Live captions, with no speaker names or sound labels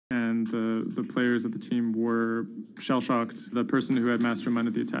and the players of the team were shell-shocked. The person who had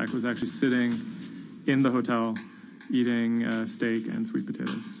masterminded the attack was actually sitting in the hotel eating steak and sweet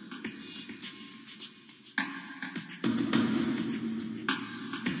potatoes.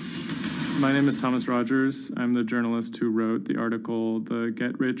 My name is Thomas Rogers. I'm the journalist who wrote the article, The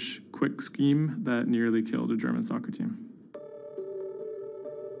Get-Rich-Quick Scheme That Nearly Killed a German Soccer Team.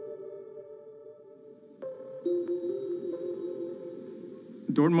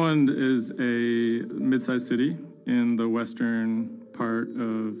 Dortmund is a mid-sized city in the western part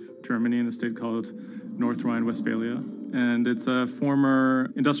of Germany in a state called North Rhine-Westphalia. And it's a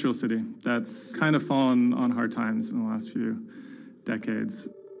former industrial city that's kind of fallen on hard times in the last few decades.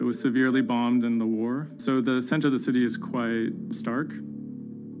 It was severely bombed in the war, so the center of the city is quite stark.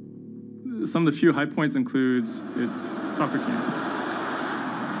 Some of the few high points include its soccer team.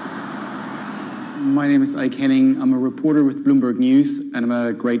 My name is Ike Henning. I'm a reporter with Bloomberg News, and I'm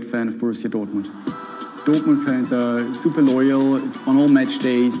a great fan of Borussia Dortmund. Dortmund fans are super loyal. On all match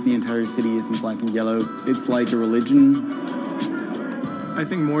days, the entire city is in black and yellow. It's like a religion. I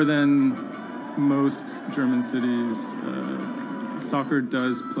think more than most German cities, soccer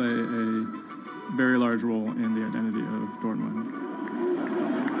does play a very large role in the identity of Dortmund.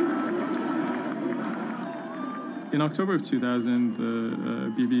 In October of 2000,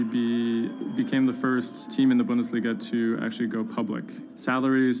 the BVB became the first team in the Bundesliga to actually go public.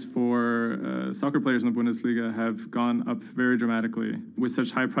 Salaries for soccer players in the Bundesliga have gone up very dramatically. With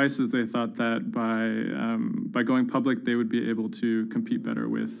such high prices, they thought that by going public, they would be able to compete better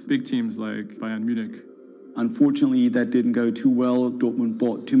with big teams like Bayern Munich. Unfortunately, that didn't go too well. Dortmund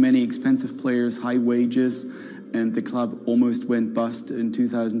bought too many expensive players, high wages, and the club almost went bust in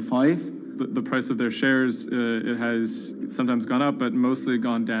 2005. The price of their shares, it has sometimes gone up, but mostly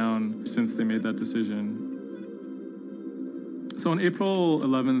gone down since they made that decision. So on April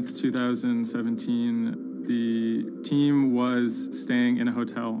 11th, 2017, the team was staying in a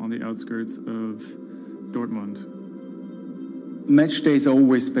hotel on the outskirts of Dortmund. Match days are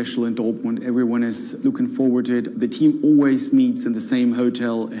always special in Dortmund. Everyone is looking forward to it. The team always meets in the same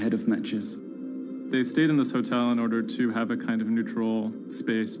hotel ahead of matches. They stayed in this hotel in order to have a kind of neutral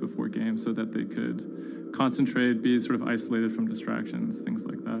space before games so that they could concentrate, be sort of isolated from distractions, things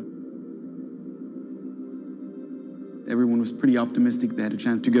like that. Everyone was pretty optimistic. They had a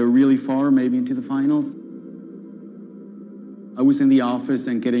chance to go really far, maybe into the finals. I was in the office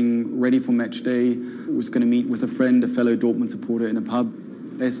and getting ready for match day. I was going to meet with a friend, a fellow Dortmund supporter, in a pub.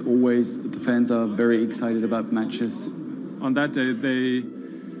 As always, the fans are very excited about matches. On that day, they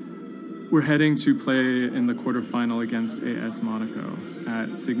were heading to play in the quarterfinal against AS Monaco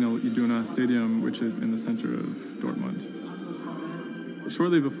at Signal Iduna Stadium, which is in the center of Dortmund.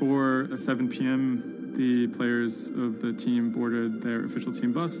 Shortly before 7 p.m., the players of the team boarded their official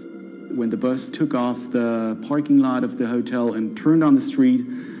team bus. When the bus took off the parking lot of the hotel and turned on the street,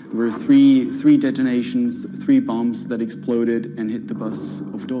 there were three detonations, 3 bombs that exploded and hit the bus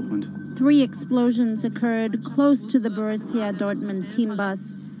of Dortmund. 3 explosions occurred close to the Borussia Dortmund team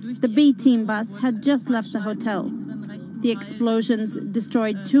bus. The B team bus had just left the hotel. The explosions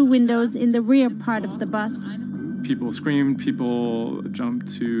destroyed 2 windows in the rear part of the bus. People screamed, people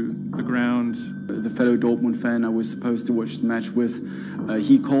jumped to the ground. The fellow Dortmund fan I was supposed to watch the match with,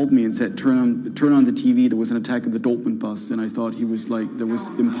 he called me and said, turn on the TV, there was an attack of the Dortmund bus. And I thought he was like, that was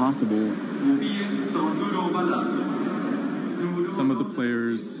impossible. Some of the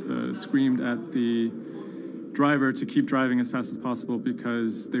players screamed at the driver to keep driving as fast as possible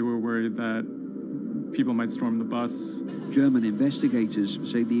because they were worried that people might storm the bus. German investigators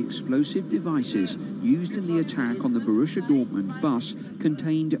say the explosive devices used in the attack on the Borussia Dortmund bus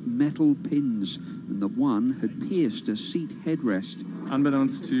contained metal pins, and that one had pierced a seat headrest.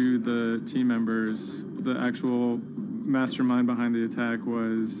 Unbeknownst to the team members, the actual mastermind behind the attack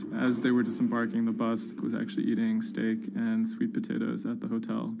was, as they were disembarking the bus, was actually eating steak and sweet potatoes at the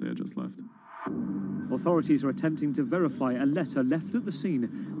hotel they had just left. Authorities are attempting to verify a letter left at the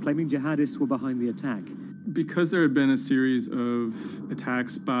scene, claiming jihadists were behind the attack. Because there had been a series of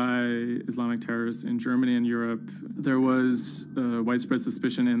attacks by Islamic terrorists in Germany and Europe, there was widespread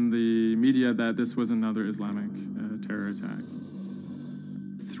suspicion in the media that this was another Islamic terror attack.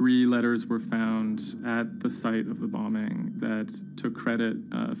 3 letters were found at the site of the bombing that took credit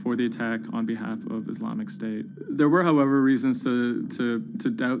for the attack on behalf of Islamic State. There were, however, reasons to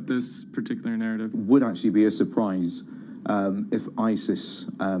doubt this particular narrative. Would actually be a surprise if ISIS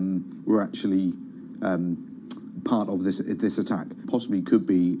were actually part of this attack. Possibly could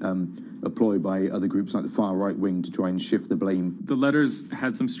be employed by other groups like the far right wing to try and shift the blame. The letters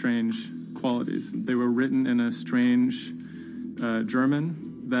had some strange qualities. They were written in a strange German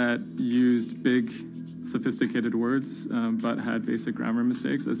that used big, sophisticated words, but had basic grammar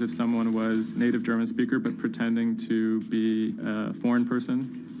mistakes, as if someone was native German speaker but pretending to be a foreign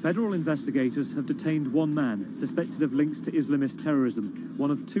person. Federal investigators have detained one man suspected of links to Islamist terrorism,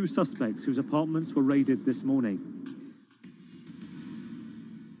 one of two suspects whose apartments were raided this morning.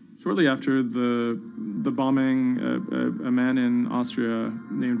 Shortly after the bombing, a man in Austria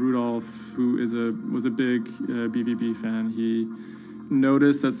named Rudolf, who was a big BVB fan, he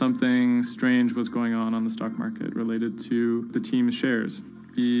noticed that something strange was going on the stock market related to the team's shares.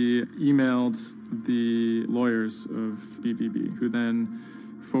 He emailed the lawyers of BVB, who then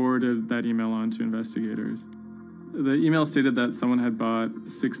forwarded that email on to investigators. The email stated that someone had bought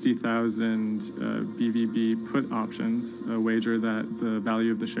 60,000 BVB put options, a wager that the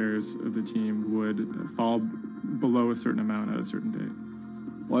value of the shares of the team would fall below a certain amount at a certain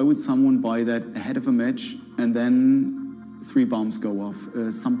date. Why would someone buy that ahead of a match and then 3 bombs go off?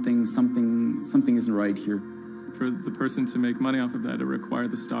 Something isn't right here. For the person to make money off of that, it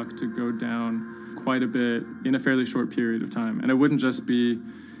required the stock to go down quite a bit in a fairly short period of time. And it wouldn't just be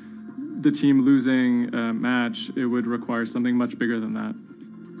the team losing a match, it would require something much bigger than that.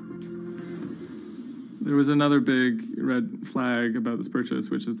 There was another big red flag about this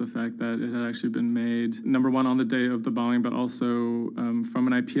purchase, which is the fact that it had actually been made, number one, on the day of the bombing, but also from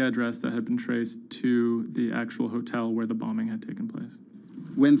an IP address that had been traced to the actual hotel where the bombing had taken place.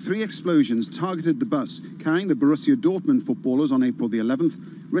 When 3 explosions targeted the bus carrying the Borussia Dortmund footballers on April the 11th,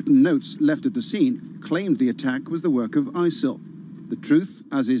 written notes left at the scene claimed the attack was the work of ISIL. The truth,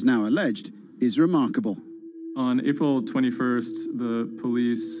 as is now alleged, is remarkable. On April 21st, the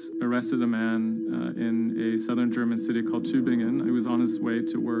police arrested a man in a southern German city called Tübingen. He was on his way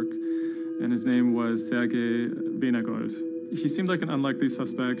to work, and his name was Sergei Venergold. He seemed like an unlikely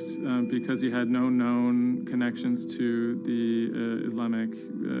suspect because he had no known connections to the Islamic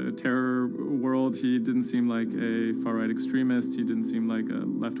terror world. He didn't seem like a far-right extremist. He didn't seem like a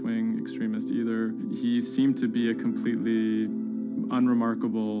left-wing extremist either. He seemed to be a completely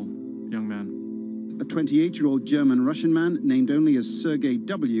unremarkable young man. A 28-year-old German-Russian man, named only as Sergei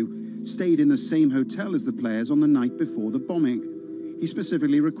W., stayed in the same hotel as the players on the night before the bombing. He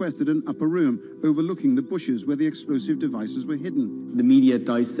specifically requested an upper room overlooking the bushes where the explosive devices were hidden. The media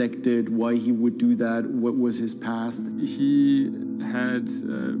dissected why he would do that, what was his past. He had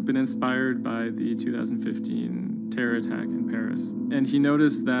been inspired by the 2015 terror attack in Paris. And he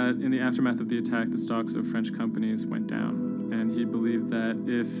noticed that in the aftermath of the attack, the stocks of French companies went down. And he believed that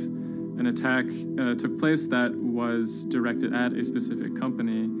if an attack took place that was directed at a specific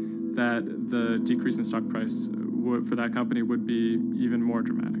company, that the decrease in stock price for that company would be even more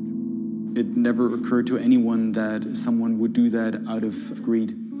dramatic. It never occurred to anyone that someone would do that out of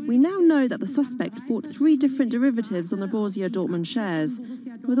greed. We now know that the suspect bought 3 different derivatives on the Borussia Dortmund shares.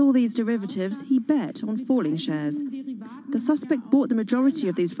 With all these derivatives, he bet on falling shares. The suspect bought the majority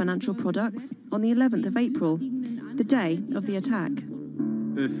of these financial products on the 11th of April, the day of the attack.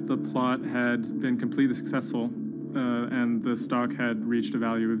 If the plot had been completely successful and the stock had reached a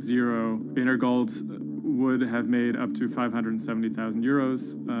value of 0, Venergold would have made up to 570,000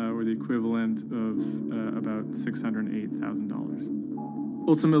 euros, or the equivalent of about $608,000.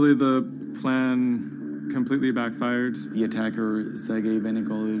 Ultimately, the plan completely backfired. The attacker, Sergei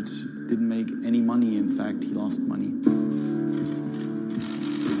Venergold, didn't make any money. In fact, he lost money.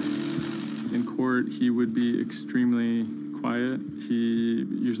 In court, he would be extremely quiet. He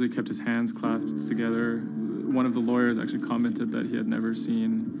usually kept his hands clasped together. One of the lawyers actually commented that he had never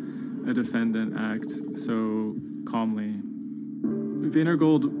seen a defendant act so calmly.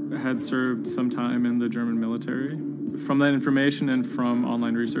 Venergold had served some time in the German military. From that information and from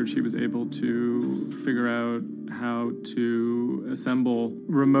online research, he was able to figure out how to assemble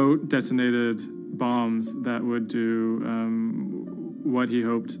remote detonated bombs that would do what he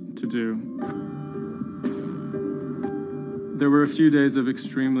hoped to do. There were a few days of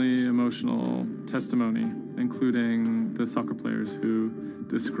extremely emotional testimony, including the soccer players who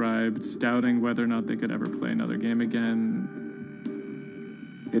described doubting whether or not they could ever play another game again.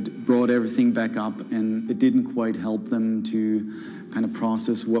 It brought everything back up, and it didn't quite help them to kind of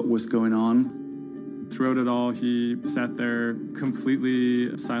process what was going on. Throughout it all, he sat there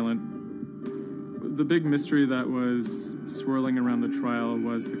completely silent. The big mystery that was swirling around the trial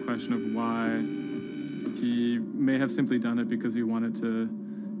was the question of why. He may have simply done it because he wanted to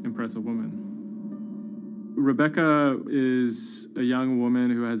impress a woman. Rebecca is a young woman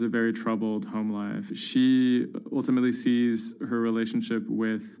who has a very troubled home life. She ultimately sees her relationship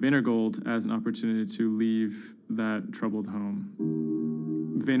with Venergold as an opportunity to leave that troubled home.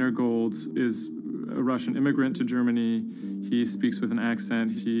 Venergold is a Russian immigrant to Germany. He speaks with an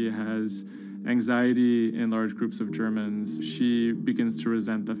accent. He has anxiety in large groups of Germans. She begins to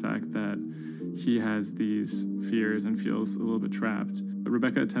resent the fact that he has these fears and feels a little bit trapped.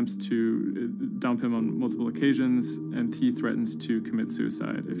 Rebecca attempts to dump him on multiple occasions, and he threatens to commit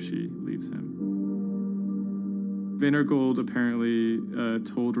suicide if she leaves him. Weinergold apparently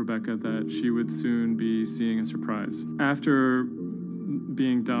told Rebecca that she would soon be seeing a surprise. After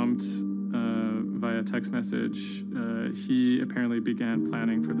being dumped via text message, he apparently began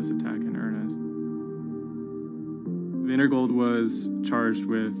planning for this attack in earnest. Weinergold was charged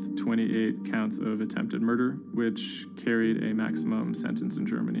with 28 counts of attempted murder, which carried a maximum sentence in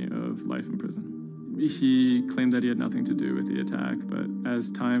Germany of life in prison. He claimed that he had nothing to do with the attack, but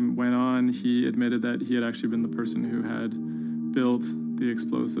as time went on, he admitted that he had actually been the person who had built the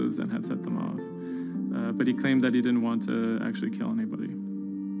explosives and had set them off. But he claimed that he didn't want to actually kill anybody.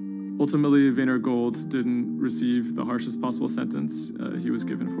 Ultimately, Weinergold didn't receive the harshest possible sentence. He was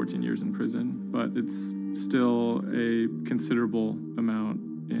given 14 years in prison, but it's still a considerable amount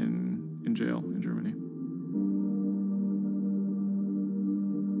in jail in Germany.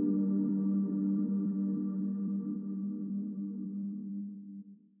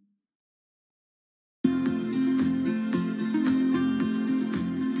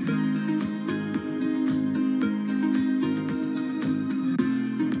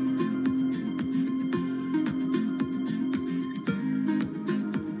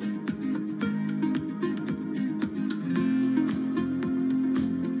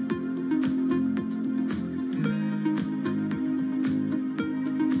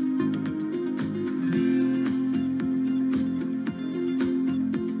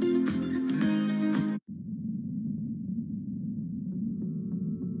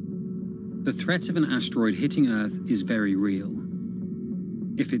 The threat of an asteroid hitting Earth is very real.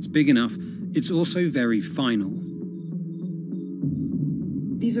 If it's big enough, it's also very final.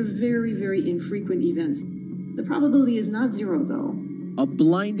 These are very, very infrequent events. The probability is not zero, though. A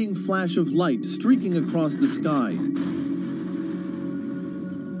blinding flash of light streaking across the sky.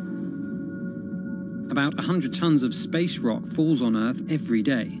 About 100 tons of space rock falls on Earth every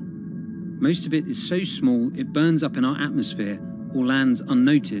day. Most of it is so small it burns up in our atmosphere or lands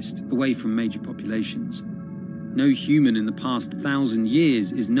unnoticed away from major populations. No human in the past 1,000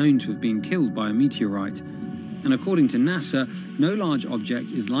 years is known to have been killed by a meteorite, and according to NASA, no large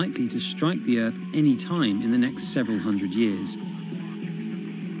object is likely to strike the Earth any time in the next several hundred years.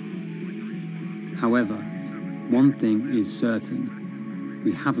 However, one thing is certain: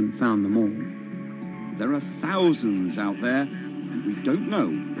 we haven't found them all. There are thousands out there, and we don't know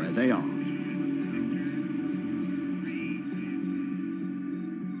where they are.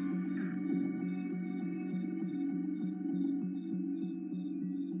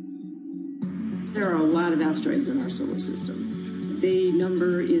 There are a lot of asteroids in our solar system. They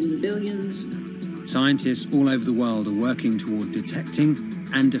number in the billions. Scientists all over the world are working toward detecting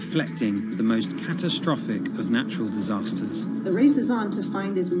and deflecting the most catastrophic of natural disasters. The race is on to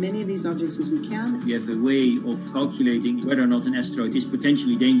find as many of these objects as we can. We have a way of calculating whether or not an asteroid is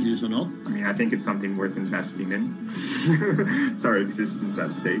potentially dangerous or not. I mean, I think it's something worth investing in. It's our existence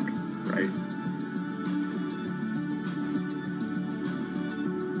at stake, right?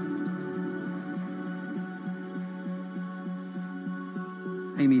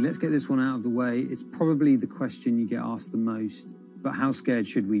 Amy, let's get this one out of the way. It's probably the question you get asked the most, but how scared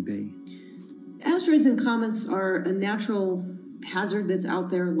should we be? Asteroids and comets are a natural hazard that's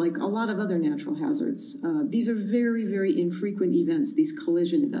out there like a lot of other natural hazards. These are very, very infrequent events, these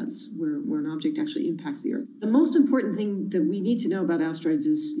collision events, where an object actually impacts the Earth. The most important thing that we need to know about asteroids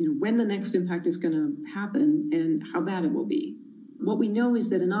is when the next impact is going to happen and how bad it will be. What we know is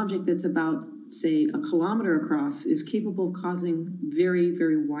that an object that's about, say, a kilometer across is capable of causing very,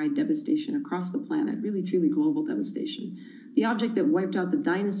 very wide devastation across the planet, really, truly global devastation. The object that wiped out the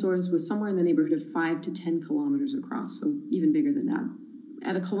dinosaurs was somewhere in the neighborhood of 5 to 10 kilometers across, so even bigger than that.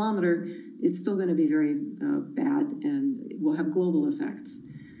 At a kilometer, it's still going to be very bad and it will have global effects.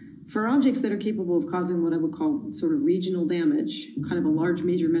 For objects that are capable of causing what I would call sort of regional damage, kind of a large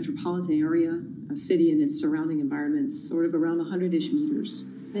major metropolitan area, a city and its surrounding environment, sort of around 100-ish meters.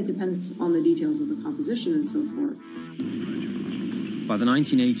 It depends on the details of the composition and so forth. By the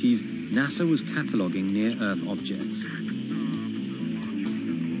 1980s, NASA was cataloguing near-Earth objects.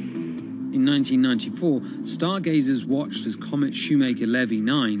 In 1994, stargazers watched as comet Shoemaker-Levy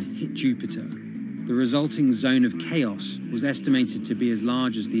 9 hit Jupiter. The resulting zone of chaos was estimated to be as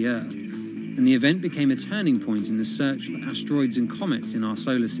large as the Earth, and the event became a turning point in the search for asteroids and comets in our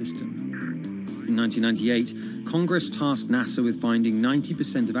solar system. In 1998, Congress tasked NASA with finding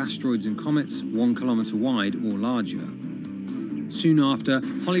 90% of asteroids and comets 1 kilometer wide or larger. Soon after,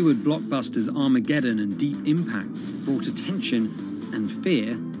 Hollywood blockbusters Armageddon and Deep Impact brought attention and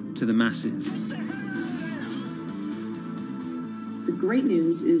fear to the masses. The great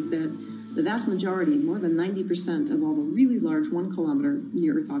news is that the vast majority, more than 90% of all the really large 1 kilometer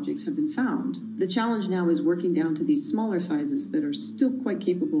near-Earth objects have been found. The challenge now is working down to these smaller sizes that are still quite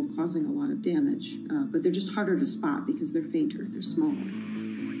capable of causing a lot of damage, but they're just harder to spot because they're fainter, they're smaller.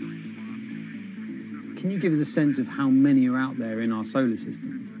 Can you give us a sense of how many are out there in our solar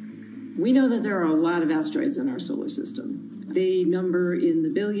system? We know that there are a lot of asteroids in our solar system. They number in the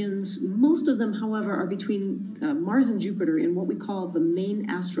billions. Most of them, however, are between Mars and Jupiter in what we call the main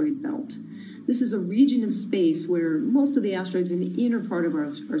asteroid belt. This is a region of space where most of the asteroids in the inner part of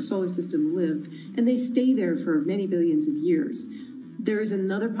our solar system live, and they stay there for many billions of years. There is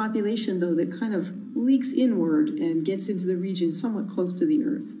another population, though, that kind of leaks inward and gets into the region somewhat close to the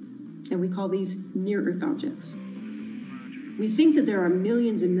Earth, and we call these near-Earth objects. We think that there are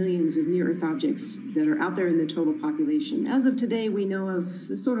millions and millions of near-Earth objects that are out there in the total population. As of today, we know of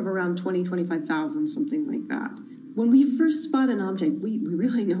sort of around 20, 25,000, something like that. When we first spot an object, we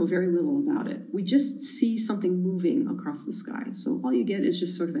really know very little about it. We just see something moving across the sky. So all you get is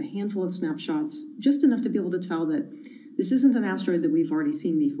just sort of a handful of snapshots, just enough to be able to tell that this isn't an asteroid that we've already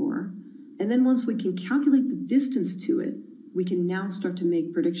seen before. And then once we can calculate the distance to it, we can now start to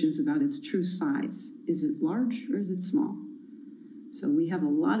make predictions about its true size. Is it large or is it small? So we have a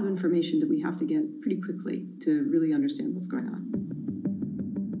lot of information that we have to get pretty quickly to really understand what's going on.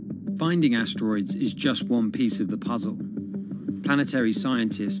 Finding asteroids is just one piece of the puzzle. Planetary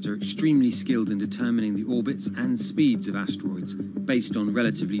scientists are extremely skilled in determining the orbits and speeds of asteroids based on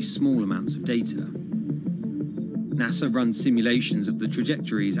relatively small amounts of data. NASA runs simulations of the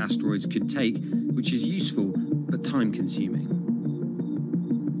trajectories asteroids could take, which is useful but time-consuming.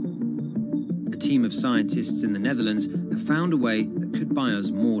 A team of scientists in the Netherlands have found a way that could buy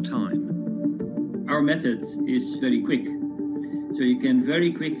us more time. Our method is very quick. So you can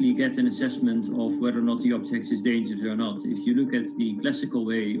very quickly get an assessment of whether or not the object is dangerous or not. If you look at the classical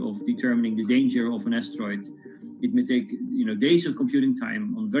way of determining the danger of an asteroid, it may take days of computing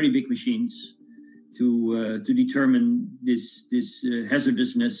time on very big machines to determine this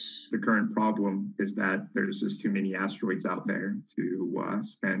hazardousness. The current problem is that there's just too many asteroids out there to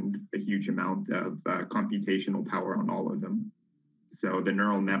spend a huge amount of computational power on all of them. So the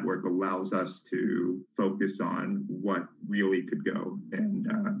neural network allows us to focus on what really could go and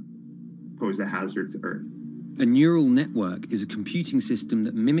pose a hazard to Earth. A neural network is a computing system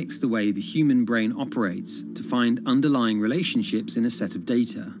that mimics the way the human brain operates to find underlying relationships in a set of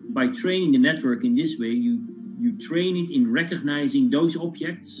data. By training the network in this way, you train it in recognizing those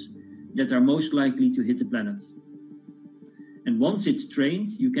objects that are most likely to hit the planet. And once it's trained,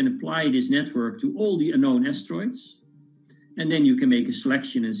 you can apply this network to all the unknown asteroids. And then you can make a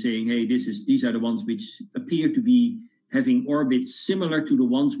selection and saying, hey, these are the ones which appear to be having orbits similar to the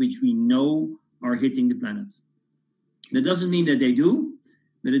ones which we know are hitting the planet. That doesn't mean that they do,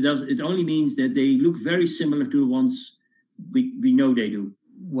 but it only means that they look very similar to the ones we know they do.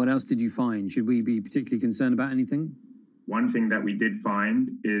 What else did you find? Should we be particularly concerned about anything? One thing that we did find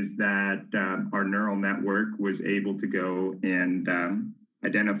is that our neural network was able to go and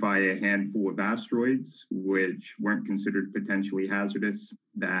identify a handful of asteroids which weren't considered potentially hazardous,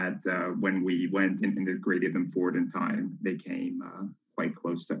 that when we went and integrated them forward in time, they came quite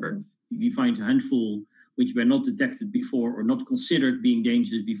close to Earth. We find a handful which were not detected before or not considered being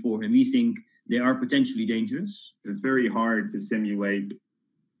dangerous before, and we think they are potentially dangerous. It's very hard to simulate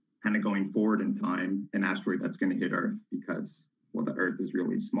kind of going forward in time an asteroid that's going to hit Earth because, well, the Earth is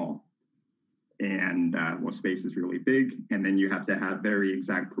really small. And space is really big, and then you have to have very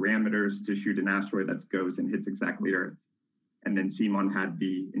exact parameters to shoot an asteroid that goes and hits exactly Earth. And then Simon had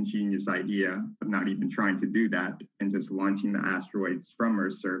the ingenious idea of not even trying to do that and just launching the asteroids from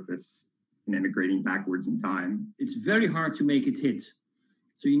Earth's surface and integrating backwards in time. It's very hard to make it hit.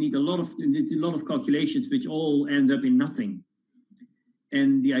 So you need a lot of calculations which all end up in nothing.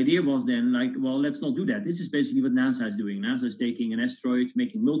 And the idea was then let's not do that. This is basically what NASA is doing. NASA is taking an asteroid,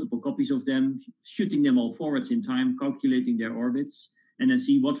 making multiple copies of them, shooting them all forwards in time, calculating their orbits, and then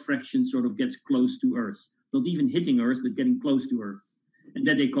see what fraction sort of gets close to Earth. Not even hitting Earth, but getting close to Earth. And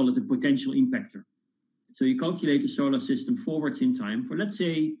that they call it a potential impactor. So you calculate the solar system forwards in time for, let's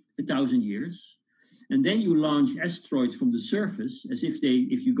say, 1,000 years. And then you launch asteroids from the surface as if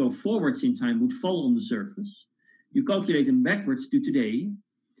you go forwards in time, would fall on the surface. You calculate them backwards to today,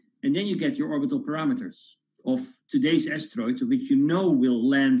 and then you get your orbital parameters of today's asteroids, which you know will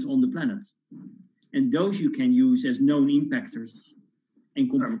land on the planet. And those you can use as known impactors and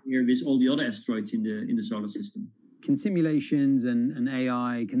compare with all the other asteroids in the solar system. Can simulations and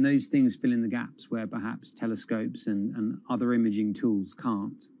AI, can those things fill in the gaps where perhaps telescopes and other imaging tools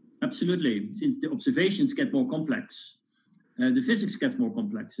can't? Absolutely. Since the observations get more complex, the physics gets more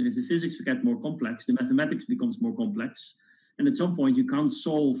complex. And if the physics get more complex, the mathematics becomes more complex. And at some point, you can't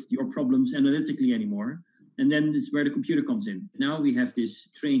solve your problems analytically anymore. And then this is where the computer comes in. Now we have this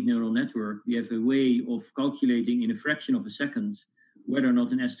trained neural network. We have a way of calculating in a fraction of a second whether or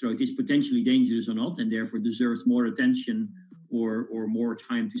not an asteroid is potentially dangerous or not, and therefore deserves more attention or more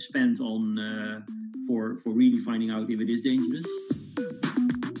time to spend on for really finding out if it is dangerous.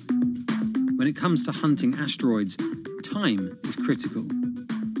 When it comes to hunting asteroids, time is critical.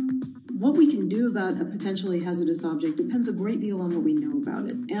 What we can do about a potentially hazardous object depends a great deal on what we know about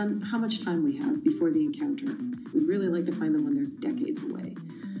it and how much time we have before the encounter. We'd really like to find them when they're decades away,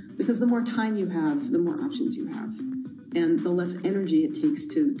 because the more time you have, the more options you have, and the less energy it takes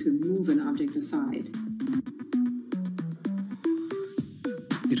to move an object aside.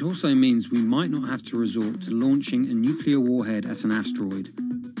 It also means we might not have to resort to launching a nuclear warhead at an asteroid.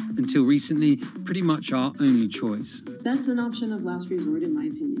 Until recently, pretty much our only choice. That's an option of last resort, in my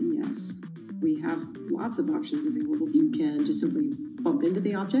opinion, yes. We have lots of options available. You can just simply bump into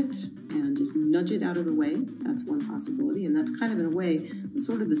the object and just nudge it out of the way. That's one possibility, and that's kind of, in a way,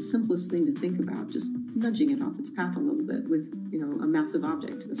 sort of the simplest thing to think about, just nudging it off its path a little bit with, a massive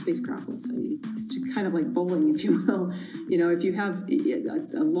object, a spacecraft, let's say. It's just kind of like bowling, if you will. If you have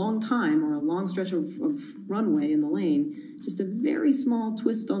a long time or a long stretch of runway in the lane, just a very small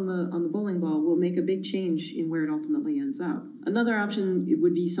twist on the bowling ball will make a big change in where it ultimately ends up. Another option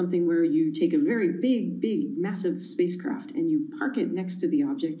would be something where you take a very big, massive spacecraft and you park it next to the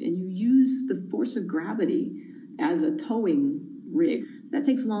object and you use the force of gravity as a towing rig. That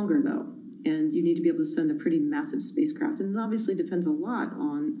takes longer, though, and you need to be able to send a pretty massive spacecraft, and it obviously depends a lot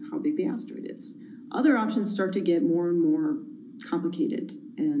on how big the asteroid is. Other options start to get more and more complicated,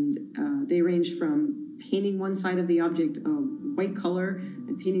 and they range from painting one side of the object a white color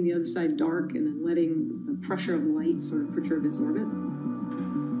and painting the other side dark, and then letting the pressure of light sort of perturb its orbit.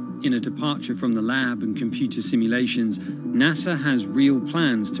 In a departure from the lab and computer simulations, NASA has real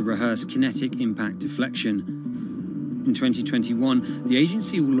plans to rehearse kinetic impact deflection. In 2021, the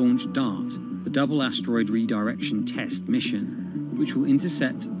agency will launch DART, the Double Asteroid Redirection Test mission, which will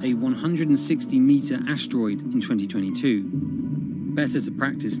intercept a 160-meter asteroid in 2022. Better to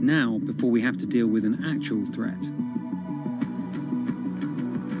practice now before we have to deal with an actual threat.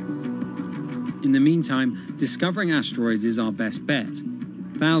 In the meantime, discovering asteroids is our best bet.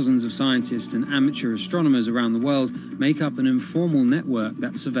 Thousands of scientists and amateur astronomers around the world make up an informal network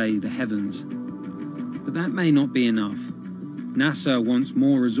that survey the heavens. But that may not be enough. NASA wants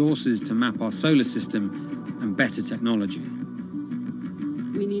more resources to map our solar system and better technology.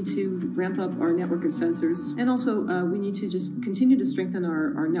 We need to ramp up our network of sensors, and also we need to just continue to strengthen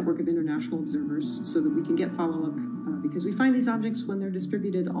our network of international observers so that we can get follow-up, because we find these objects when they're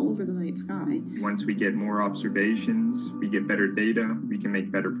distributed all over the night sky. Once we get more observations, we get better data, we can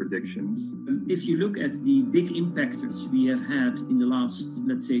make better predictions. If you look at the big impactors we have had in the last,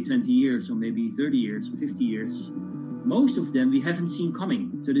 let's say, 20 years, or maybe 30 years, or 50 years, most of them we haven't seen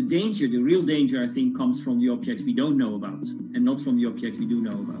coming. So the real danger, I think, comes from the objects we don't know about, and not from the objects we do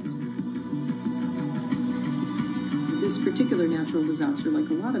know about. This particular natural disaster, like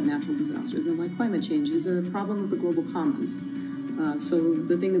a lot of natural disasters and like climate change, is a problem of the global commons. So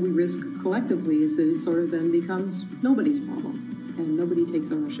the thing that we risk collectively is that it sort of then becomes nobody's problem, and nobody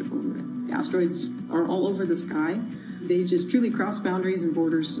takes ownership over it. The asteroids are all over the sky. They just truly cross boundaries and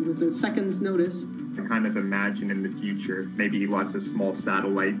borders with a second's notice. I kind of imagine in the future, maybe lots of small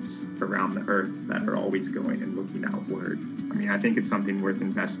satellites around the Earth that are always going and looking outward. I mean, I think it's something worth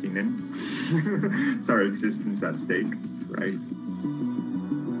investing in. It's our existence at stake, right?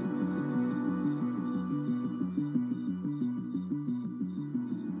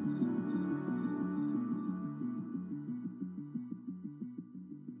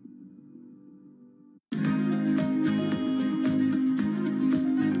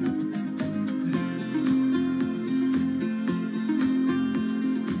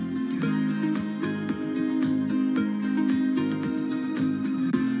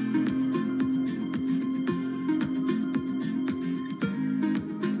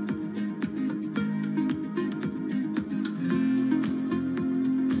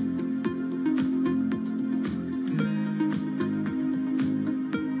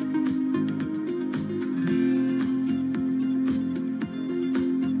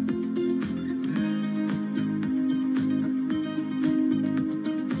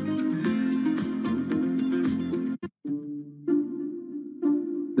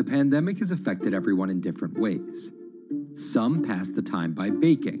 pandemic has affected everyone in different ways. Some pass the time by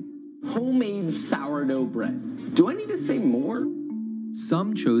baking. Homemade sourdough bread. Do I need to say more?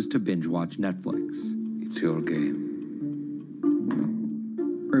 Some chose to binge watch Netflix. It's your game.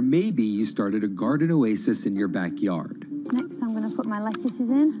 Or maybe you started a garden oasis in your backyard. Next, I'm going to put my lettuces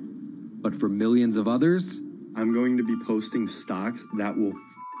in. But for millions of others, I'm going to be posting stocks that will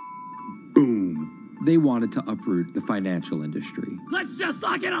boom. They wanted to uproot the financial industry. Let's just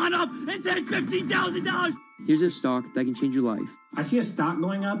lock it on up and take $15,000. Here's a stock that can change your life. I see a stock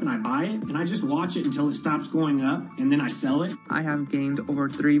going up and I buy it and I just watch it until it stops going up and then I sell it. I have gained over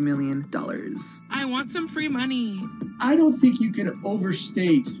 $3 million. I want some free money. I don't think you can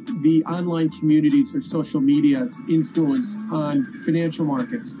overstate the online communities or social media's influence on financial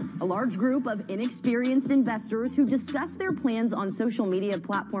markets. A large group of inexperienced investors who discuss their plans on social media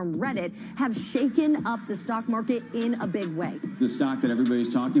platform Reddit have shaken up the stock market in a big way. The stock that everybody's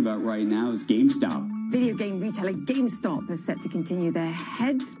talking about right now is GameStop. Video game retailer GameStop is set to continue their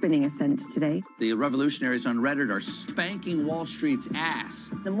head-spinning ascent today. The revolutionaries on Reddit are spanking Wall Street's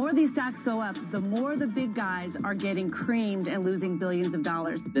ass. The more these stocks go up, the more the big guys are getting creamed and losing billions of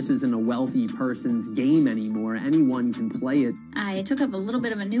dollars. This isn't a wealthy person's game anymore. Anyone can play it. I took up a little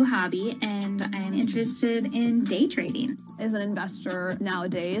bit of a new hobby, and I am interested in day trading. As an investor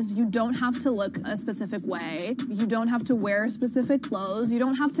nowadays, you don't have to look a specific way. You don't have to wear specific clothes. You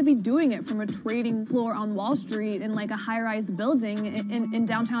don't have to be doing it from a trading floor on Wall Street in like a high-rise building in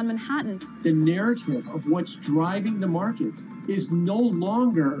downtown Manhattan. The narrative of what's driving the markets is no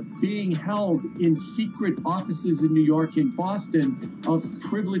longer being held in secret offices in New York and Boston of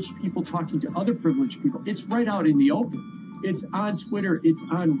privileged people talking to other privileged people. It's right out in the open. It's on Twitter. It's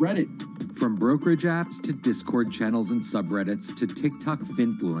on Reddit. From brokerage apps to Discord channels and subreddits to TikTok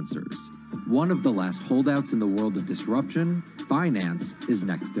finfluencers, one of the last holdouts in the world of disruption, finance is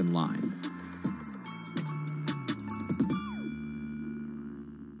next in line.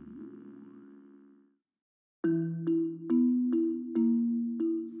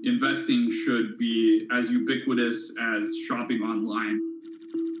 Investing should be as ubiquitous as shopping online.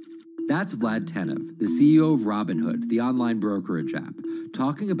 That's Vlad Tenev, the CEO of Robinhood, the online brokerage app,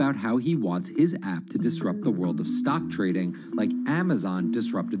 talking about how he wants his app to disrupt the world of stock trading like Amazon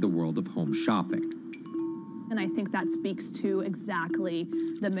disrupted the world of home shopping. And I think that speaks to exactly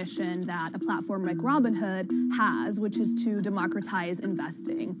the mission that a platform like Robinhood has, which is to democratize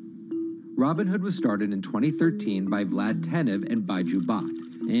investing. Robinhood was started in 2013 by Vlad Tenev and Baiju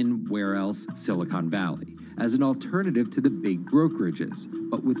Bhatt in, where else, Silicon Valley, as an alternative to the big brokerages,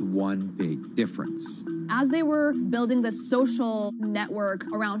 but with one big difference. As they were building the social network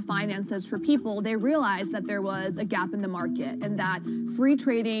around finances for people, they realized that there was a gap in the market and that free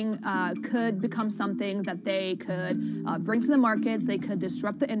trading could become something that they could bring to the markets, they could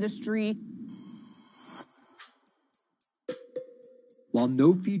disrupt the industry. While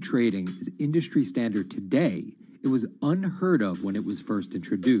no-fee trading is industry standard today, it was unheard of when it was first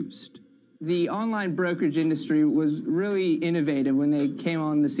introduced. The online brokerage industry was really innovative when they came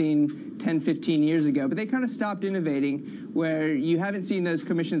on the scene 10, 15 years ago, but they kind of stopped innovating where you haven't seen those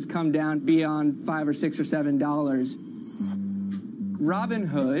commissions come down beyond $5 or $6 or $7.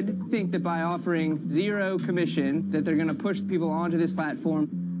 Robinhood think that by offering zero commission that they're going to push people onto this platform.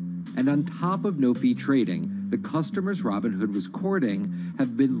 And on top of no-fee trading, the customers Robinhood was courting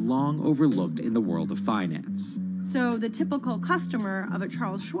have been long overlooked in the world of finance. So the typical customer of a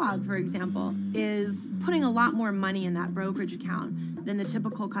Charles Schwab, for example, is putting a lot more money in that brokerage account than the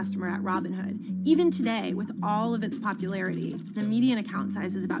typical customer at Robinhood. Even today, with all of its popularity, the median account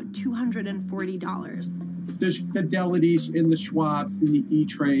size is about $240. There's Fidelities in the Schwabs and the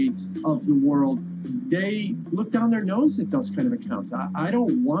E-Trades of the world. They look down their nose at those kind of accounts. I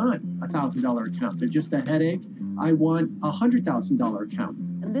don't want a $1,000 account. They're just a headache. I want a $100,000 account.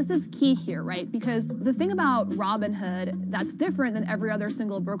 And this is key here, right? Because the thing about Robinhood that's different than every other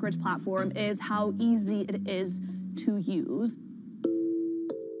single brokerage platform is how easy it is to use.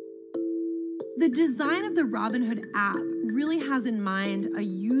 The design of the Robinhood app really has in mind a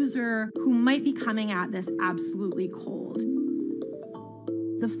user who might be coming at this absolutely cold.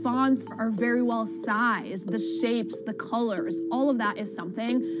 The fonts are very well sized, the shapes, the colors, all of that is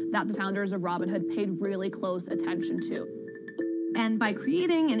something that the founders of Robinhood paid really close attention to. And by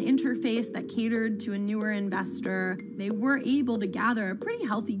creating an interface that catered to a newer investor, they were able to gather a pretty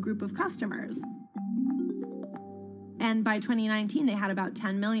healthy group of customers. And by 2019, they had about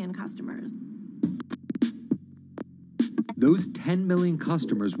 10 million customers. Those 10 million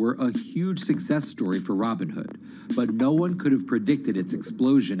customers were a huge success story for Robinhood, but no one could have predicted its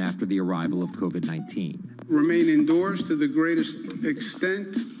explosion after the arrival of COVID-19. Remain indoors to the greatest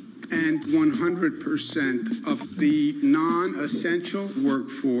extent and 100% of the non-essential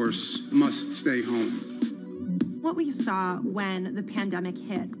workforce must stay home. What we saw when the pandemic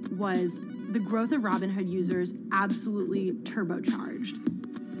hit was the growth of Robinhood users absolutely turbocharged.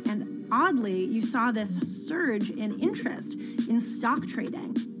 And oddly, you saw this surge in interest in stock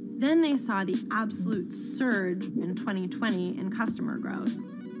trading. Then they saw the absolute surge in 2020 in customer growth.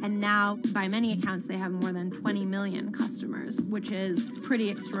 And now, by many accounts, they have more than 20 million customers, which is pretty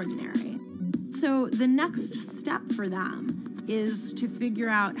extraordinary. So the next step for them is to figure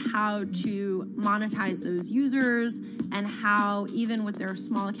out how to monetize those users and how, even with their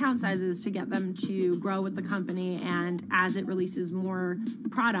small account sizes, to get them to grow with the company and, as it releases more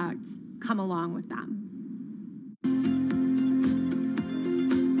products, come along with them.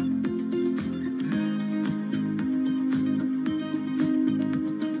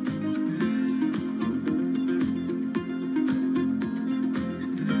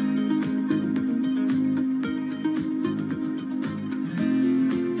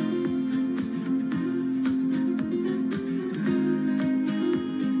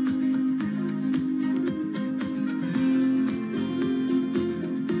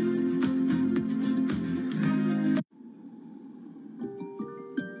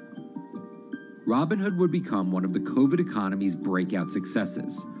 Robinhood would become one of the COVID economy's breakout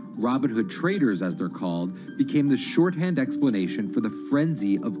successes. Robinhood traders, as they're called, became the shorthand explanation for the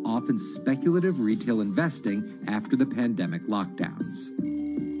frenzy of often speculative retail investing after the pandemic lockdowns.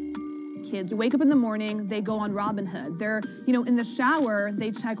 Kids wake up in the morning, they go on Robinhood. They're, in the shower,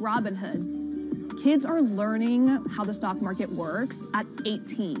 they check Robinhood. Kids are learning how the stock market works at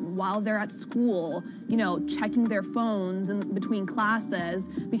 18 while they're at school, checking their phones in between classes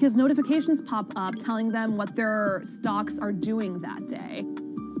because notifications pop up telling them what their stocks are doing that day.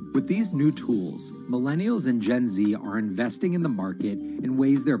 With these new tools, millennials and Gen Z are investing in the market in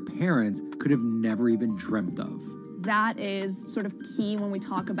ways their parents could have never even dreamt of. That is sort of key when we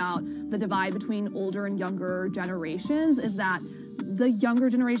talk about the divide between older and younger generations, is that the younger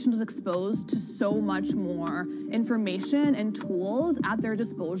generation is exposed to so much more information and tools at their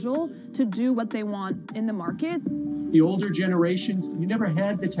disposal to do what they want in the market. The older generations, you never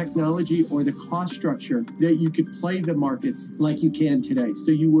had the technology or the cost structure that you could play the markets like you can today.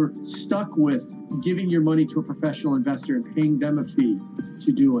 So you were stuck with giving your money to a professional investor and paying them a fee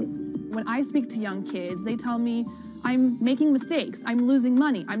to do it. When I speak to young kids, they tell me, I'm making mistakes, I'm losing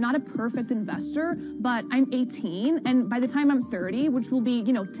money. I'm not a perfect investor, but I'm 18, and by the time I'm 30, which will be,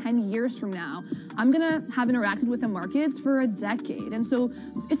 10 years from now, I'm gonna have interacted with the markets for a decade. And so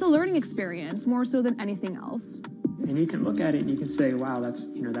it's a learning experience more so than anything else. And you can look at it and you can say, wow, that's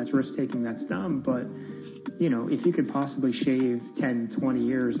risk-taking, that's dumb, but if you could possibly shave 10, 20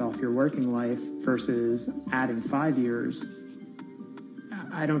 years off your working life versus adding 5 years,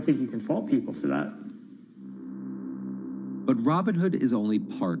 I don't think you can fault people for that. But Robinhood is only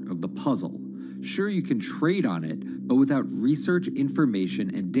part of the puzzle. Sure, you can trade on it, but without research,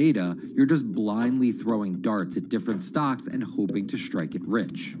 information, and data, you're just blindly throwing darts at different stocks and hoping to strike it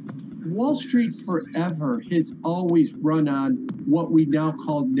rich. Wall Street forever has always run on what we now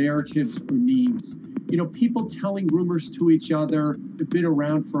call narratives or memes. People telling rumors to each other have been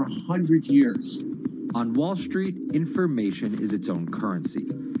around for 100 years. On Wall Street, information is its own currency.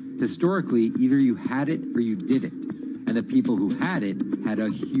 Historically, either you had it or you didn't. And the people who had it had a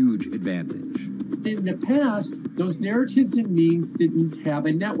huge advantage. In the past, those narratives and memes didn't have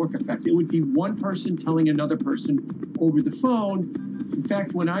a network effect. It would be one person telling another person over the phone. In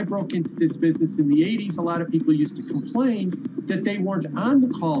fact, when I broke into this business in the 80s, a lot of people used to complain that they weren't on the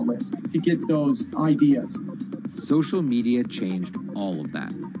call list to get those ideas. Social media changed all of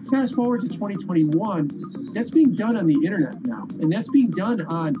that. Fast forward to 2021, that's being done on the internet now. And that's being done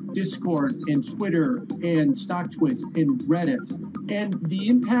on Discord and Twitter and StockTwits and Reddit. And the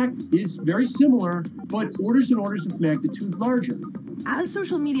impact is very similar, but orders and orders of magnitude larger. As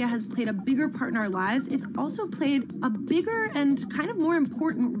social media has played a bigger part in our lives, it's also played a bigger and kind of more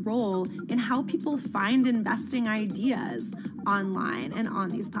important role in how people find investing ideas online and on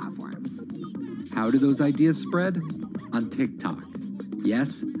these platforms. How do those ideas spread? On TikTok.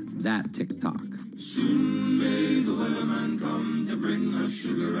 Yes, that TikTok. Soon may the weatherman come to bring us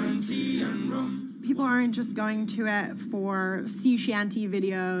sugar and tea and rum. People aren't just going to it for sea shanty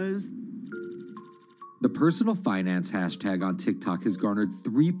videos. The personal finance hashtag on TikTok has garnered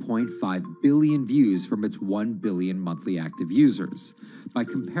 3.5 billion views from its 1 billion monthly active users. By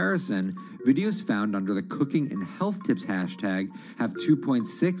comparison, videos found under the cooking and health tips hashtag have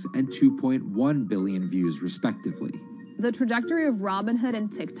 2.6 and 2.1 billion views respectively. The trajectory of Robinhood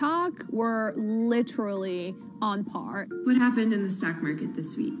and TikTok were literally on par. What happened in the stock market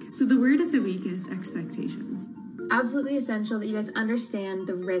this week? So the word of the week is expectations. Absolutely essential that you guys understand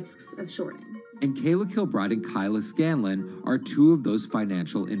the risks of shorting. And Kayla Kilbride and Kyla Scanlon are two of those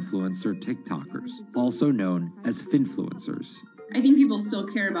financial influencer TikTokers, also known as finfluencers. I think people still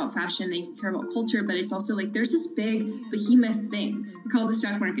care about fashion, they care about culture, but it's also like there's this big behemoth thing called the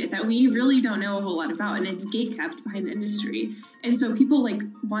stock market that we really don't know a whole lot about, and it's gatekept behind the industry. And so people like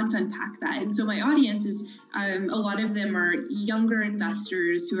want to unpack that. And so my audience is, a lot of them are younger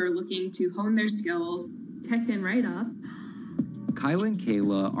investors who are looking to hone their skills. Tech and right up. Kyla and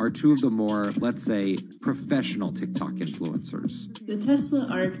Kayla are two of the more, let's say, professional TikTok influencers. The Tesla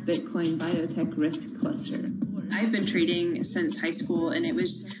ARK Bitcoin Biotech Risk Cluster. I've been trading since high school, and it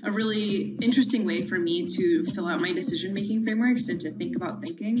was a really interesting way for me to fill out my decision-making frameworks and to think about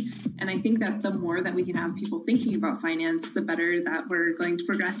thinking. And I think that the more that we can have people thinking about finance, the better that we're going to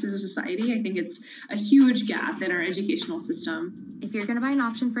progress as a society. I think it's a huge gap in our educational system. If you're going to buy an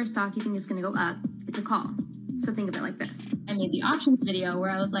option for a stock you think is going to go up, it's a call. So think of it like this. I made the options video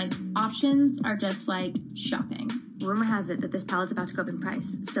where I was like, options are just like shopping. Rumor has it that this pallet's about to go up in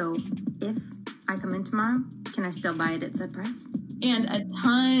price. So if I come in tomorrow, can I still buy it at said price? And a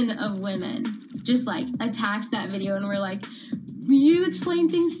ton of women just like attacked that video and were like, you explain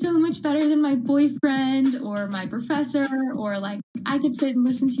things so much better than my boyfriend or my professor, or like I could sit and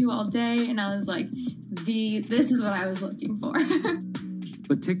listen to you all day. And I was like, this is what I was looking for.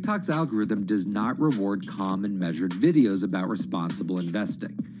 But TikTok's algorithm does not reward calm and measured videos about responsible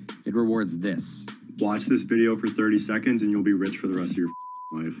investing. It rewards this. Watch this video for 30 seconds and you'll be rich for the rest of your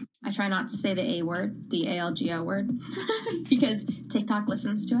life. I try not to say the A word, the ALGO word, because TikTok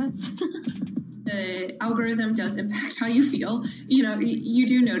listens to us. The algorithm does impact how you feel. You know, you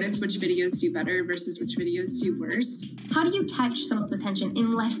do notice which videos do better versus which videos do worse. How do you catch someone's attention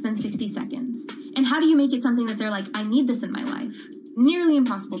in less than 60 seconds? And how do you make it something that they're like, I need this in my life? Nearly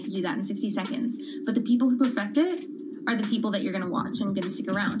impossible to do that in 60 seconds. But the people who perfect it are the people that you're going to watch and going to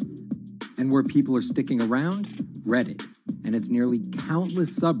stick around. And where people are sticking around? Reddit. And its nearly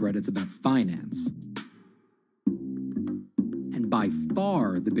countless subreddits about finance. And by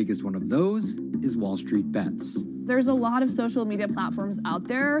far the biggest one of those is Wall Street Bets. There's a lot of social media platforms out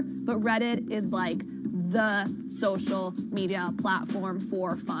there, but Reddit is like the social media platform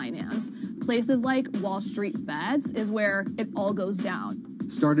for finance. Places like Wall Street Bets is where it all goes down.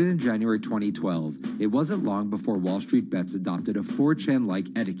 Started in January 2012, it wasn't long before Wall Street Bets adopted a 4chan-like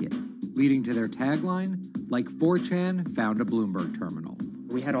etiquette, leading to their tagline, like 4chan found a Bloomberg terminal.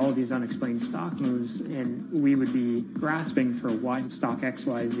 We had all these unexplained stock moves, and we would be grasping for why stock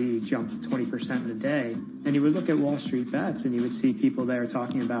XYZ jumped 20% in a day. And you would look at Wall Street Bets, and you would see people there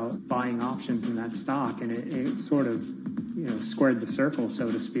talking about buying options in that stock, and it sort of, squared the circle, so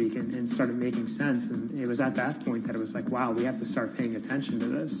to speak, and started making sense. And it was at that point that it was like, wow, we have to start paying attention to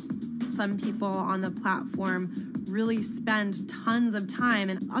this. Some people on the platform really spend tons of time,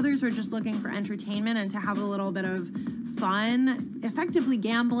 and others are just looking for entertainment and to have a little bit of fun, effectively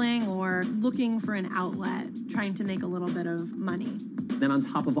gambling or looking for an outlet, trying to make a little bit of money. Then on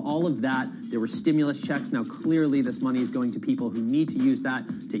top of all of that, there were stimulus checks. Now, clearly, this money is going to people who need to use that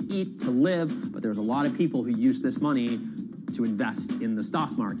to eat, to live, but there's a lot of people who use this money to invest in the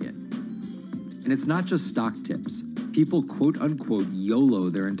stock market. And it's not just stock tips. People quote-unquote YOLO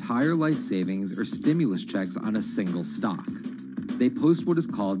their entire life savings or stimulus checks on a single stock. They post what is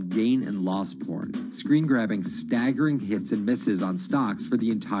called gain and loss porn, screen-grabbing staggering hits and misses on stocks for the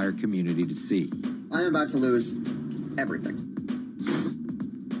entire community to see. I'm about to lose everything.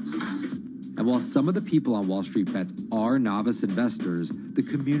 And while some of the people on Wall Street Bets are novice investors, the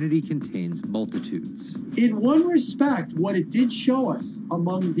community contains multitudes. In one respect, what it did show us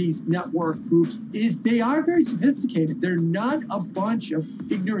among these network groups is they are very sophisticated. They're not a bunch of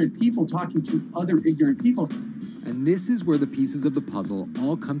ignorant people talking to other ignorant people. And this is where the pieces of the puzzle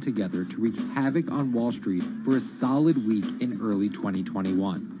all come together to wreak havoc on Wall Street for a solid week in early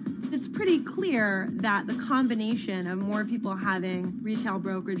 2021. It's pretty clear that the combination of more people having retail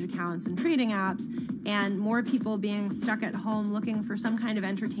brokerage accounts and trading apps and more people being stuck at home looking for some kind of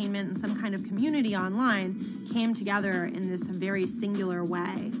entertainment and some kind of community online came together in this very singular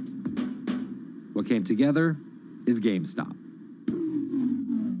way. What came together is GameStop.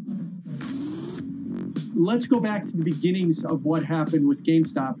 Let's go back to the beginnings of what happened with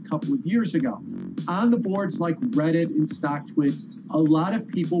GameStop a couple of years ago. On the boards like Reddit and StockTwits, a lot of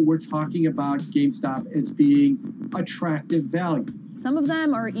people were talking about GameStop as being attractive value. Some of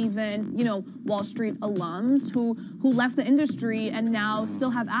them are even, Wall Street alums who left the industry and now still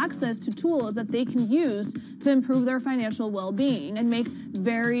have access to tools that they can use to improve their financial well-being and make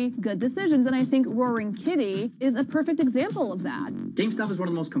very good decisions. And I think Roaring Kitty is a perfect example of that. GameStop is one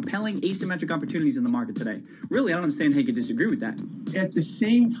of the most compelling asymmetric opportunities in the market today. Really, I don't understand how you could disagree with that. At the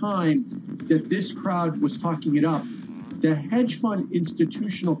same time that this crowd was talking it up, the hedge fund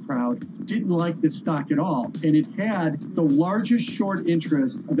institutional crowd didn't like this stock at all, and it had the largest short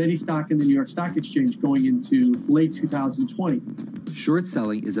interest of any stock in the New York Stock Exchange going into late 2020. Short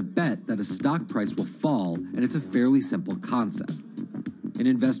selling is a bet that a stock price will fall, and it's a fairly simple concept. An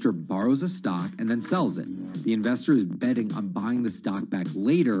investor borrows a stock and then sells it. The investor is betting on buying the stock back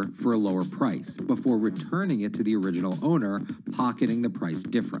later for a lower price before returning it to the original owner, pocketing the price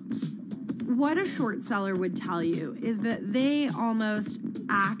difference. What a short seller would tell you is that they almost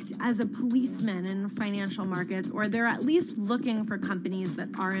act as a policeman in financial markets, or they're at least looking for companies that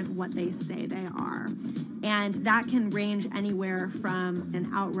aren't what they say they are. And that can range anywhere from an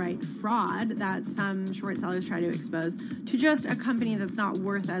outright fraud that some short sellers try to expose to just a company that's not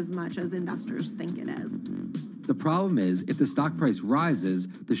worth as much as investors think it is. The problem is, if the stock price rises,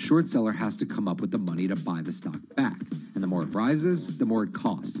 the short seller has to come up with the money to buy the stock back. And the more it rises, the more it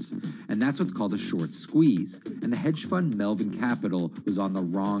costs. And that's what's called a short squeeze. And the hedge fund Melvin Capital was on the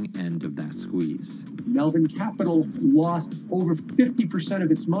wrong end of that squeeze. Melvin Capital lost over 50%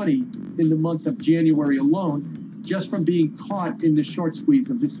 of its money in the month of January alone, just from being caught in the short squeeze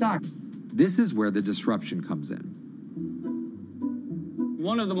of the stock. This is where the disruption comes in.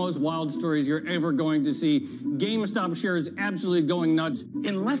 One of the most wild stories you're ever going to see. GameStop shares absolutely going nuts.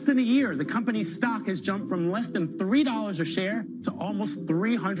 In less than a year, the company's stock has jumped from less than $3 a share to almost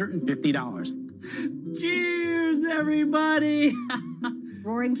 $350. Cheers, everybody!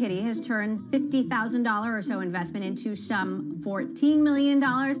 Roaring Kitty has turned $50,000 or so investment into some $14 million.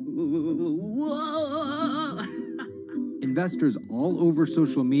 Whoa! Investors all over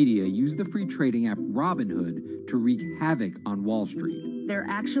social media use the free trading app Robinhood to wreak havoc on Wall Street. They're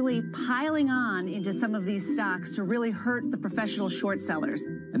actually piling on into some of these stocks to really hurt the professional short sellers.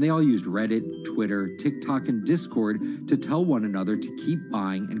 And they all used Reddit, Twitter, TikTok, and Discord to tell one another to keep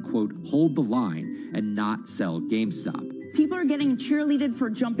buying and, quote, hold the line and not sell GameStop. People are getting cheerleaded for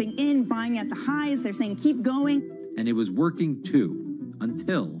jumping in, buying at the highs. They're saying, keep going. And it was working too,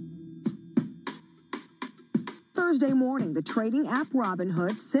 until Thursday morning, the trading app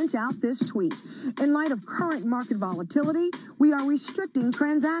Robinhood sent out this tweet. In light of current market volatility, we are restricting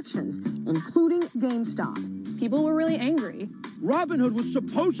transactions, including GameStop. People were really angry. Robinhood was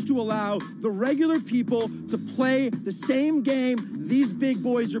supposed to allow the regular people to play the same game these big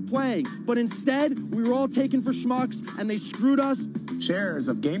boys are playing. But instead, we were all taken for schmucks, and they screwed us. Shares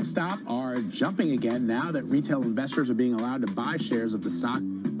of GameStop are jumping again now that retail investors are being allowed to buy shares of the stock.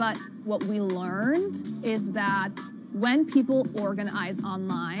 But what we learned is that when people organize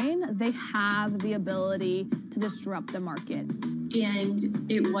online, they have the ability to disrupt the market. And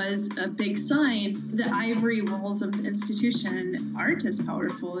it was a big sign. The ivory walls of the institution aren't as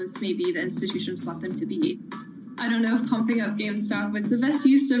powerful as maybe the institutions thought them to be. I don't know if pumping up GameStop was the best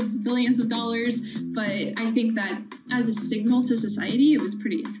use of billions of dollars, but I think that as a signal to society, it was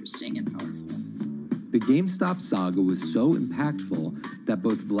pretty interesting and powerful. The GameStop saga was so impactful that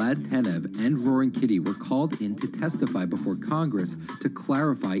both Vlad Tenev and Roaring Kitty were called in to testify before Congress to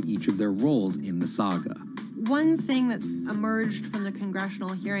clarify each of their roles in the saga. One thing that's emerged from the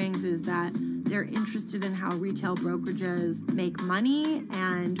congressional hearings is that they're interested in how retail brokerages make money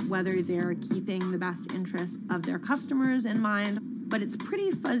and whether they're keeping the best interest of their customers in mind, but it's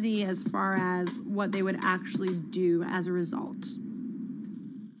pretty fuzzy as far as what they would actually do as a result.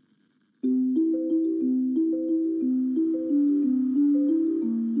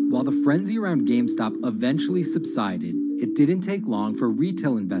 While the frenzy around GameStop eventually subsided, it didn't take long for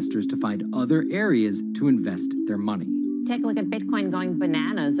retail investors to find other areas to invest their money. Take a look at Bitcoin going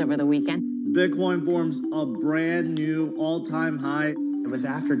bananas over the weekend. Bitcoin forms a brand new all-time high. It was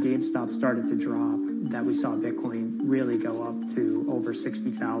after GameStop started to drop that we saw Bitcoin really go up to over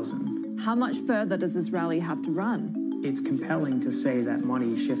 60,000. How much further does this rally have to run? It's compelling to say that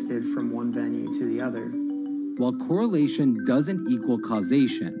money shifted from one venue to the other. While correlation doesn't equal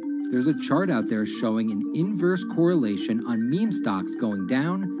causation, there's a chart out there showing an inverse correlation on meme stocks going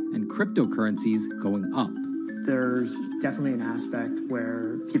down and cryptocurrencies going up. There's definitely an aspect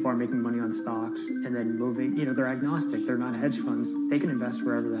where people are making money on stocks and then moving, they're agnostic, they're not hedge funds. They can invest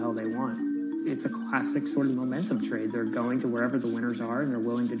wherever the hell they want. It's a classic sort of momentum trade. They're going to wherever the winners are and they're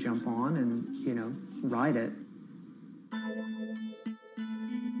willing to jump on and, ride it.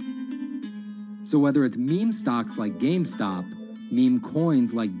 So whether it's meme stocks like GameStop meme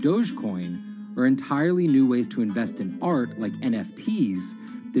coins like Dogecoin, or entirely new ways to invest in art like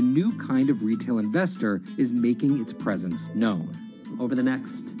NFTs, the new kind of retail investor is making its presence known. Over the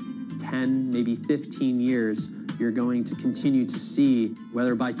next 10, maybe 15 years, you're going to continue to see,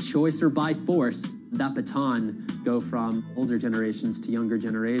 whether by choice or by force, that baton go from older generations to younger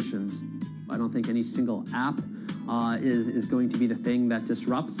generations. I don't think any single app is going to be the thing that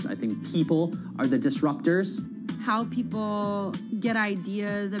disrupts. I think people are the disruptors. How people get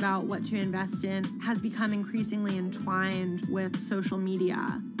ideas about what to invest in has become increasingly entwined with social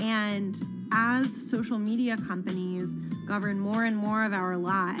media. And as social media companies govern more and more of our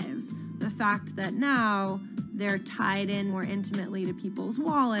lives, the fact that now they're tied in more intimately to people's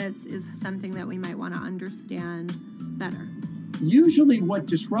wallets is something that we might want to understand better. Usually what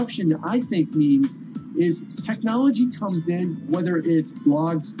disruption, I think, means is technology comes in, whether it's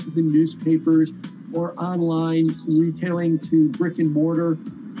blogs to the newspapers or online retailing to brick and mortar.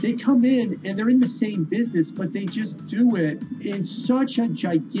 They come in and they're in the same business, but they just do it in such a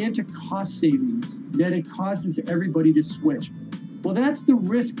gigantic cost savings that it causes everybody to switch. Well, that's the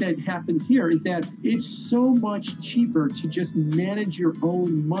risk that happens here, is that it's so much cheaper to just manage your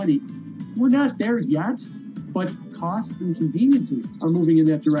own money. We're not there yet, but costs and conveniences are moving in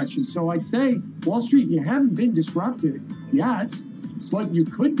that direction. So I'd say, Wall Street, you haven't been disrupted yet, but you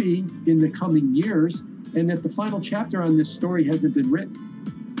could be in the coming years, and that the final chapter on this story hasn't been written.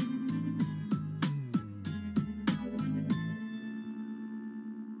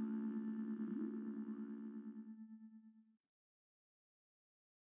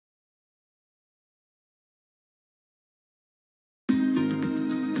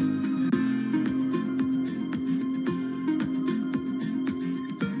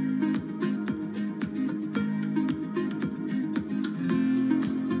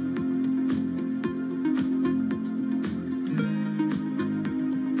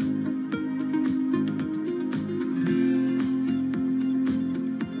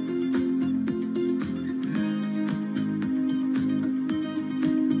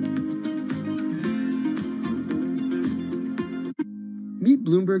 Meet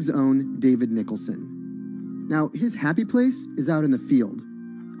Bloomberg's own David Nicholson. Now, his happy place is out in the field,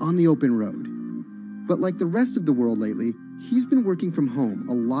 on the open road. But like the rest of the world lately, he's been working from home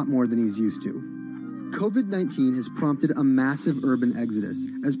a lot more than he's used to. COVID-19 has prompted a massive urban exodus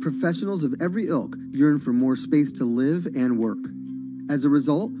as professionals of every ilk yearn for more space to live and work. As a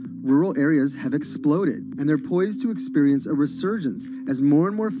result, rural areas have exploded, and they're poised to experience a resurgence as more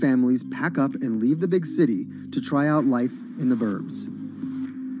and more families pack up and leave the big city to try out life in the burbs.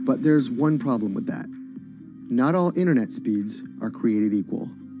 But there's one problem with that. Not all internet speeds are created equal.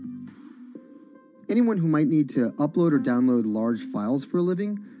 Anyone who might need to upload or download large files for a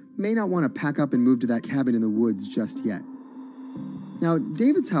living may not want to pack up and move to that cabin in the woods just yet. Now,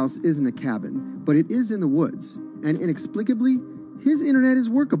 David's house isn't a cabin, but it is in the woods, and inexplicably, his internet is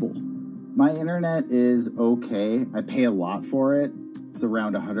workable. My internet is okay. I pay a lot for it. It's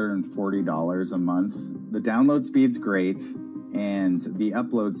around $140 a month. The download speed's great, and the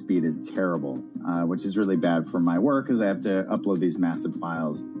upload speed is terrible, which is really bad for my work because I have to upload these massive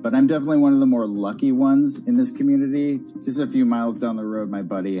files. But I'm definitely one of the more lucky ones in this community. Just a few miles down the road, my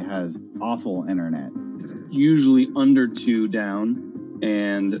buddy has awful internet. It's usually under 2 down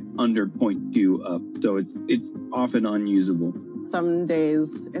and under 0.2 up, so it's often unusable. Some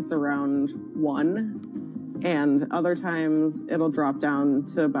days it's around 1, and other times it'll drop down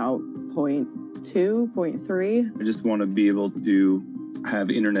to about 0.2, 0.3. I just want to be able to have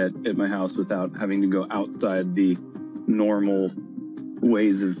internet at my house without having to go outside the normal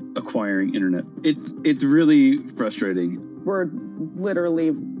ways of acquiring internet. It's really frustrating. We're literally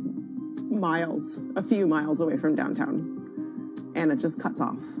a few miles away from downtown, and it just cuts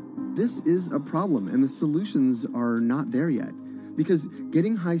off. This is a problem, and the solutions are not there yet, because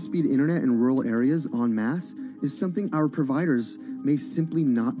getting high-speed internet in rural areas en masse is something our providers may simply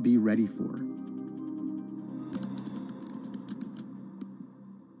not be ready for.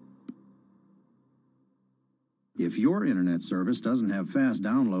 If your internet service doesn't have fast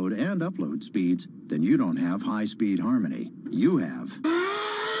download and upload speeds, then you don't have high-speed harmony. You have.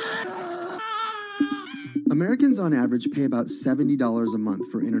 Americans on average pay about $70 a month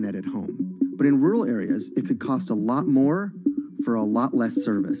for internet at home. But in rural areas, it could cost a lot more for a lot less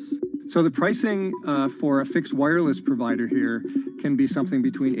service. So the pricing for a fixed wireless provider here can be something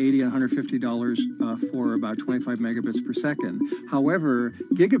between $80 and $150 for about 25 megabits per second. However,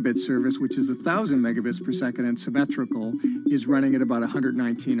 gigabit service, which is 1,000 megabits per second and symmetrical, is running at about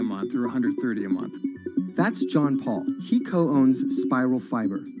 $119 a month or $130 a month. That's John Paul. He co-owns Spiral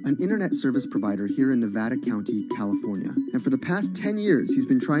Fiber, an internet service provider here in Nevada County, California. And for the past 10 years, he's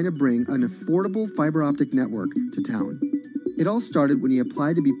been trying to bring an affordable fiber optic network to town. It all started when he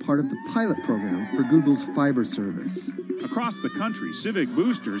applied to be part of the pilot program for Google's fiber service. Across the country, civic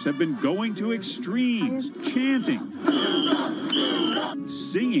boosters have been going to extremes, chanting,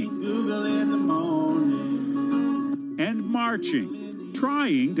 singing, Google in the morning, and marching,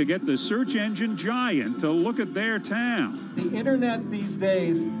 trying to get the search engine giant to look at their town. The internet these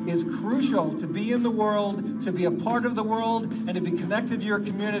days is crucial to be in the world, to be a part of the world, and to be connected to your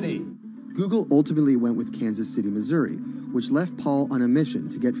community. Google ultimately went with Kansas City, Missouri, which left Paul on a mission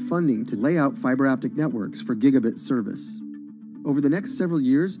to get funding to lay out fiber optic networks for gigabit service. Over the next several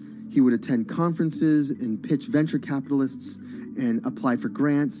years, he would attend conferences and pitch venture capitalists and apply for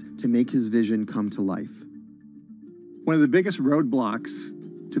grants to make his vision come to life. One of the biggest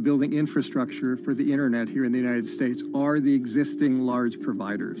roadblocks to building infrastructure for the internet here in the United States are the existing large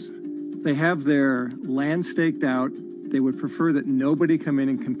providers. They have their land staked out. They would prefer that nobody come in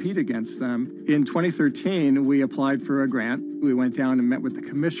and compete against them. In 2013, we applied for a grant. We went down and met with the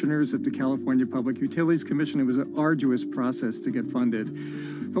commissioners at the California Public Utilities Commission. It was an arduous process to get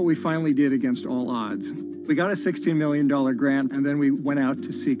funded, but we finally did against all odds. We got a $16 million grant, and then we went out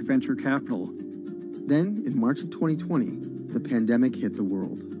to seek venture capital. Then, in March of 2020, the pandemic hit the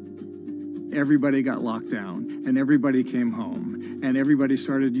world. Everybody got locked down, and everybody came home, and everybody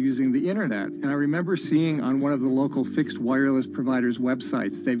started using the internet. And I remember seeing on one of the local fixed wireless providers'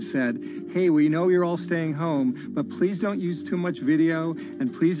 websites, they've said, hey, we know you're all staying home, but please don't use too much video,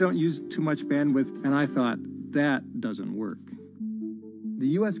 and please don't use too much bandwidth. And I thought, that doesn't work. The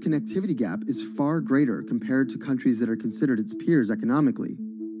U.S. connectivity gap is far greater compared to countries that are considered its peers economically.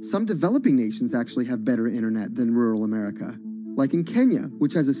 Some developing nations actually have better internet than rural America, like in Kenya,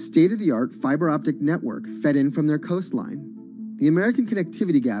 which has a state-of-the-art fiber optic network fed in from their coastline. The American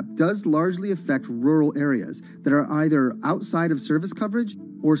connectivity gap does largely affect rural areas that are either outside of service coverage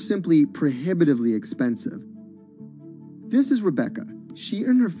or simply prohibitively expensive. This is Rebecca. She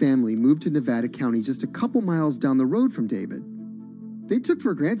and her family moved to Nevada County just a couple miles down the road from David. They took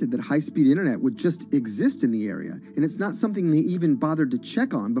for granted that high-speed internet would just exist in the area, and it's not something they even bothered to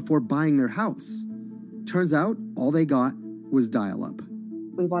check on before buying their house. Turns out, all they got was dial-up.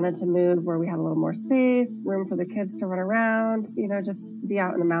 We wanted to move where we had a little more space, room for the kids to run around, just be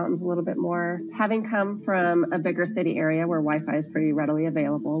out in the mountains a little bit more. Having come from a bigger city area where Wi-Fi is pretty readily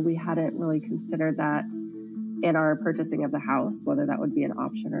available, we hadn't really considered that in our purchasing of the house, whether that would be an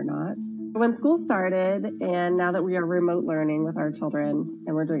option or not. When school started, and now that we are remote learning with our children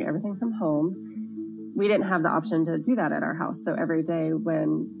and we're doing everything from home, we didn't have the option to do that at our house. So every day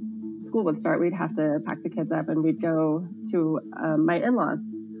when school would start, we'd have to pack the kids up and we'd go to my in-laws'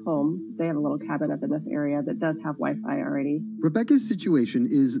 home. They have a little cabin up in this area that does have Wi-Fi already. Rebecca's situation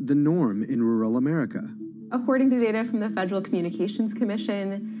is the norm in rural America. According to data from the Federal Communications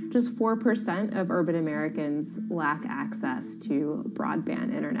Commission, just 4% of urban Americans lack access to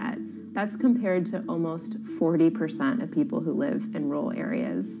broadband internet. That's compared to almost 40% of people who live in rural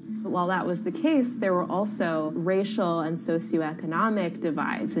areas. But while that was the case, there were also racial and socioeconomic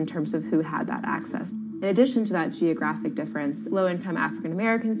divides in terms of who had that access. In addition to that geographic difference, low-income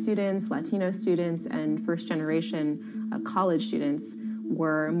African-American students, Latino students, and first-generation college students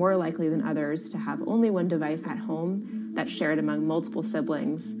were more likely than others to have only one device at home that's shared among multiple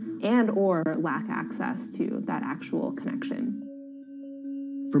siblings and or lack access to that actual connection.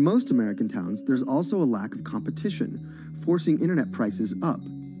 For most American towns, there's also a lack of competition, forcing internet prices up.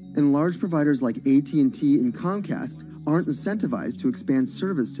 And large providers like AT&T and Comcast aren't incentivized to expand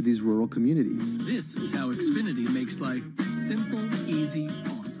service to these rural communities. This is how Xfinity makes life simple, easy,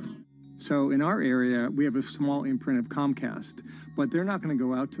 awesome. So in our area, we have a small imprint of Comcast, but they're not going to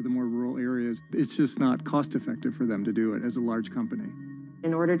go out to the more rural areas. It's just not cost effective for them to do it as a large company.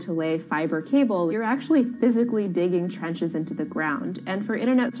 In order to lay fiber cable, you're actually physically digging trenches into the ground. And for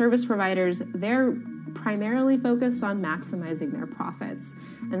internet service providers, they're primarily focused on maximizing their profits.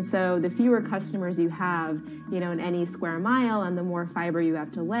 And so the fewer customers you have, in any square mile and the more fiber you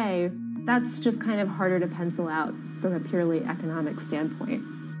have to lay, that's just kind of harder to pencil out from a purely economic standpoint.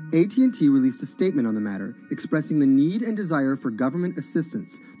 AT&T released a statement on the matter, expressing the need and desire for government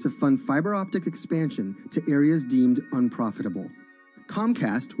assistance to fund fiber optic expansion to areas deemed unprofitable.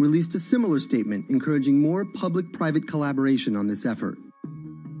 Comcast released a similar statement encouraging more public-private collaboration on this effort.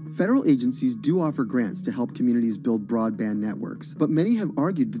 Federal agencies do offer grants to help communities build broadband networks, but many have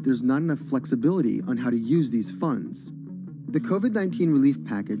argued that there's not enough flexibility on how to use these funds. The COVID-19 relief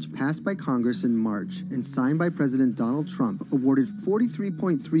package passed by Congress in March and signed by President Donald Trump awarded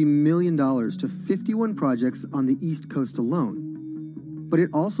 $43.3 million to 51 projects on the East Coast alone. But it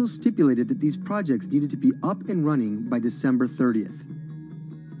also stipulated that these projects needed to be up and running by December 30th.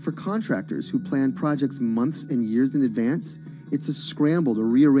 For contractors who plan projects months and years in advance, it's a scramble to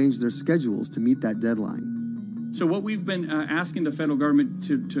rearrange their schedules to meet that deadline. So what we've been asking the federal government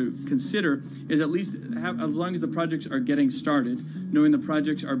to consider is at least as long as the projects are getting started, knowing the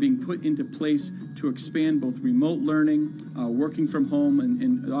projects are being put into place to expand both remote learning, working from home,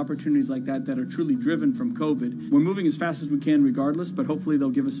 and opportunities like that that are truly driven from COVID. We're moving as fast as we can regardless, but hopefully they'll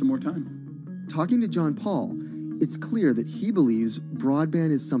give us some more time. Talking to John Paul, it's clear that he believes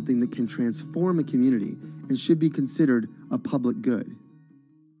broadband is something that can transform a community and should be considered a public good.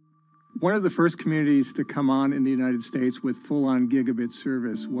 One of the first communities to come on in the United States with full-on gigabit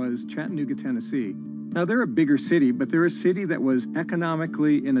service was Chattanooga, Tennessee. Now, they're a bigger city, but they're a city that was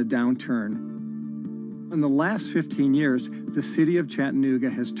economically in a downturn. In the last 15 years, the city of Chattanooga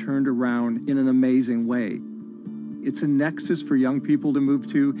has turned around in an amazing way. It's a nexus for young people to move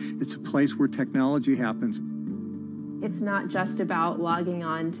to. It's a place where technology happens. It's not just about logging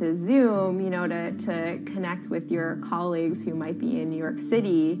on to Zoom, to connect with your colleagues who might be in New York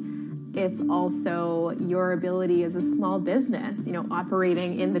City. It's also your ability as a small business,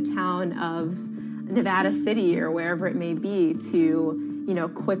 operating in the town of Nevada City or wherever it may be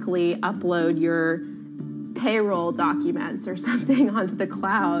to, quickly upload your payroll documents or something onto the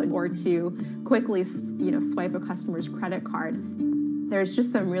cloud, or to quickly, swipe a customer's credit card. There's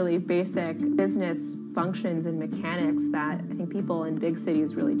just some really basic business functions and mechanics that I think people in big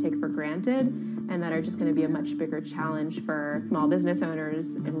cities really take for granted, and that are just going to be a much bigger challenge for small business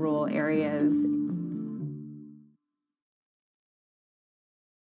owners in rural areas.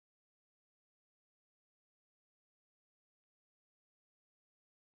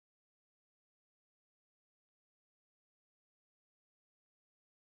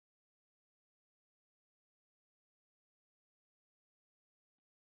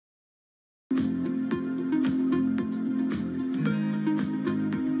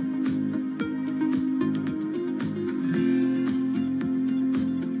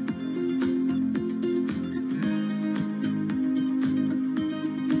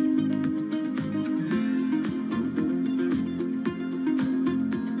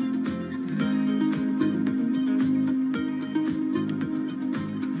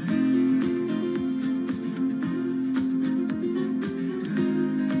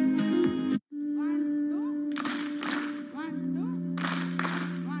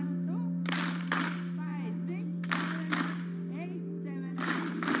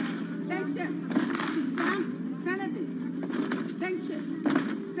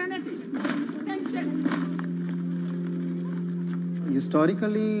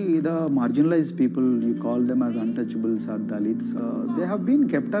 Historically, the marginalized people, you call them as untouchables or Dalits, they have been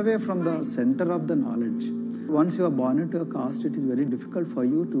kept away from the center of the knowledge. Once you are born into a caste, it is very difficult for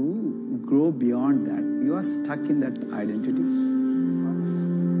you to grow beyond that. You are stuck in that identity.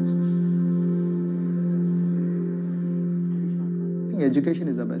 Education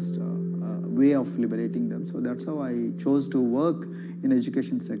is the best way of liberating them. So that's how I chose to work in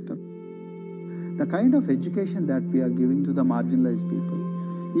education sector. The kind of education that we are giving to the marginalized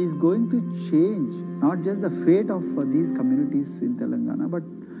people is going to change not just the fate of these communities in Telangana, but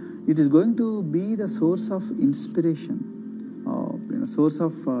it is going to be the source of inspiration, source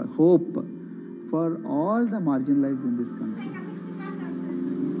of hope for all the marginalized in this country.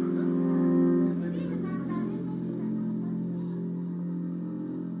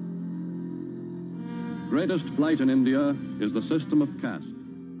 Greatest flight in India is the system of caste.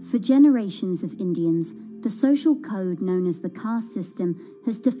 For generations of Indians, the social code known as the caste system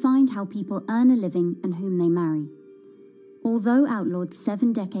has defined how people earn a living and whom they marry. Although outlawed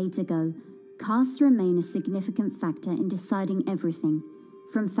 7 decades ago, castes remain a significant factor in deciding everything,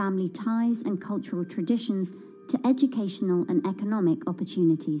 from family ties and cultural traditions to educational and economic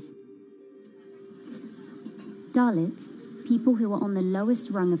opportunities. Dalits, people who are on the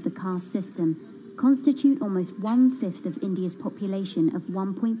lowest rung of the caste system, constitute almost 1/5 of India's population of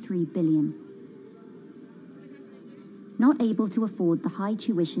 1.3 billion. Not able to afford the high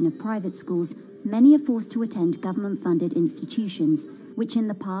tuition of private schools, many are forced to attend government-funded institutions, which in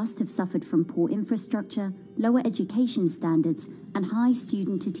the past have suffered from poor infrastructure, lower education standards, and high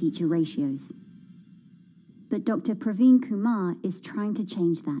student-to-teacher ratios. But Dr. Praveen Kumar is trying to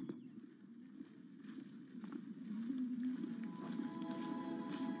change that.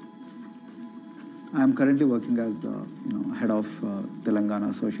 I am currently working as head of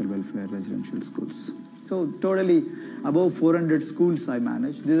Telangana Social Welfare Residential Schools. So totally above 400 schools I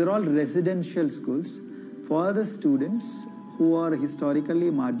manage. These are all residential schools for the students who are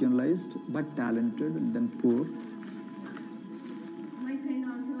historically marginalized but talented and then poor. My friend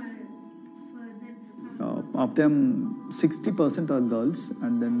also Of them, 60% are girls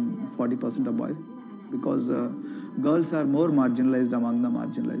and then 40% are boys, because girls are more marginalized among the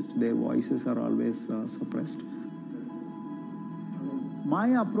marginalized. Their voices are always suppressed. My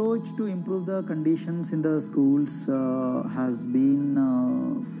approach to improve the conditions in the schools has been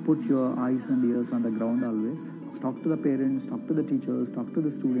put your eyes and ears on the ground always. Talk to the parents, talk to the teachers, talk to the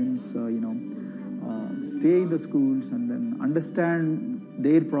students, stay in the schools and then understand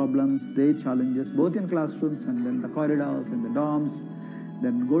their problems, their challenges, both in classrooms and then the corridors and the dorms.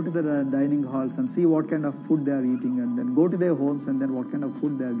 Then go to the dining halls and see what kind of food they are eating, and then go to their homes and then what kind of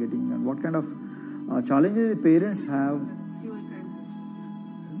food they are getting and what kind of challenges the parents have.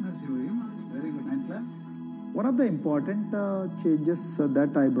 One of the important changes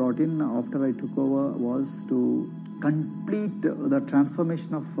that I brought in after I took over was to complete the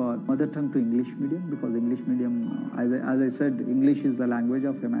transformation of mother tongue to English medium, because English medium, as I said, English is the language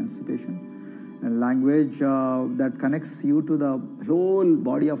of emancipation. A language that connects you to the whole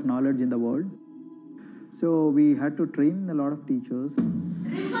body of knowledge in the world. So we had to train a lot of teachers.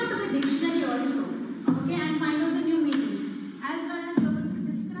 Refer to the dictionary also, okay, and find out the new meanings, as well as you're going to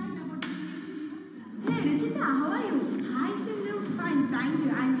describe about. Hey, Richita, how are you? Hi, Sindhu. Fine, thank you.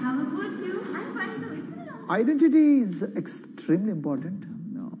 And how about you? I'm fine too. It's been a long time. Identity is extremely important.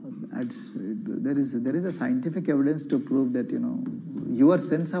 There is a scientific evidence to prove that your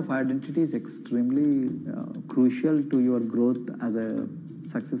sense of identity is extremely crucial to your growth as a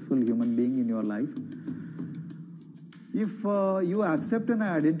successful human being in your life. If you accept an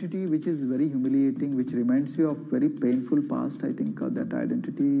identity which is very humiliating, which reminds you of very painful past, I think that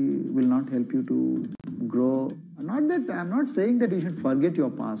identity will not help you to grow. I'm not saying that you should forget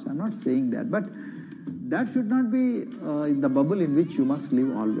your past. I'm not saying that, but that should not be in the bubble in which you must live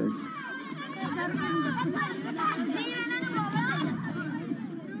always.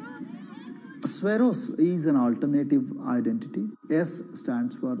 Sweros is an alternative identity. S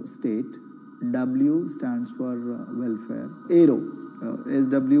stands for state, W stands for welfare, Aero,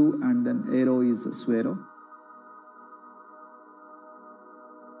 SW and then Aero is Swero.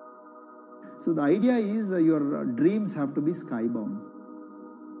 So the idea is your dreams have to be skybound.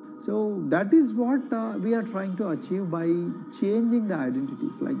 So that is what we are trying to achieve by changing the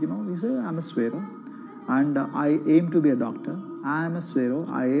identities. Like, you say, I'm a Swero and I aim to be a doctor. I am a Swero,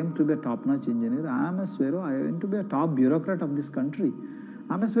 I aim to be a top-notch engineer. I am a Swero, I aim to be a top bureaucrat of this country.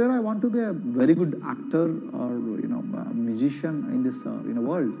 I'm a Swero, I want to be a very good actor or a musician in this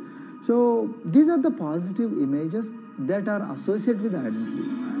world. So these are the positive images that are associated with the identity.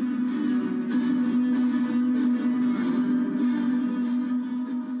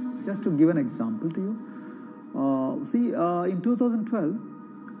 Just to give an example to you, in 2012,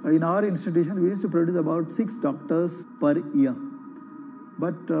 in our institution, we used to produce about 6 doctors per year.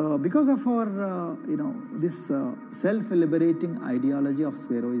 But because of our, this self-liberating ideology of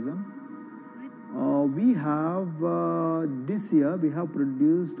Sveroism, we have, this year, we have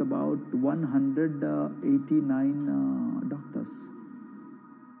produced about 189 doctors.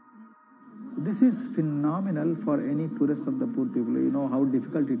 This is phenomenal for any poorest of the poor people. You know how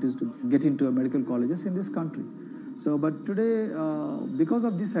difficult it is to get into a medical colleges in this country. So, but today, because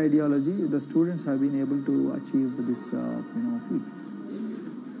of this ideology, the students have been able to achieve this, feat.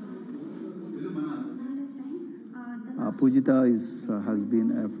 Pujita has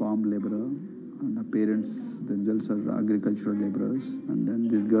been a farm laborer, and her parents themselves are agricultural laborers. And then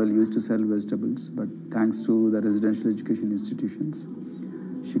this girl used to sell vegetables, but thanks to the residential education institutions,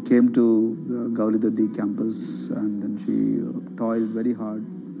 she came to the Gaulido campus, and then she toiled very hard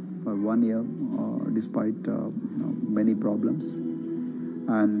for 1 year, despite many problems.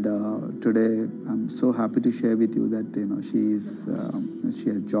 And today, I'm so happy to share with you that she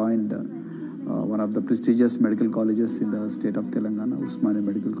has joined one of the prestigious medical colleges in the state of Telangana, Usmania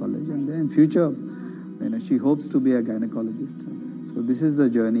Medical College, and then in future, she hopes to be a gynecologist. So this is the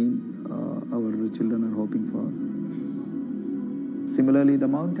journey our children are hoping for. Similarly, the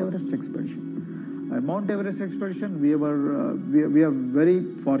Mount Everest expedition. At Mount Everest expedition, we are very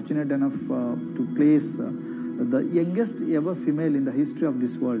fortunate enough to place the youngest ever female in the history of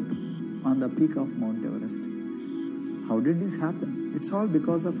this world on the peak of Mount Everest. How did this happen? It's all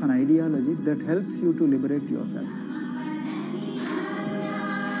because of an ideology that helps you to liberate yourself.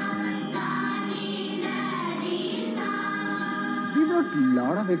 We got a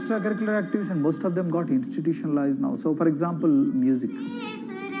lot of extracurricular activities and most of them got institutionalized now. So for example, music.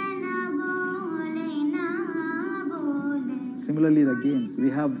 Similarly, the games. We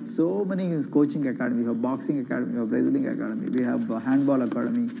have so many coaching academy. We have boxing academy, we have wrestling academy, we have handball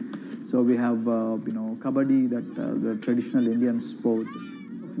academy. So we have, kabaddi, the traditional Indian sport.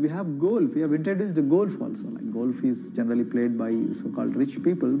 We have golf. We have introduced the golf also. Like golf is generally played by so-called rich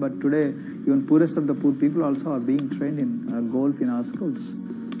people, but today even poorest of the poor people also are being trained in golf in our schools.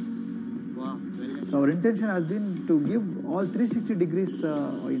 Wow. So our intention has been to give all 360 degrees,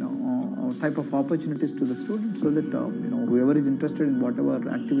 type of opportunities to the students, so that whoever is interested in whatever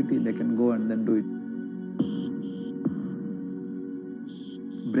activity, they can go and then do it.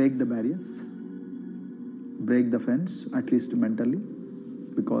 Break the barriers, break the fence, at least mentally,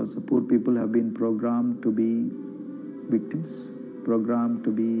 because poor people have been programmed to be victims, programmed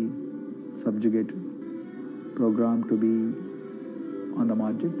to be subjugated, programmed to be on the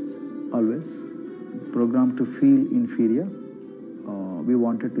margins, always, programmed to feel inferior. We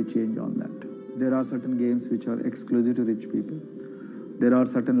wanted to change all that. There are certain games which are exclusive to rich people. There are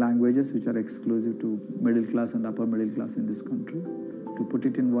certain languages which are exclusive to middle class and upper middle class in this country. To put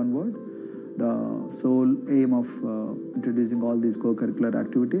it in one word, the sole aim of introducing all these co-curricular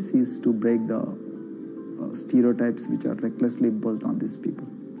activities is to break the stereotypes which are recklessly imposed on these people.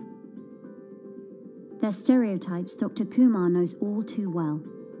 Their stereotypes Dr. Kumar knows all too well.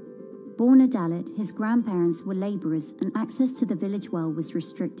 Born a Dalit, his grandparents were labourers and access to the village well was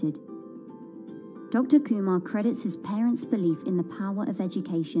restricted. Dr. Kumar credits his parents' belief in the power of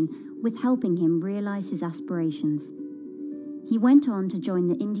education with helping him realise his aspirations. He went on to join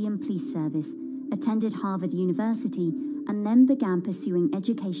the Indian Police Service, attended Harvard University, and then began pursuing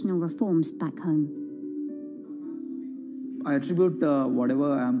educational reforms back home. I attribute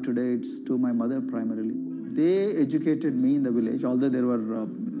whatever I am today, it's to my mother primarily. They educated me in the village, although there were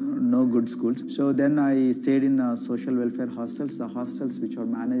no good schools. So then I stayed in social welfare hostels, the hostels which are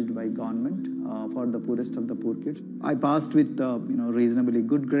managed by government for the poorest of the poor kids. I passed with reasonably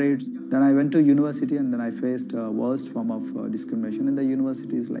good grades. Then I went to university and then I faced worst form of discrimination in the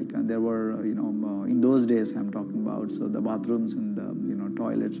universities. Like there were, in those days I'm talking about, so the bathrooms and the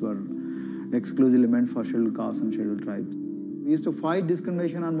toilets were exclusively meant for scheduled castes and scheduled tribes. We used to fight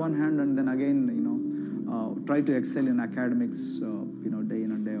discrimination on one hand and then again, try to excel in academics, day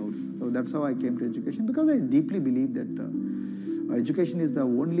in and day out. So that's how I came to education, because I deeply believe that education is the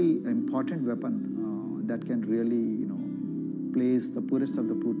only important weapon that can really, place the poorest of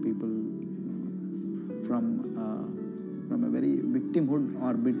the poor people from a very victimhood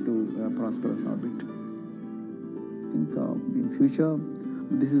orbit to a prosperous orbit. I think in future,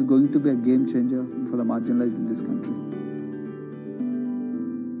 this is going to be a game changer for the marginalized in this country.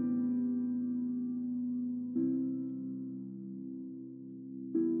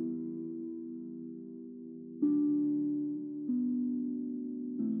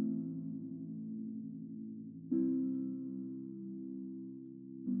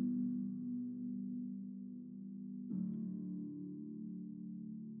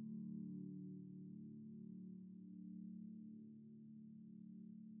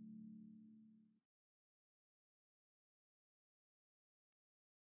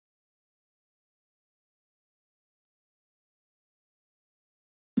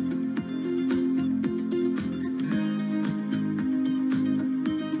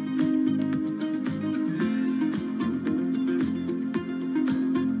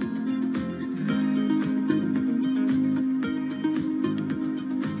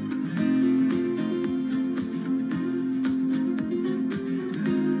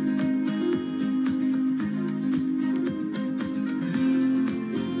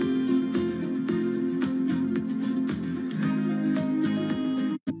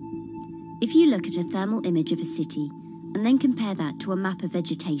 If you look at a thermal image of a city and then compare that to a map of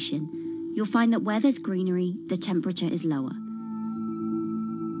vegetation, you'll find that where there's greenery, the temperature is lower.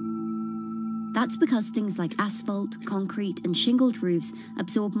 That's because things like asphalt, concrete, and shingled roofs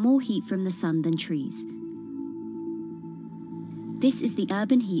absorb more heat from the sun than trees. This is the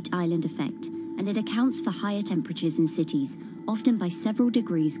urban heat island effect, and it accounts for higher temperatures in cities, often by several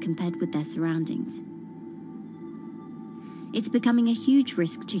degrees compared with their surroundings. It's becoming a huge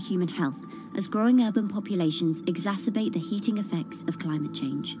risk to human health as growing urban populations exacerbate the heating effects of climate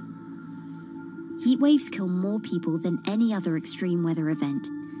change. Heat waves kill more people than any other extreme weather event,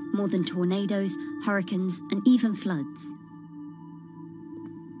 more than tornadoes, hurricanes, and even floods.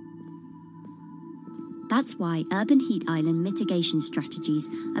 That's why urban heat island mitigation strategies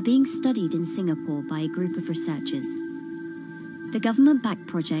are being studied in Singapore by a group of researchers. The government-backed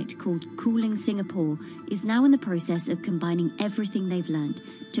project called Cooling Singapore is now in the process of combining everything they've learned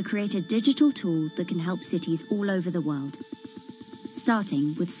to create a digital tool that can help cities all over the world,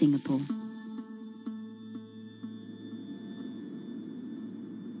 starting with Singapore.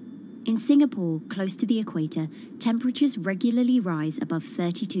 In Singapore, close to the equator, temperatures regularly rise above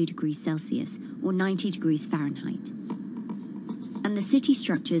 32 degrees Celsius or 90 degrees Fahrenheit. And the city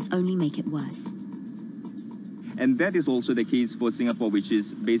structures only make it worse. And that is also the case for Singapore, which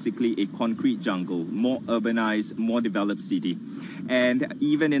is basically a concrete jungle, more urbanized, more developed city. And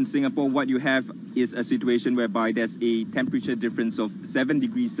even in Singapore, what you have is a situation whereby there's a temperature difference of 7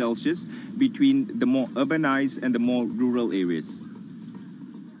 degrees Celsius between the more urbanized and the more rural areas.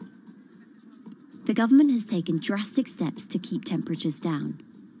 The government has taken drastic steps to keep temperatures down.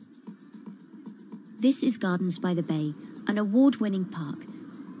 This is Gardens by the Bay, an award-winning park,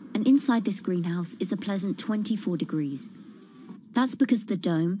 and inside this greenhouse is a pleasant 24 degrees. That's because the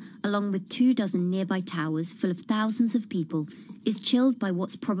dome, along with 24 nearby towers full of thousands of people, is chilled by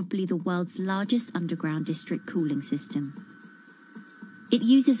what's probably the world's largest underground district cooling system. It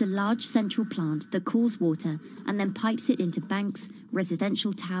uses a large central plant that cools water and then pipes it into banks,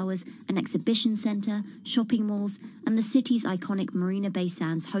 residential towers, an exhibition centre, shopping malls, and the city's iconic Marina Bay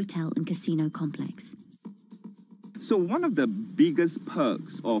Sands hotel and casino complex. So one of the biggest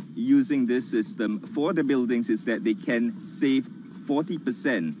perks of using this system for the buildings is that they can save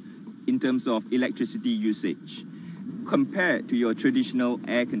 40% in terms of electricity usage compared to your traditional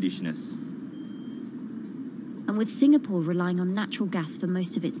air conditioners. And with Singapore relying on natural gas for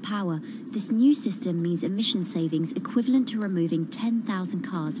most of its power, this new system means emission savings equivalent to removing 10,000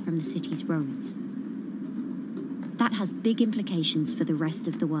 cars from the city's roads. That has big implications for the rest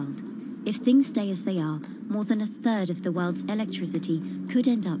of the world. If things stay as they are, more than a third of the world's electricity could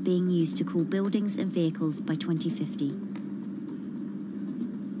end up being used to cool buildings and vehicles by 2050.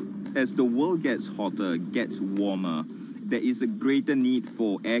 As the world gets hotter, gets warmer, there is a greater need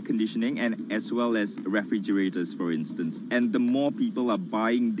for air conditioning and as well as refrigerators, for instance. And the more people are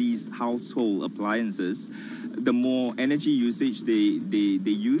buying these household appliances, the more energy usage they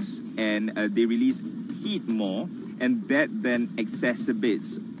use, and they release heat more, and that then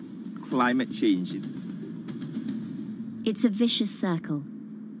exacerbates climate change. It's a vicious circle.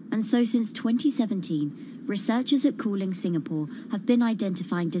 And so since 2017, researchers at Cooling Singapore have been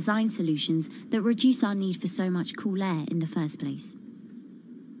identifying design solutions that reduce our need for so much cool air in the first place.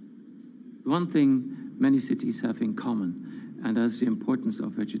 One thing many cities have in common, and that's the importance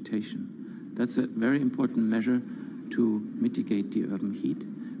of vegetation. That's a very important measure to mitigate the urban heat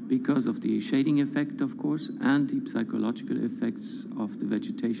because of the shading effect, of course, and the psychological effects of the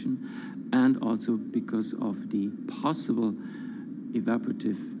vegetation, and also because of the possible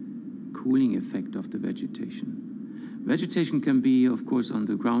evaporative cooling effect of the vegetation. Vegetation can be, of course, on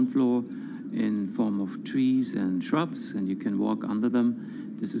the ground floor in form of trees and shrubs, and you can walk under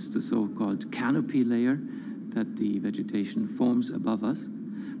them. This is the so-called canopy layer that the vegetation forms above us.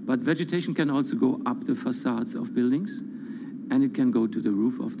 But vegetation can also go up the facades of buildings, and it can go to the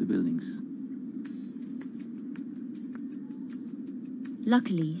roof of the buildings.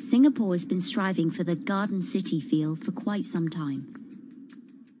 Luckily, Singapore has been striving for the garden city feel for quite some time.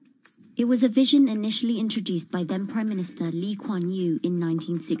 It was a vision initially introduced by then Prime Minister Lee Kuan Yew in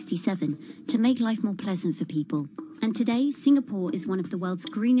 1967 to make life more pleasant for people. And today, Singapore is one of the world's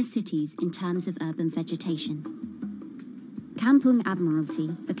greenest cities in terms of urban vegetation. Kampung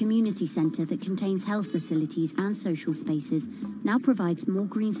Admiralty, a community centre that contains health facilities and social spaces, now provides more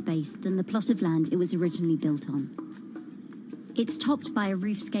green space than the plot of land it was originally built on. It's topped by a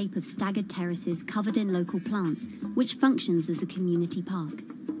roofscape of staggered terraces covered in local plants, which functions as a community park.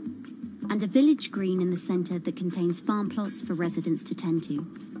 And a village green in the centre that contains farm plots for residents to tend to.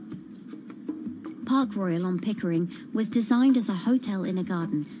 Park Royal on Pickering was designed as a hotel in a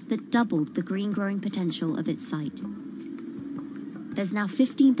garden that doubled the green growing potential of its site. There's now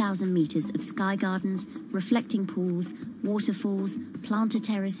 15,000 metres of sky gardens, reflecting pools, waterfalls, planter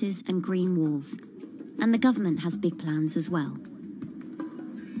terraces and green walls. And the government has big plans as well.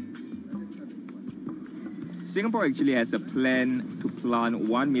 Singapore actually has a plan to plant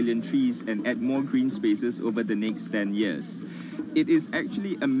 1 million trees and add more green spaces over the next 10 years. It is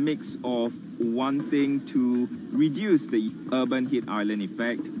actually a mix of wanting to reduce the urban heat island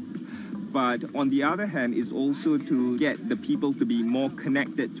effect, but on the other hand is also to get the people to be more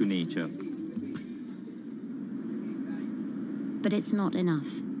connected to nature. But it's not enough.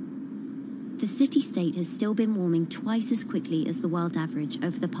 The city-state has still been warming twice as quickly as the world average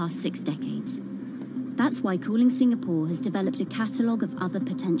over the past 6 decades. That's why Cooling Singapore has developed a catalogue of other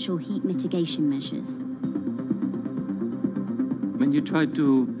potential heat mitigation measures. when you try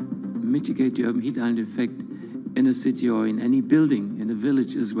to mitigate the urban heat island effect in a city or in any building, in a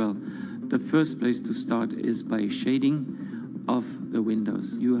village as well, the first place to start is by shading of the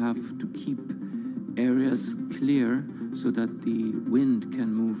windows. You have to keep areas clear so that the wind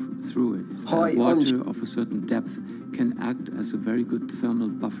can move through it. Water of a certain depth can act as a very good thermal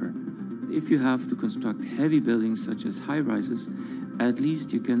buffer. If you have to construct heavy buildings such as high-rises, at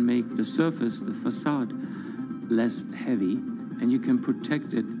least you can make the surface, the facade, less heavy, and you can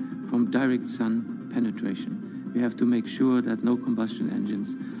protect it from direct sun penetration. We have to make sure that no combustion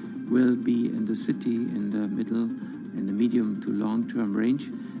engines will be in the city in the middle, in the medium to long-term range.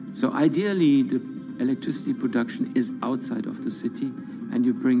 So ideally, the electricity production is outside of the city, and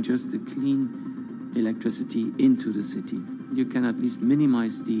you bring just the clean electricity into the city. You can at least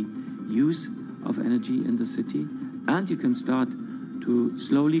minimize the use of energy in the city, and you can start to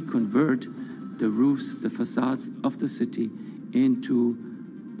slowly convert the roofs, the facades of the city into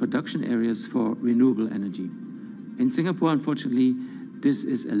production areas for renewable energy. In Singapore, unfortunately, this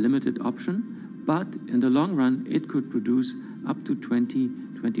is a limited option, but in the long run, it could produce up to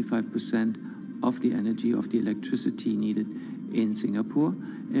 20-25% of the energy, of the electricity needed in Singapore,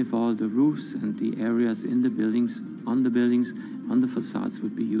 if all the roofs and the areas in the buildings, on the facades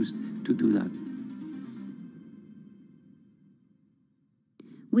would be used to do that.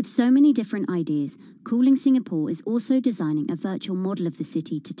 With so many different ideas, Cooling Singapore is also designing a virtual model of the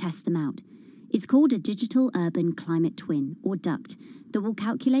city to test them out. It's called a Digital Urban Climate Twin, or DUCT, that will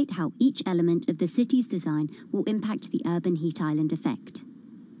calculate how each element of the city's design will impact the urban heat island effect.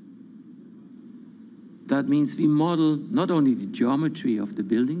 That means we model not only the geometry of the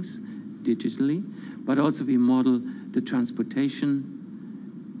buildings digitally, but also we model the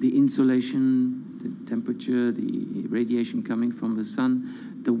transportation, the insulation, the temperature, the radiation coming from the sun,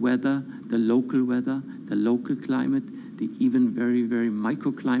 the weather, the local climate, the even very, very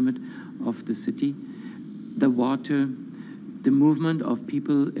microclimate of the city, the water, the movement of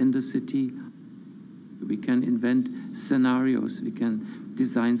people in the city. We can invent scenarios, we can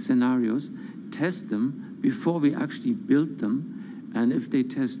design scenarios, test them before we actually build them, and if they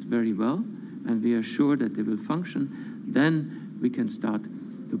test very well and we are sure that they will function, then we can start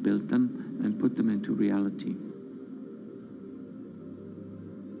to build them and put them into reality.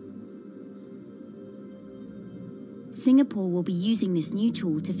 Singapore will be using this new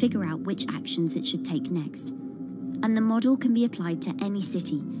tool to figure out which actions it should take next. And the model can be applied to any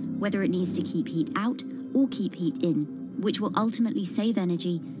city, whether it needs to keep heat out or keep heat in, which will ultimately save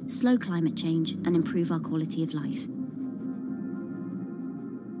energy, slow climate change, and improve our quality of life.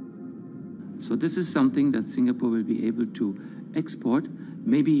 So this is something that Singapore will be able to export,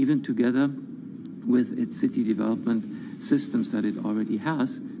 maybe even together with its city development systems that it already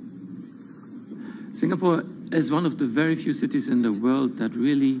has. Singapore is one of the very few cities in the world that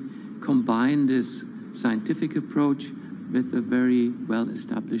really combine this scientific approach with a very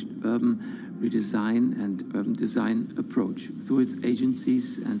well-established urban redesign and urban design approach. Through its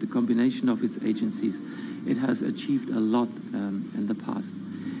agencies and the combination of its agencies, it has achieved a lot in the past.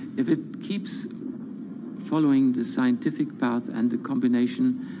 If it keeps following the scientific path and the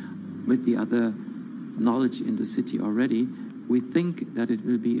combination with the other knowledge in the city already, we think that it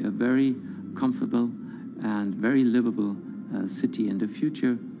will be a very comfortable and very livable city in the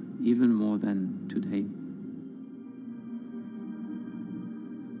future, even more than today.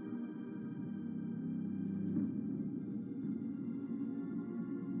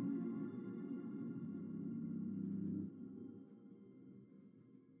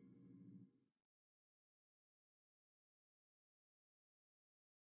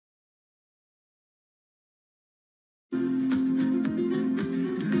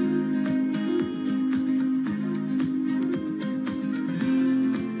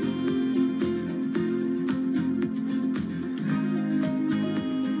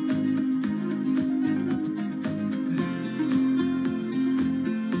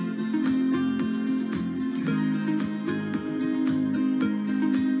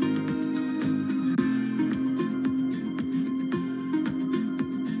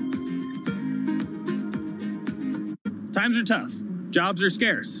 Times are tough. Jobs are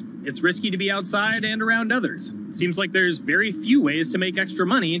scarce. It's risky to be outside and around others. Seems like there's very few ways to make extra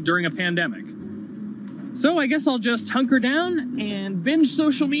money during a pandemic. So I guess I'll just hunker down and binge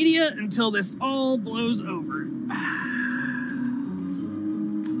social media until this all blows over.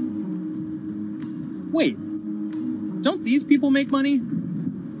 Wait, don't these people make money?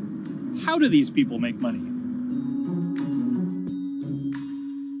 How do these people make money?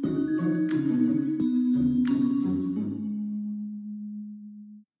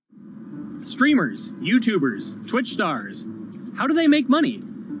 Streamers, YouTubers, Twitch stars. How do they make money?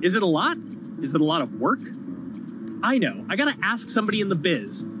 Is it a lot? Is it a lot of work? I know, I gotta ask somebody in the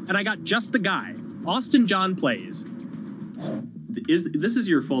biz, and I got just the guy. Austin John Plays. This is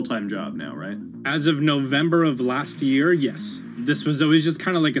your full-time job now, right? As of November of last year, yes. This was always just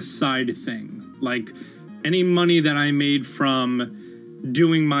kind of like a side thing. Like, any money that I made from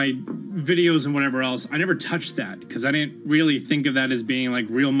doing my videos and whatever else, I never touched that because I didn't really think of that as being like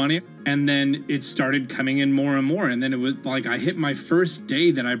real money. And then it started coming in more and more. And then it was like I hit my first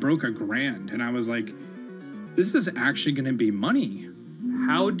day that I broke $1,000 and I was like, this is actually going to be money.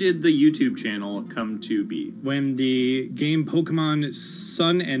 How did the YouTube channel come to be? When the game Pokemon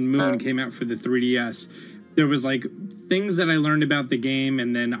Sun and Moon came out for the 3DS, there was like things that I learned about the game,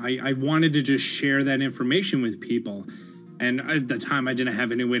 and then I wanted to just share that information with people. And at the time, I didn't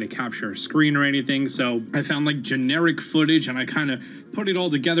have any way to capture a screen or anything, so I found like generic footage and I kind of put it all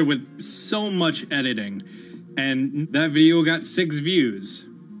together with so much editing. And that video got 6 views.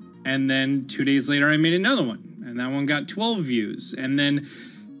 And then 2 days later, I made another one, and that one got 12 views. And then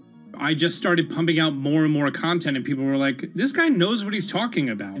I just started pumping out more and more content, and people were like, this guy knows what he's talking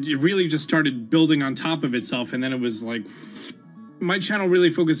about. It really just started building on top of itself, and then it was like, my channel really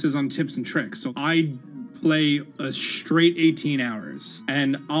focuses on tips and tricks. So I play a straight 18 hours,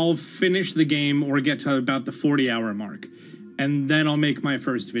 and I'll finish the game or get to about the 40-hour mark, and then I'll make my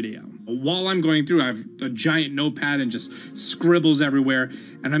first video. While I'm going through, I have a giant notepad and just scribbles everywhere,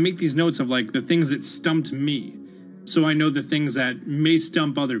 and I make these notes of like the things that stumped me, so I know the things that may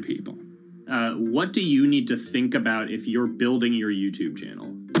stump other people. What do you need to think about if you're building your YouTube channel?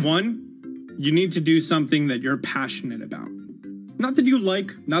 1, you need to do something that you're passionate about. Not that you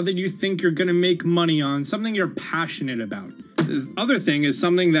like, not that you think you're gonna make money on, something you're passionate about. The other thing is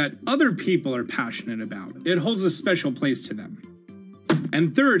something that other people are passionate about. It holds a special place to them.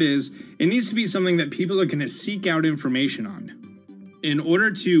 And third is, it needs to be something that people are gonna seek out information on. In order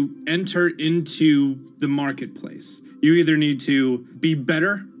to enter into the marketplace, you either need to be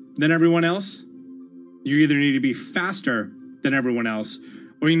better than everyone else, you either need to be faster than everyone else,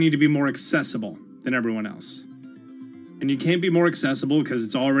 or you need to be more accessible than everyone else. And you can't be more accessible because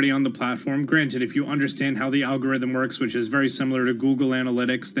it's already on the platform. Granted, if you understand how the algorithm works, which is very similar to Google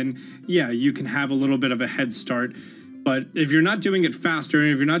Analytics, then yeah, you can have a little bit of a head start. But if you're not doing it faster,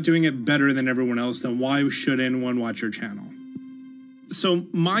 and if you're not doing it better than everyone else, then why should anyone watch your channel? So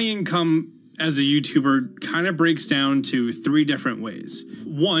my income as a YouTuber kind of breaks down to 3 different ways.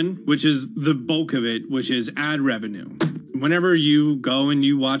 1, which is the bulk of it, which is ad revenue. Whenever you go and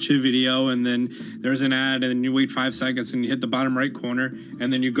you watch a video and then there's an ad and then you wait 5 seconds and you hit the bottom right corner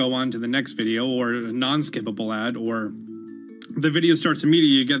and then you go on to the next video, or a non-skippable ad, or the video starts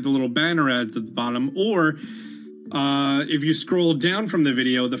immediately, you get the little banner ad at the bottom, or if you scroll down from the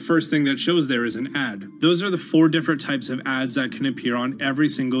video, the first thing that shows there is an ad. Those are the 4 different types of ads that can appear on every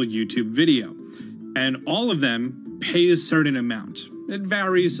single YouTube video. And all of them pay a certain amount. It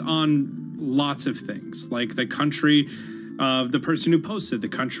varies on lots of things, like the country of the person who posts it, the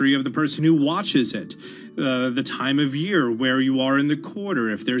country of the person who watches it, the time of year, where you are in the quarter,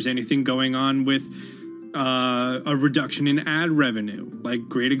 if there's anything going on with a reduction in ad revenue. Like,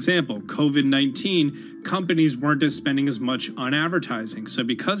 great example, COVID-19, companies weren't spending as much on advertising. So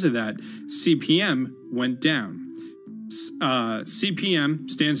because of that, CPM went down. CPM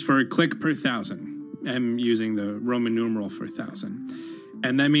stands for click per thousand. I'm using the Roman numeral for 1,000.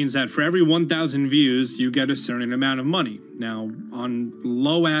 And that means that for every 1,000 views, you get a certain amount of money. Now, on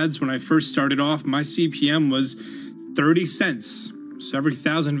low ads, when I first started off, my CPM was 30 cents. So every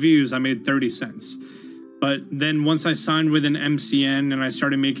 1,000 views, I made 30 cents. But then once I signed with an MCN and I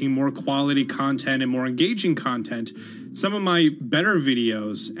started making more quality content and more engaging content, some of my better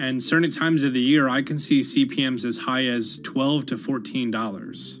videos and certain times of the year, I can see CPMs as high as $12 to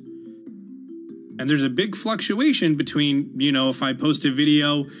 $14. And there's a big fluctuation between, you know, if I post a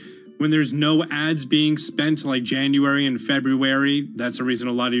video when there's no ads being spent, like January and February, that's the reason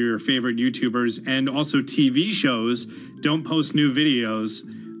a lot of your favorite YouTubers and also TV shows don't post new videos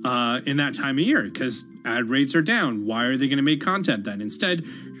in that time of year because ad rates are down. Why are they going to make content then? Instead,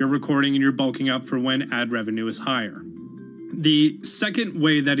 you're recording and you're bulking up for when ad revenue is higher. The second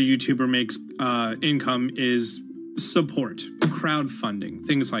way that a YouTuber makes income is support, crowdfunding,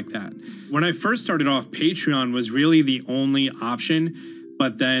 things like that. When I first started off, Patreon was really the only option,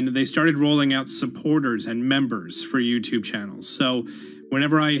 but then they started rolling out supporters and members for YouTube channels. So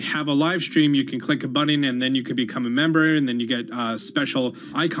whenever I have a live stream, you can click a button and then you can become a member, and then you get special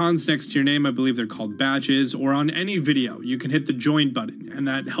icons next to your name. I believe they're called badges. Or on any video, you can hit the join button, and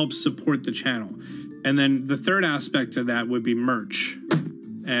that helps support the channel. And then the third aspect of that would be merch.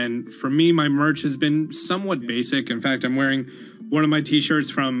 And for me, my merch has been somewhat basic. In fact, I'm wearing one of my t-shirts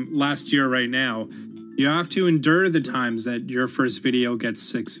from last year right now. You have to endure the times that your first video gets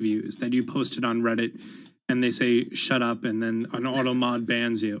 6 views, that you post it on Reddit and they say, shut up, and then an auto mod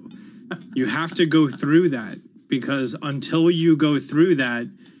bans you. You have to go through that, because until you go through that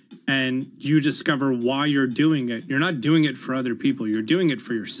and you discover why you're doing it, you're not doing it for other people, you're doing it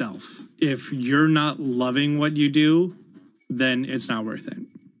for yourself. If you're not loving what you do, then it's not worth it.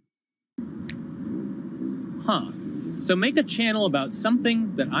 Huh. So make a channel about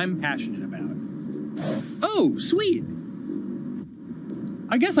something that I'm passionate about. Oh, sweet.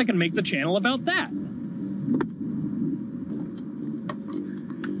 I guess I can make the channel about that.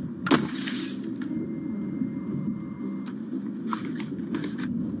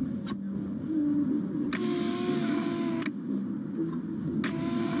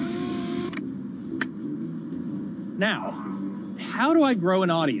 Now, how do I grow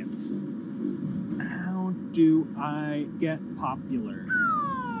an audience? How do I get popular?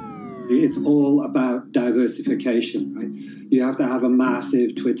 It's all about diversification, right? You have to have a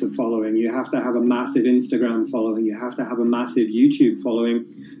massive Twitter following. You have to have a massive Instagram following. You have to have a massive YouTube following.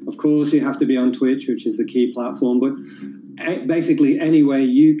 Of course, you have to be on Twitch, which is the key platform. But basically, any way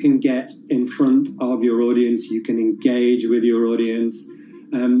you can get in front of your audience, you can engage with your audience,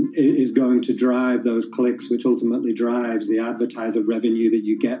 is going to drive those clicks, which ultimately drives the advertiser revenue that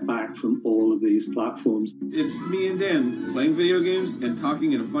you get back from all of these platforms. It's me and Dan playing video games and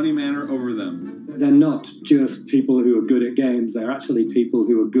talking in a funny manner over them. They're not just people who are good at games, they're actually people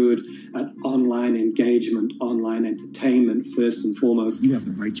who are good at online engagement, online entertainment, first and foremost. You have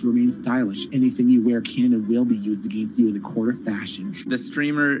the right to remain stylish. Anything you wear can and will be used against you in the court of fashion. The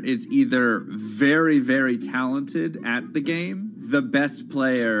streamer is either very, very talented at the game. The best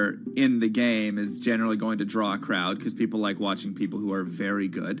player in the game is generally going to draw a crowd because people like watching people who are very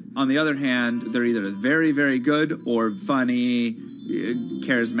good. On the other hand, they're either very, very good or funny,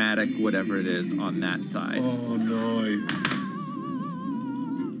 charismatic, whatever it is on that side. Oh, no.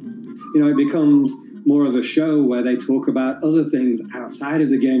 You know, it becomes more of a show where they talk about other things outside of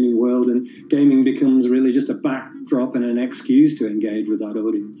the gaming world, and gaming becomes really just a backdrop and an excuse to engage with that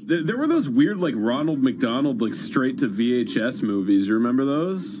audience. There were those weird, like, Ronald McDonald, like, straight to VHS movies. You remember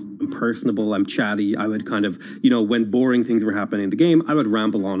those? I'm personable, I'm chatty. I would kind of, when boring things were happening in the game, I would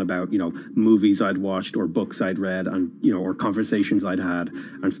ramble on about, movies I'd watched or books I'd read and, or conversations I'd had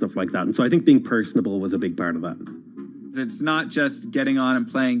and stuff like that. And so I think being personable was a big part of that. It's not just getting on and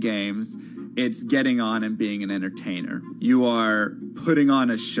playing games. It's getting on and being an entertainer. You are putting on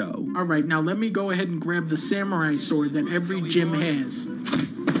a show. All right, now let me go ahead and grab the samurai sword that every gym has.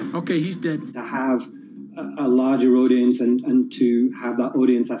 Okay, he's dead. To have a larger audience and to have that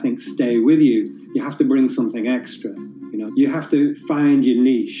audience, I think, stay with you, you have to bring something extra. You have to find your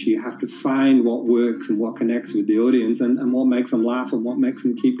niche. You have to find what works and what connects with the audience and what makes them laugh and what makes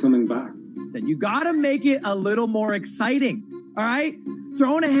them keep coming back. You got to make it a little more exciting, all right?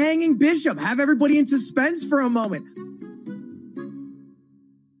 Throw in a hanging bishop. Have everybody in suspense for a moment.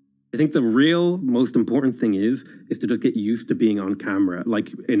 I think the real most important thing is to just get used to being on camera. Like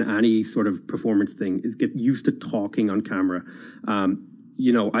in any sort of performance thing, is get used to talking on camera.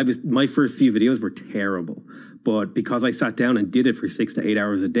 My first few videos were terrible, but because I sat down and did it for 6 to 8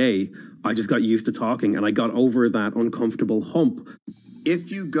 hours a day, I just got used to talking and I got over that uncomfortable hump.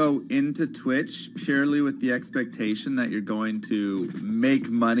 If you go into Twitch purely with the expectation that you're going to make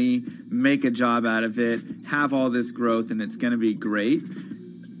money, make a job out of it, have all this growth, and it's going to be great,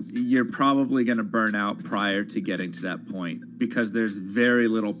 you're probably going to burn out prior to getting to that point because there's very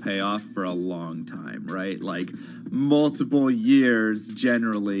little payoff for a long time, right? Like multiple years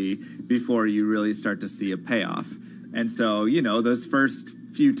generally before you really start to see a payoff. And so, those first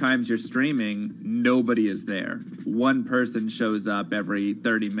few times you're streaming, nobody is there. One person shows up every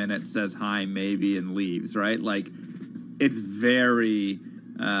 30 minutes, says hi, maybe, and leaves, right? Like, it's very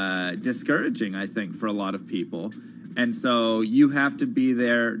discouraging, I think, for a lot of people. And so you have to be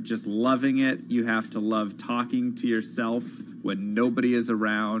there just loving it. You have to love talking to yourself when nobody is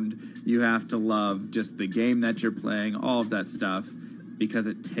around. You have to love just the game that you're playing, all of that stuff, because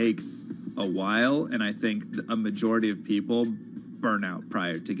it takes a while. And I think a majority of people burn out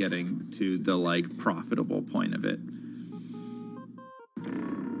prior to getting to the profitable point of it.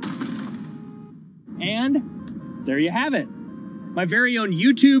 And there you have it. My very own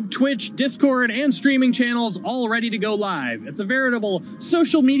YouTube, Twitch, Discord, and streaming channels all ready to go live. It's a veritable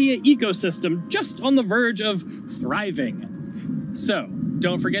social media ecosystem just on the verge of thriving. So,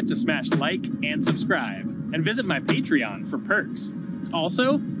 don't forget to smash like and subscribe, and visit my Patreon for perks.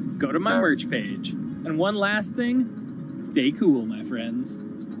 Also, go to my merch page. And one last thing, stay cool, my friends.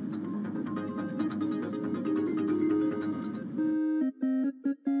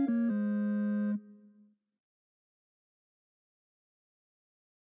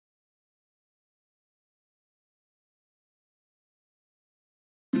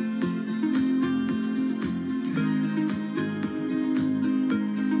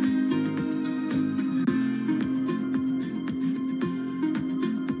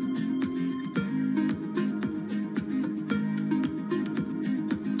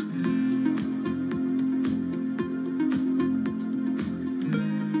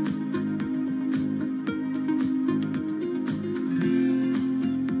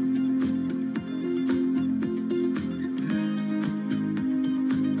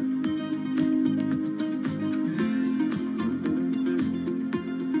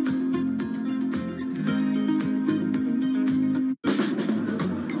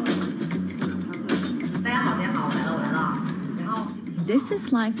 This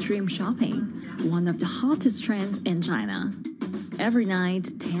is live stream shopping, one of the hottest trends in China. Every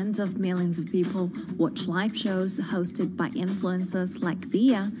night, tens of millions of people watch live shows hosted by influencers like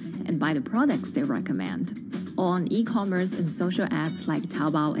Via and buy the products they recommend. On e-commerce and social apps like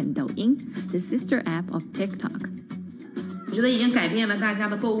Taobao and Douyin, the sister app of TikTok. 我觉得已经改变了大家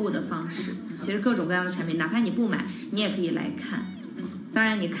的购物的方式。其实各种各样的产品，哪怕你不买，你也可以来看。当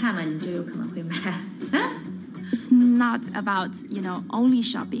然，你看了你就有可能会买。It's not about, only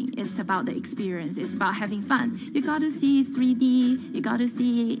shopping. It's about the experience. It's about having fun. You got to see 3D. You got to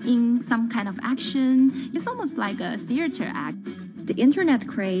see in some kind of action. It's almost like a theater act. The internet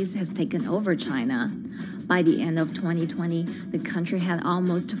craze has taken over China. By the end of 2020, the country had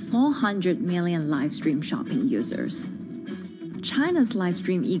almost 400 million live stream shopping users. China's live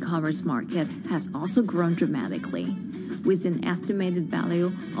stream e-commerce market has also grown dramatically, with an estimated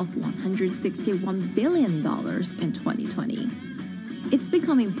value of $161 billion in 2020. It's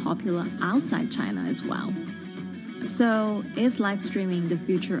becoming popular outside China as well. So, is live streaming the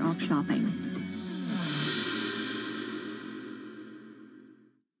future of shopping?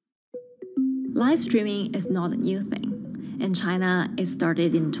 Live streaming is not a new thing. In China, it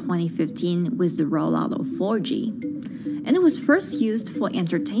started in 2015 with the rollout of 4G. And it was first used for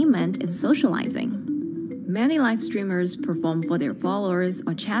entertainment and socializing. Many live streamers performed for their followers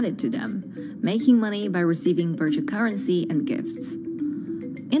or chatted to them, making money by receiving virtual currency and gifts.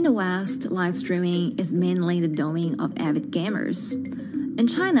 In the West, live streaming is mainly the domain of avid gamers. In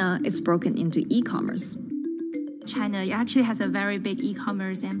China, it's broken into e-commerce. China actually has a very big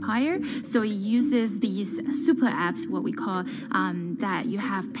e-commerce empire, so it uses these super apps, what we call that you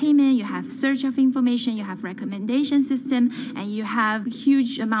have payment, you have search of information, you have recommendation system, and you have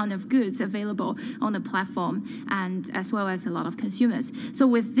huge amount of goods available on the platform, and as well as a lot of consumers. So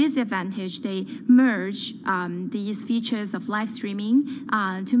with this advantage, they merge these features of live streaming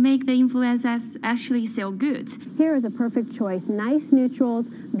to make the influencers actually sell goods. Here is a perfect choice: nice neutrals,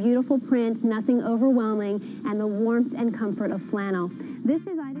 beautiful print, nothing overwhelming, and the warmth and comfort of flannel. This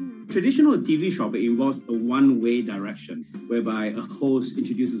is item. Traditional TV shopping involves a one-way direction, whereby a host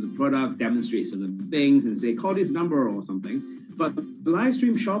introduces a product, demonstrates certain things, and say, call this number or something. But live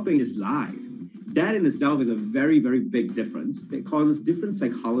stream shopping is live. That in itself is a very, very big difference. It causes different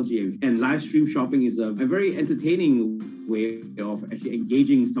psychology. And live stream shopping is a very entertaining way of actually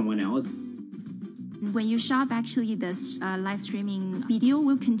engaging someone else. When you shop, actually, this live streaming video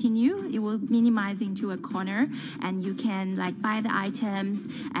will continue. It will minimize into a corner, and you can buy the items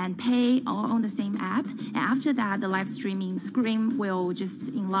and pay all on the same app. And after that, the live streaming screen will just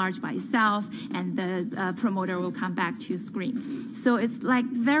enlarge by itself, and the promoter will come back to screen. So it's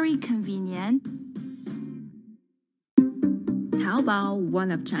very convenient. Taobao,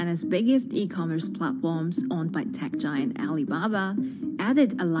 one of China's biggest e-commerce platforms owned by tech giant Alibaba,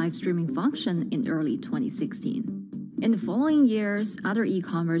 added a live streaming function in early 2016. In the following years, other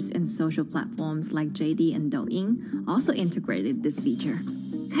e-commerce and social platforms like JD and Douyin also integrated this feature.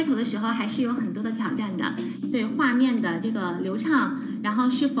 开头的时候还是有很多的挑战的，对画面的这个流畅，然后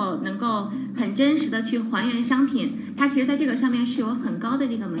是否能够很真实的去还原商品，它其实在这个上面是有很高的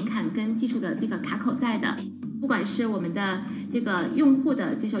这个门槛跟技术的这个卡口在的。不管是我们的这个用户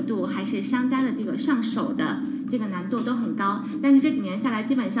的接受度，还是商家的这个上手的这个难度都很高，但是这几年下来，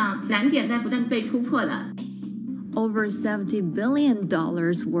基本上难点在不断被突破的。Over $70 billion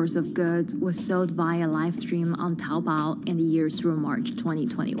worth of goods was sold via live stream on Taobao in the year through March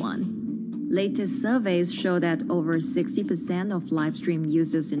 2021. Latest surveys show that over 60% of live stream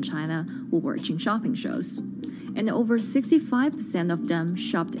users in China were watching shopping shows, and over 65% of them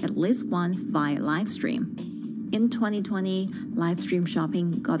shopped at least once via live stream. In 2020, live stream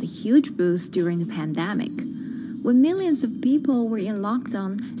shopping got a huge boost during the pandemic, when millions of people were in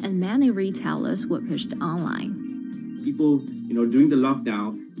lockdown and many retailers were pushed online. People, during the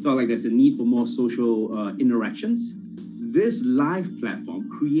lockdown, felt like there's a need for more social interactions. This live platform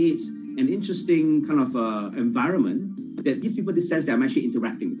creates an interesting kind of environment that gives people the sense that I'm actually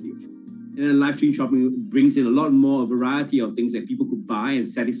interacting with you. And then live stream shopping brings in a lot more variety of things that people could buy and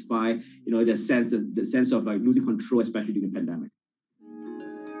satisfy, the sense of losing control, especially during the pandemic.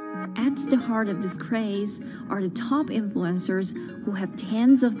 At the heart of this craze are the top influencers who have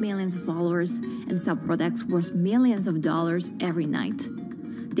tens of millions of followers and sell products worth millions of dollars every night.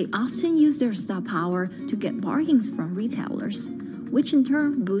 They often use their star power to get bargains from retailers, which in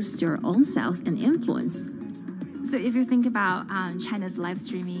turn boosts their own sales and influence. So if you think about China's live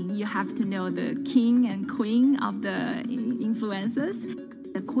streaming, you have to know the king and queen of the influencers.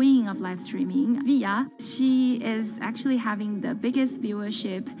 The queen of live streaming, Via, she is actually having the biggest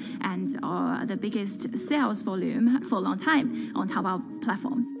viewership and the biggest sales volume for a long time on Taobao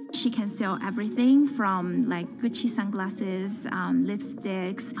platform. She can sell everything from like Gucci sunglasses,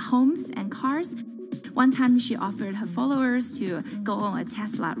 lipsticks, homes and cars. One time she offered her followers to go on a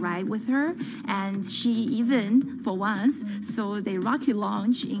Tesla ride with her, and she even, for once, sold a rocket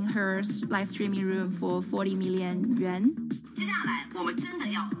launch in her live streaming room for 40 million yuan. 接下来我们真的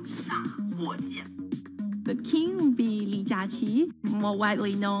要上火箭。The king would be Li Jiaqi, more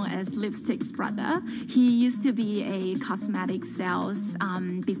widely known as Lipstick's brother. He used to be a cosmetic sales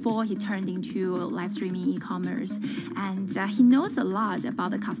before he turned into live streaming e-commerce. And he knows a lot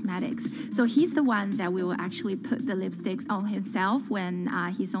about the cosmetics. So he's the one that will actually put the lipsticks on himself when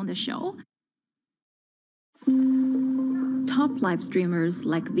he's on the show. Top live streamers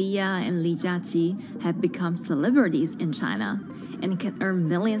like Via and Li Jiaqi have become celebrities in China and can earn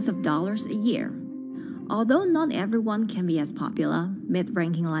millions of dollars a year. Although not everyone can be as popular,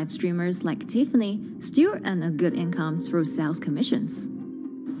 mid-ranking live streamers like Tiffany still earn a good income through sales commissions.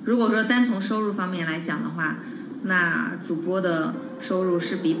 如果说单从收入方面来讲的话，那主播的收入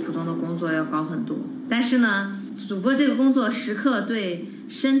是比普通的工作要高很多。但是呢，主播这个工作时刻对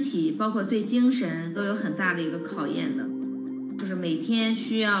身体，包括对精神都有很大的一个考验的。就是每天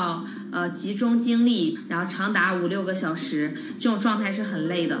需要集中精力，然后长达5-6个小时，这种状态是很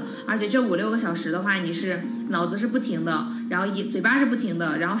累的。而且这5-6个小时的话，你是脑子是不停的，然后嘴巴是不停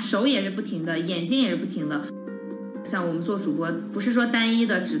的，然后手也是不停的，眼睛也是不停的。像我们做主播，不是说单一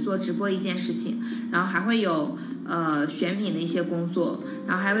的只做直播一件事情，然后还会有选品的一些工作，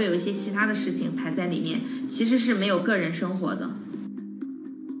然后还会有一些其他的事情排在里面，其实是没有个人生活的。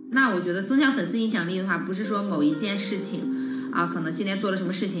那我觉得增强粉丝影响力的话，不是说某一件事情可能今天做了什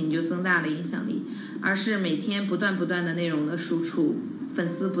么事情你就增大了影响力，而是每天不断的内容的输出，粉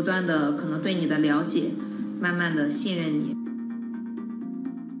丝不断的可能对你的了解，慢慢的信任你。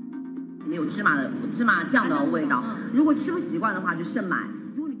没有芝麻酱的味道，如果吃不习惯的话就慎买。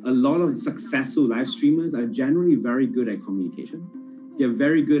A lot of successful live streamers are generally very good at communication. They're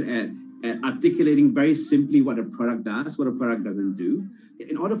very good at articulating very simply what a product does, what a product doesn't do.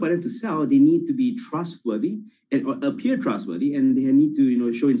 In order for them to sell, they need to be trustworthy and appear trustworthy, and they need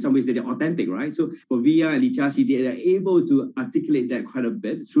to, show in some ways that they're authentic, right? So for Via and Li Jiaqi, they are able to articulate that quite a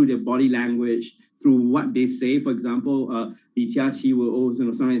bit through their body language, through what they say. For example, Li Jiaqi will also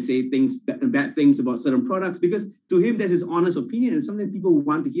sometimes say bad things about certain products because to him that's his honest opinion, and sometimes people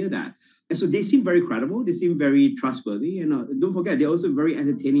want to hear that. And so they seem very credible, they seem very trustworthy, and don't forget, they're also very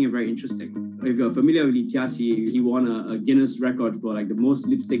entertaining and very interesting. If you're familiar with Li Jiaqi, he won a Guinness record for like the most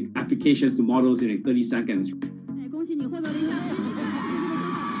lipstick applications to models in like 30 seconds.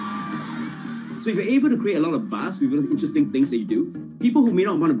 So if you're able to create a lot of buzz with interesting things that you do, people who may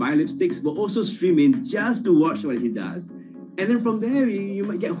not want to buy lipsticks will also stream in just to watch what he does. And then from there, you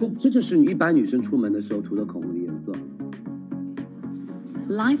might get hooked. 这就是一般女生出门的时候涂的口红的颜色。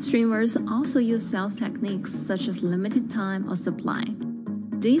Live streamers also use sales techniques such as limited time or supply.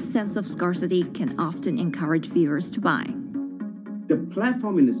 This sense of scarcity can often encourage viewers to buy. The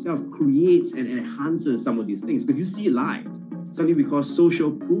platform in itself creates and enhances some of these things because you see it live. Something we call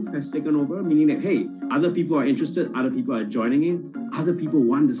social proof has taken over, meaning that, hey, other people are interested, other people are joining in, other people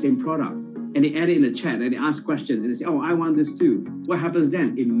want the same product. And they add it in the chat and they ask questions and they say, oh, I want this too. What happens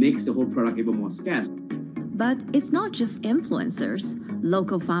then? It makes the whole product even more scarce. But it's not just influencers.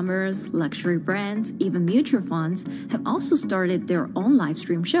 Local farmers, luxury brands, even mutual funds have also started their own live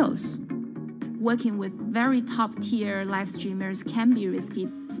stream shows. Working with very top-tier live streamers can be risky.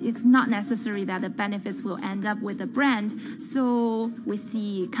 It's not necessary that the benefits will end up with the brand. So we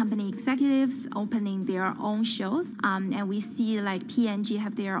see company executives opening their own shows. And we see like P&G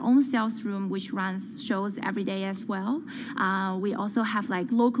have their own sales room, which runs shows every day as well. We also have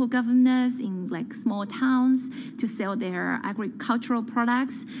like local governors in like small towns to sell their agricultural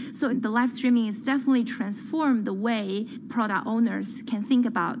products. So the live streaming is definitely transformed the way product owners can think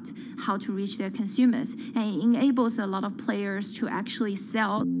about how to reach their consumers. And it enables a lot of players to actually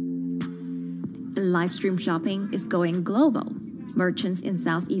sell. Live stream shopping is going global. Merchants in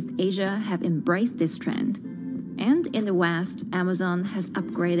Southeast Asia have embraced this trend. And in the West, Amazon has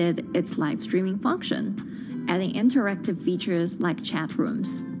upgraded its live streaming function, adding interactive features like chat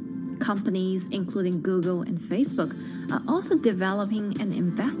rooms. Companies, including Google and Facebook, are also developing and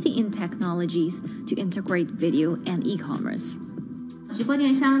investing in technologies to integrate video and e-commerce. 直播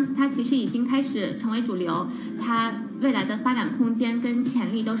电商它其实已经开始成为主流，它未来的发展空间跟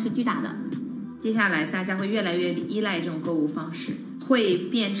潜力都是巨大的。接下来大家会越来越依赖这种购物方式，会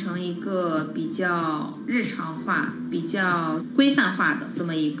变成一个比较日常化、比较规范化的这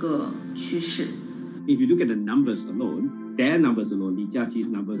么一个趋势。If you look at the numbers alone, their numbers alone, Li Jiaxi's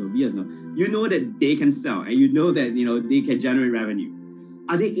numbers or Via's numbers, you know that they can sell and you know that they can generate revenue.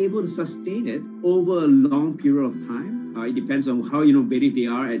 Are they able to sustain it over a long period of time? It depends on how innovative they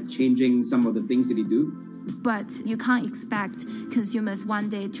are at changing some of the things that they do. But you can't expect consumers one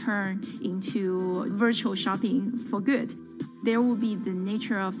day turn into virtual shopping for good. There will be the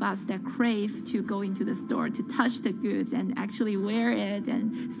nature of us that crave to go into the store, to touch the goods and actually wear it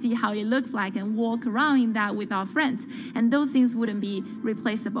and see how it looks like and walk around in that with our friends. And those things wouldn't be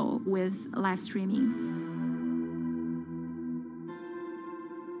replaceable with live streaming.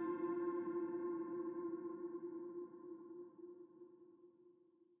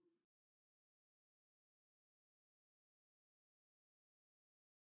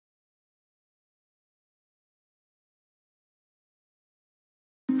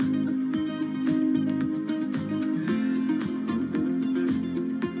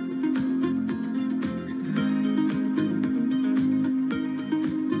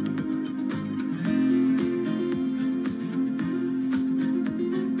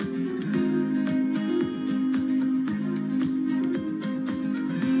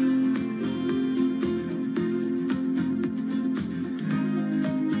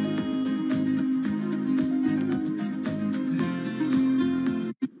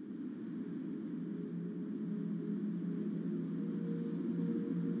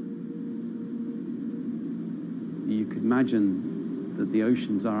 You could imagine that the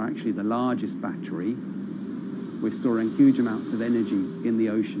oceans are actually the largest battery. We're storing huge amounts of energy in the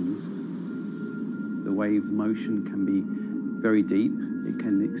oceans. The wave motion can be very deep. It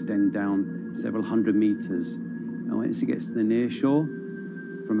can extend down several hundred meters. And once it gets to the near shore,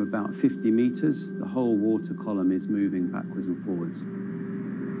 from about 50 meters, the whole water column is moving backwards and forwards.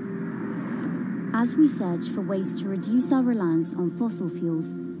 As we search for ways to reduce our reliance on fossil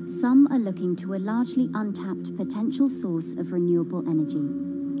fuels, some are looking to a largely untapped potential source of renewable energy.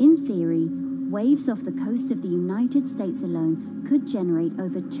 In theory, waves off the coast of the United States alone could generate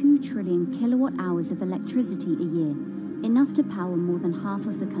over 2 trillion kilowatt hours of electricity a year, enough to power more than half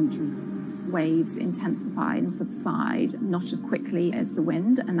of the country. Waves intensify and subside not as quickly as the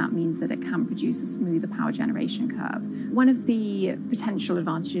wind, and that means that it can produce a smoother power generation curve. One of the potential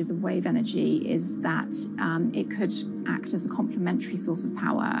advantages of wave energy is that it could act as a complementary source of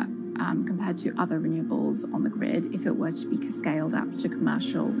power compared to other renewables on the grid if it were to be scaled up to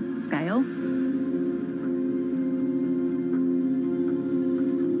commercial scale.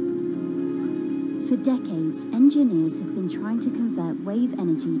 For decades, engineers have been trying to convert wave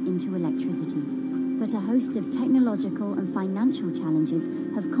energy into electricity, but a host of technological and financial challenges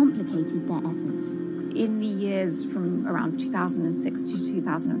have complicated their efforts. In the years from around 2006 to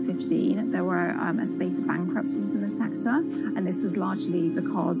 2015, there were a spate of bankruptcies in the sector, and this was largely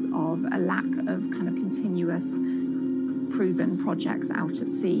because of a lack of kind of continuous proven projects out at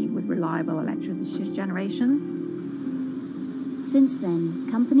sea with reliable electricity generation. Since then,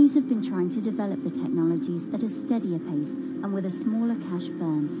 companies have been trying to develop the technologies at a steadier pace and with a smaller cash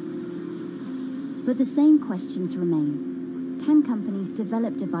burn. But the same questions remain. Can companies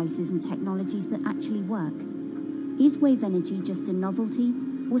develop devices and technologies that actually work? Is wave energy just a novelty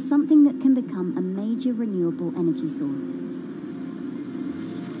or something that can become a major renewable energy source?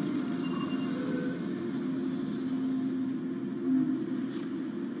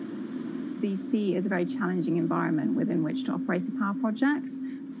 The sea is a very challenging environment within which to operate a power project.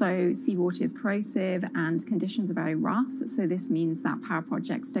 So seawater is corrosive and conditions are very rough. So this means that power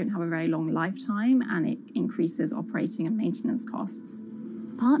projects don't have a very long lifetime, and it increases operating and maintenance costs.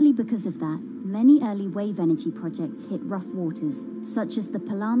 Partly because of that, many early wave energy projects hit rough waters, such as the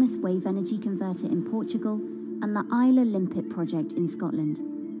Palamas Wave Energy Converter in Portugal and the Isla Limpet project in Scotland.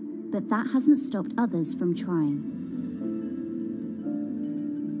 But that hasn't stopped others from trying.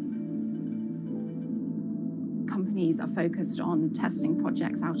 Companies are focused on testing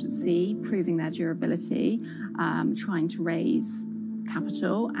projects out at sea, proving their durability, trying to raise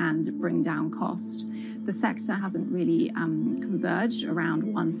capital and bring down cost. The sector hasn't really converged around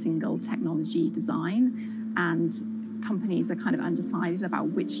one single technology design, and companies are kind of undecided about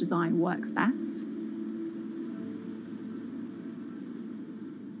which design works best.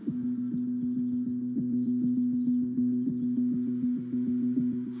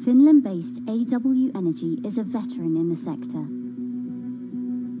 Finland-based AW Energy is a veteran in the sector.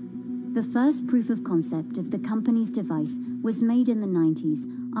 The first proof of concept of the company's device was made in the 90s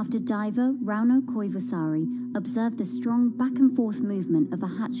after diver Rauno Koivusari observed the strong back-and-forth movement of a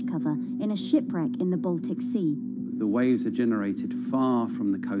hatch cover in a shipwreck in the Baltic Sea. The waves are generated far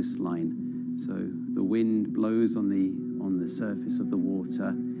from the coastline, so the wind blows on the surface of the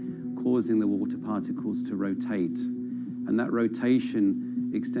water, causing the water particles to rotate. And that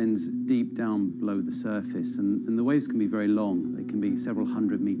rotation extends deep down below the surface, and the waves can be very long. They can be several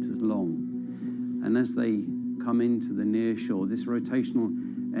hundred meters long. And as they come into the near shore, this rotational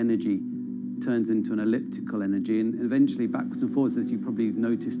energy turns into an elliptical energy, and eventually backwards and forwards, as you probably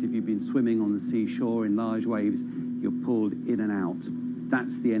noticed if you've been swimming on the seashore in large waves, you're pulled in and out.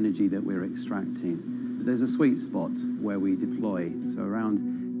 That's the energy that we're extracting. There's a sweet spot where we deploy, so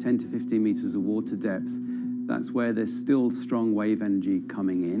around 10 to 15 meters of water depth. That's where there's still strong wave energy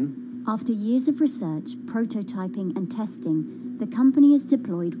coming in. After years of research, prototyping and testing, the company has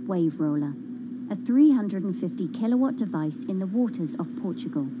deployed Wave Roller, a 350 kilowatt device in the waters off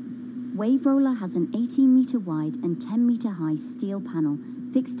Portugal. Wave Roller has an 18-meter wide and 10-meter high steel panel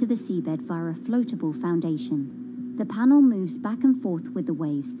fixed to the seabed via a floatable foundation. The panel moves back and forth with the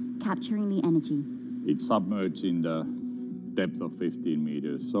waves, capturing the energy. It's submerged in the depth of 15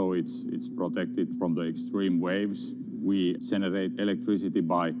 meters, so it's protected from the extreme waves. We generate electricity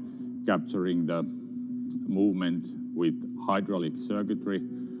by capturing the movement with hydraulic circuitry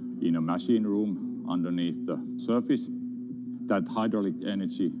in a machine room underneath the surface. That hydraulic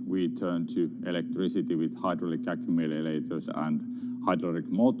energy we turn to electricity with hydraulic accumulators and hydraulic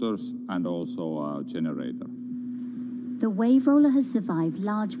motors, and also a generator. The Wave Roller has survived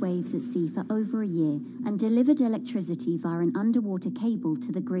large waves at sea for over a year and delivered electricity via an underwater cable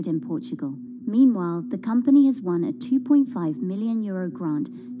to the grid in Portugal. Meanwhile, the company has won a €2.5 million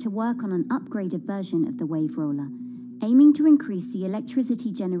grant to work on an upgraded version of the Wave Roller, aiming to increase the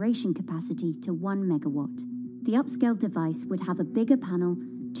electricity generation capacity to 1 megawatt. The upscaled device would have a bigger panel,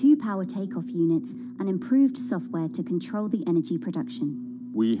 2 power takeoff units, and improved software to control the energy production.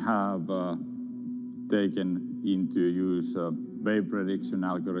 We have taken into use a wave prediction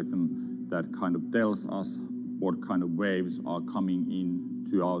algorithm that kind of tells us what kind of waves are coming in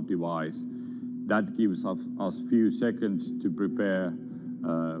to our device. That gives us few seconds to prepare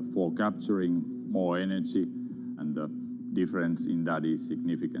for capturing more energy, and the difference in that is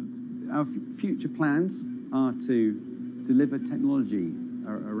significant. Our future plans are to deliver technology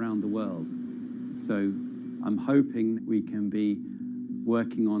around the world. So I'm hoping we can be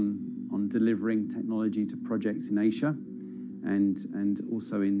working on delivering technology to projects in Asia and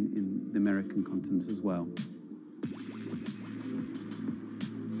also in the American continent as well.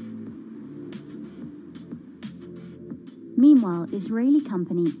 Meanwhile, Israeli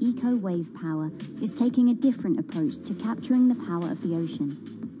company Eco Wave Power is taking a different approach to capturing the power of the ocean.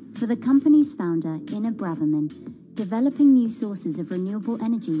 For the company's founder, Inna Braverman, developing new sources of renewable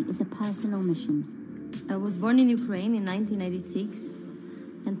energy is a personal mission. I was born in Ukraine in 1986,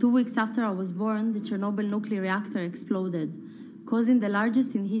 and 2 weeks after I was born, the Chernobyl nuclear reactor exploded, causing the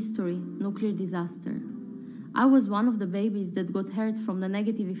largest in history nuclear disaster. I was one of the babies that got hurt from the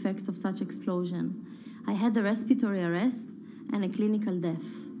negative effects of such explosion. I had a respiratory arrest and a clinical death.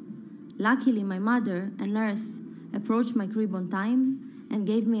 Luckily, my mother, a nurse, approached my crib on time and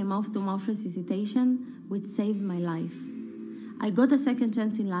gave me a mouth-to-mouth resuscitation, which saved my life. I got a second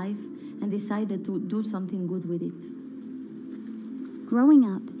chance in life and decided to do something good with it. Growing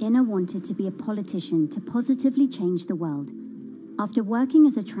up, Inna wanted to be a politician to positively change the world. After working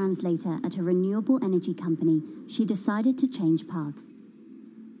as a translator at a renewable energy company, she decided to change paths.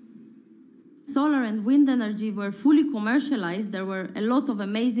 Solar and wind energy were fully commercialized. There were a lot of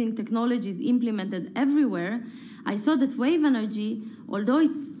amazing technologies implemented everywhere. I saw that wave energy, although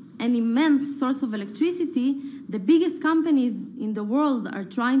it's an immense source of electricity, the biggest companies in the world are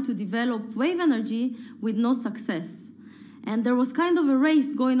trying to develop wave energy with no success. And there was kind of a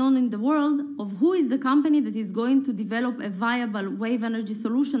race going on in the world of who is the company that is going to develop a viable wave energy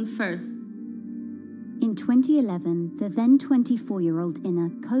solution first. In 2011, the then 24-year-old Inna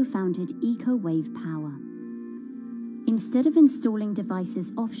co-founded Eco Wave Power. Instead of installing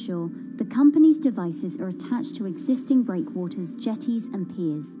devices offshore, the company's devices are attached to existing breakwaters, jetties, and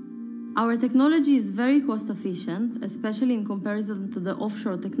piers. Our technology is very cost efficient, especially in comparison to the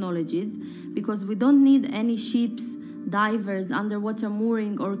offshore technologies, because we don't need any ships, divers, underwater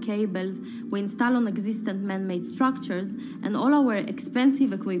mooring or cables. We install on existing man-made structures, and all our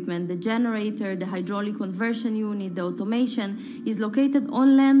expensive equipment, the generator, the hydraulic conversion unit, the automation, is located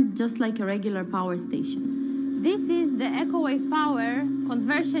on land just like a regular power station. This is the EcoWave Power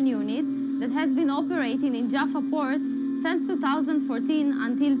conversion unit that has been operating in Jaffa Port since 2014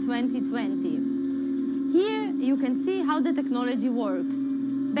 until 2020. Here you can see how the technology works.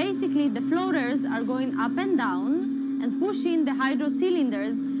 Basically, the floaters are going up and down and pushing the hydro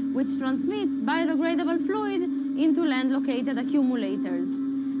cylinders, which transmit biodegradable fluid into land-located accumulators.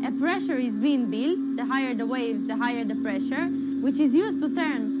 A pressure is being built, the higher the waves, the higher the pressure, which is used to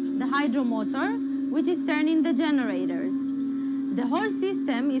turn the hydromotor, which is turning the generators. The whole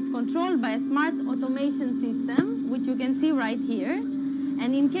system is controlled by a smart automation system, which you can see right here.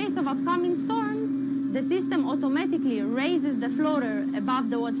 And in case of upcoming storms, the system automatically raises the floater above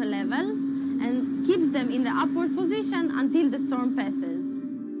the water level and keeps them in the upward position until the storm passes.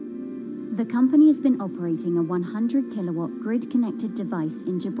 The company has been operating a 100 kilowatt grid-connected device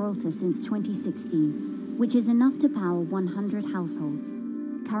in Gibraltar since 2016, which is enough to power 100 households.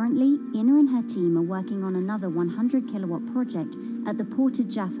 Currently, Ina and her team are working on another 100 kilowatt project at the port of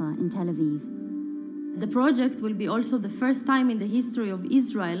Jaffa in Tel Aviv. The project will be also the first time in the history of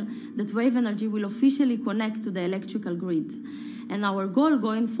Israel that wave energy will officially connect to the electrical grid. And our goal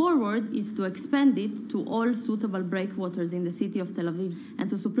going forward is to expand it to all suitable breakwaters in the city of Tel Aviv and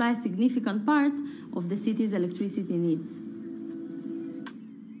to supply a significant part of the city's electricity needs.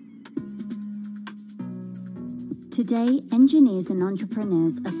 Today, engineers and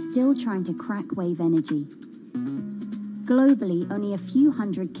entrepreneurs are still trying to crack wave energy. Globally, only a few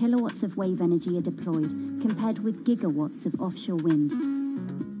hundred kilowatts of wave energy are deployed, compared with gigawatts of offshore wind.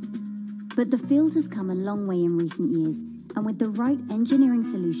 But the field has come a long way in recent years, and with the right engineering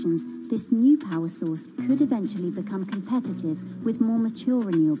solutions, this new power source could eventually become competitive with more mature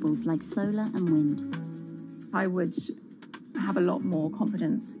renewables like solar and wind. I would have a lot more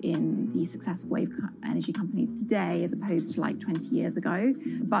confidence in the success of wave energy companies today as opposed to like 20 years ago.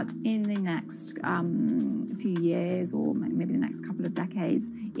 But in the next few years, or maybe the next couple of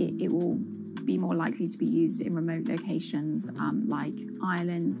decades, it will be more likely to be used in remote locations like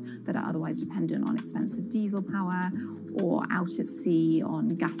islands that are otherwise dependent on expensive diesel power, or out at sea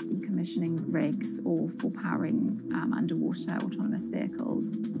on gas decommissioning rigs, or for powering underwater autonomous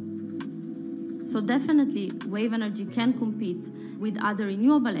vehicles. So definitely, wave energy can compete with other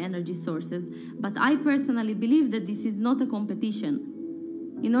renewable energy sources, but I personally believe that this is not a competition.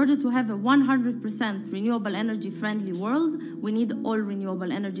 In order to have a 100% renewable energy friendly world, we need all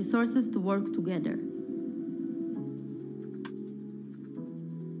renewable energy sources to work together.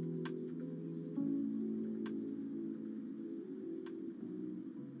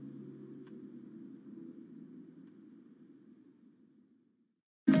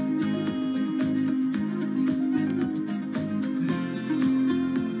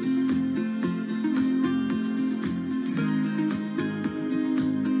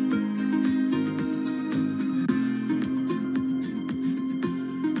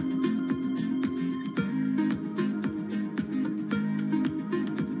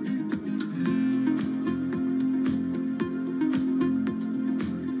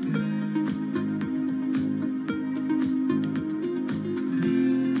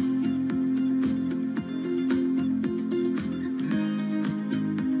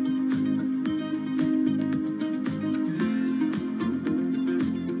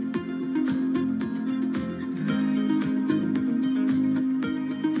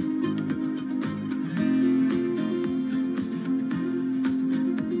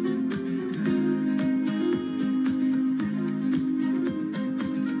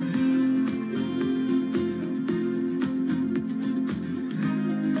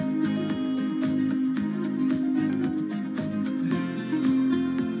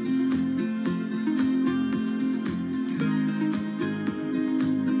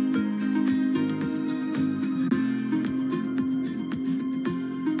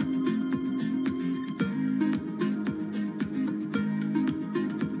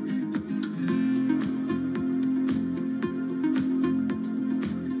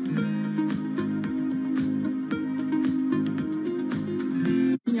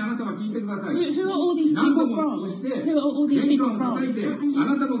 Who are all these people from? Who are all these people from?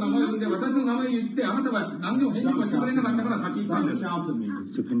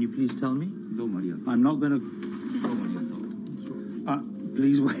 So can you please tell me? I'm not going to...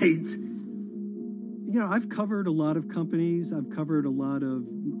 please wait. You know, I've covered a lot of companies. I've covered a lot of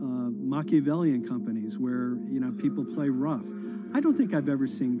Machiavellian companies where, you know, people play rough. I don't think I've ever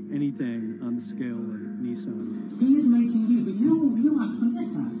seen anything on the scale of Nissan. He is making you, but you act for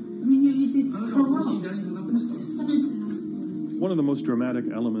this side. I mean, it's corrupt. The system is... One of the most dramatic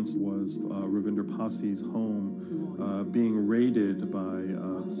elements was Ravinder Pasi's home being raided by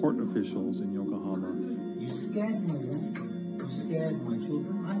court officials in Yokohama. You scared my wife. You scared my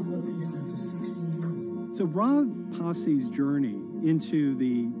children. I worked in this for 16 years. So Rav Pasi's journey into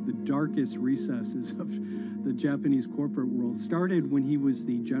the darkest recesses of the Japanese corporate world started when he was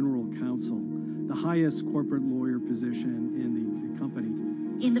the general counsel, the highest corporate lawyer position in the company.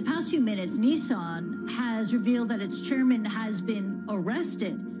 In the past few minutes, Nissan has revealed that its chairman has been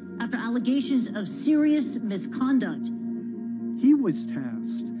arrested after allegations of serious misconduct. He was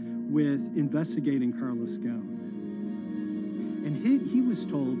tasked with investigating Carlos Ghosn. And he was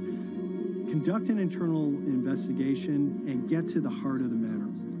told, conduct an internal investigation and get to the heart of the matter.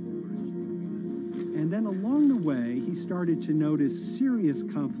 And then along the way, he started to notice serious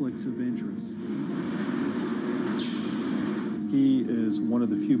conflicts of interest. He is one of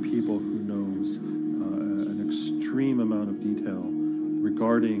the few people who knows an extreme amount of detail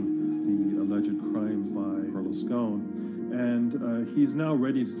regarding the alleged crimes by Carlos Ghosn, and he's now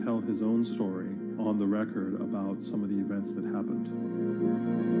ready to tell his own story on the record about some of the events that happened.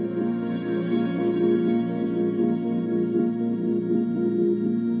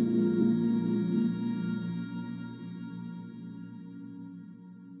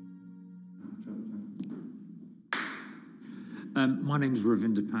 My name is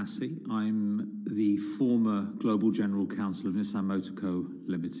Ravinder Passy. I'm the former Global General Counsel of Nissan Motor Co.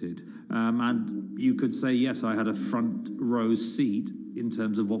 Limited. And you could say, yes, I had a front row seat in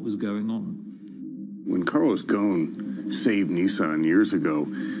terms of what was going on. When Carlos Ghosn saved Nissan years ago,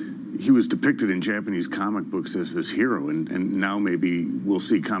 he was depicted in Japanese comic books as this hero, and now maybe we'll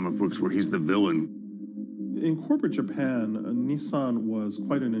see comic books where he's the villain. In corporate Japan, Nissan was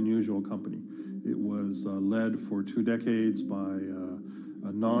quite an unusual company. It was led for 2 decades by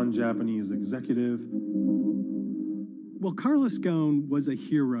a non-Japanese executive. Well, Carlos Ghosn was a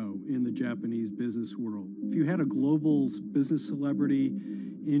hero in the Japanese business world. If you had a global business celebrity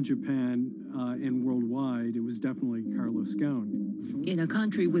in Japan and worldwide, it was definitely Carlos Ghosn. In a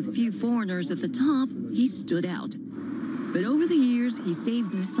country with few foreigners at the top, he stood out. But over the years, he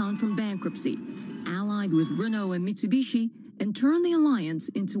saved Nissan from bankruptcy, allied with Renault and Mitsubishi, and turned the alliance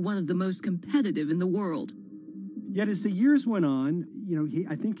into one of the most competitive in the world. Yet as the years went on,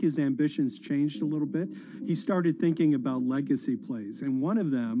 I think his ambitions changed a little bit. He started thinking about legacy plays, and one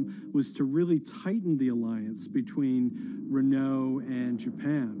of them was to really tighten the alliance between Renault and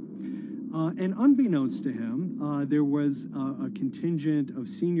Japan. And unbeknownst to him, there was a contingent of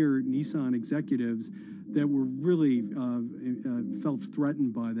senior Nissan executives that were really felt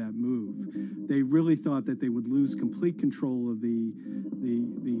threatened by that move. They really thought that they would lose complete control of the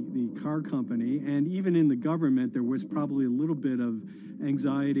car company, and even in the government, there was probably a little bit of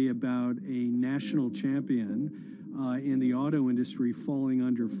anxiety about a national champion in the auto industry falling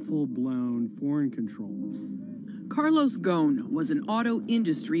under full-blown foreign control. Carlos Ghosn was an auto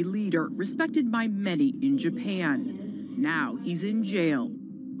industry leader, respected by many in Japan. Now he's in jail.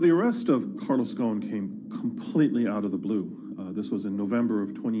 The arrest of Carlos Ghosn came completely out of the blue. This was in November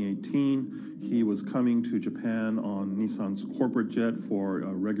of 2018. He was coming to Japan on Nissan's corporate jet for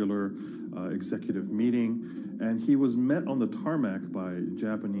a regular executive meeting, and he was met on the tarmac by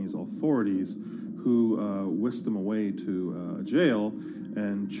Japanese authorities who whisked him away to jail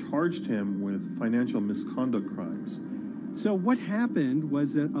and charged him with financial misconduct crimes. So what happened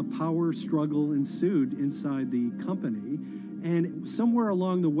was that a power struggle ensued inside the company, and somewhere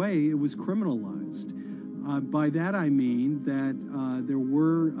along the way, it was criminalized. By that I mean that there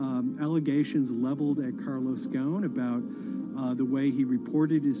were allegations leveled at Carlos Ghosn about the way he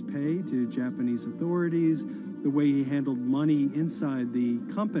reported his pay to Japanese authorities, the way he handled money inside the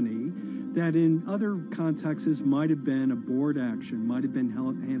company, that in other contexts might have been a board action, might have been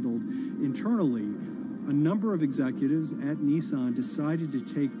handled internally. A number of executives at Nissan decided to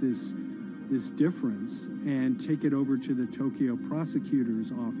take this difference and take it over to the Tokyo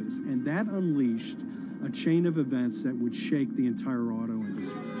prosecutor's office, and that unleashed a chain of events that would shake the entire auto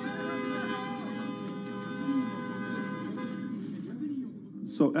industry.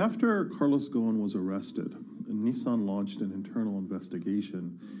 So after Carlos Ghosn was arrested, Nissan launched an internal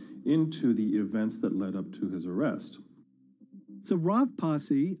investigation into the events that led up to his arrest. So Rav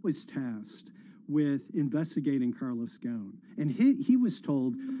Passy was tasked with investigating Carlos Ghosn, and he was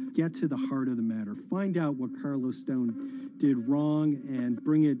told, get to the heart of the matter, find out what Carlos Ghosn did wrong and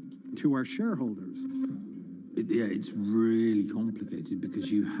bring it to our shareholders. Yeah, it's really complicated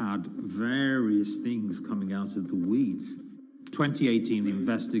because you had various things coming out of the weeds. 2018, the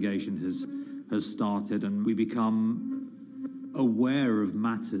investigation has started, and we become aware of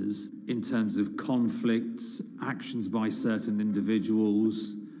matters in terms of conflicts, actions by certain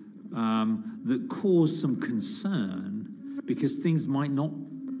individuals that cause some concern because things might not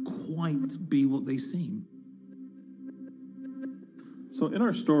quite be what they seem. So in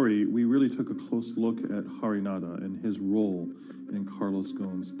our story, we really took a close look at Harinada and his role in Carlos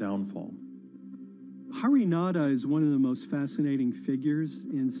Ghosn's downfall. Hari Nada is one of the most fascinating figures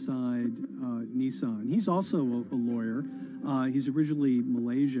inside Nissan. He's also a lawyer. He's originally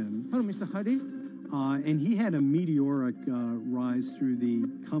Malaysian. Hello, Mr. Hari. And he had a meteoric rise through the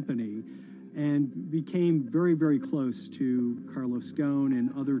company and became very, very close to Carlos Ghosn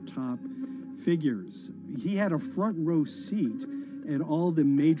and other top figures. He had a front row seat at all the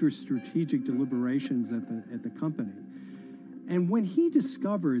major strategic deliberations at the company. And when he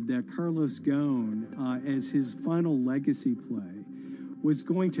discovered that Carlos Ghosn, as his final legacy play, was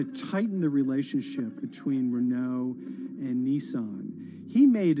going to tighten the relationship between Renault and Nissan, he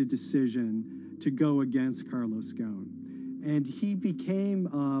made a decision to go against Carlos Ghosn. And he became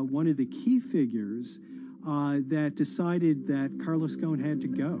one of the key figures that decided that Carlos Ghosn had to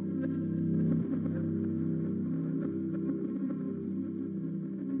go.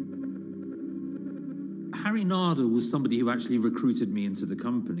 Hari Nada was somebody who actually recruited me into the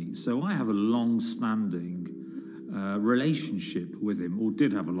company. So I have a long-standing relationship with him, or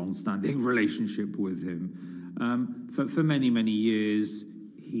did have a long-standing relationship with him. For many, many years,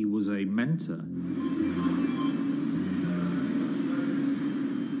 he was a mentor.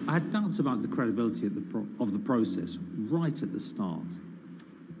 I had doubts about the credibility of the process right at the start.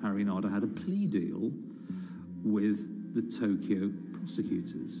 Hari Nada had a plea deal with the Tokyo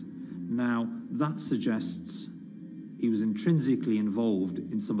prosecutors. Now, that suggests he was intrinsically involved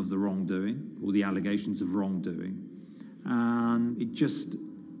in some of the wrongdoing, or the allegations of wrongdoing, and it just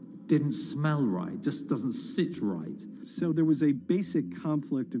didn't smell right, just doesn't sit right. So there was a basic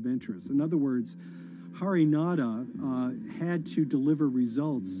conflict of interest. In other words, Hari Nada had to deliver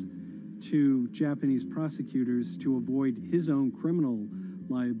results to Japanese prosecutors to avoid his own criminal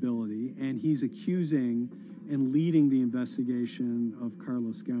liability, and he's accusing and leading the investigation of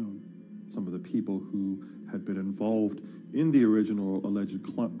Carlos Ghosn. Some of the people who had been involved in the original alleged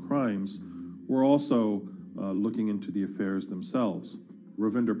crimes were also looking into the affairs themselves.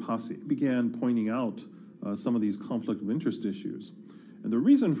 Ravinder Pasi began pointing out some of these conflict of interest issues. And the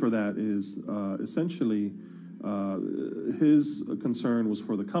reason for that is essentially his concern was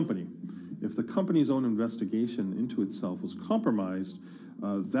for the company. If the company's own investigation into itself was compromised,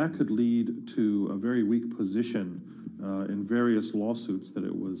 that could lead to a very weak position in various lawsuits that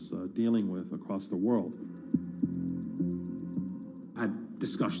it was dealing with across the world. I had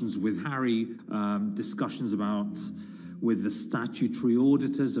discussions with Hari, discussions with the statutory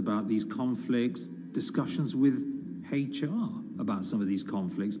auditors about these conflicts, discussions with HR about some of these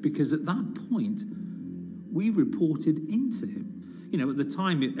conflicts, because at that point, we reported into him. You know, at the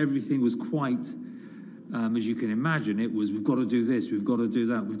time, everything was quite, as you can imagine, it was, we've got to do this, we've got to do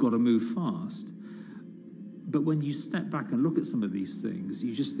that, we've got to move fast. But when you step back and look at some of these things,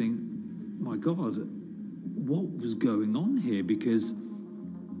 you just think, my God, what was going on here? Because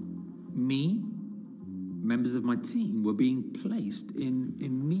me, members of my team, were being placed in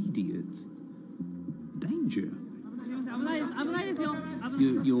immediate danger.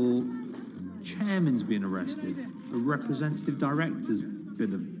 Your chairman's been arrested, a representative director's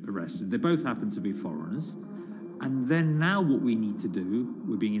been arrested. They both happen to be foreigners. And then now what we need to do,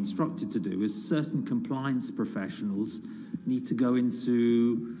 we're being instructed to do, is certain compliance professionals need to go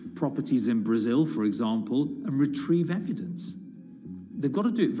into properties in Brazil, for example, and retrieve evidence. They've got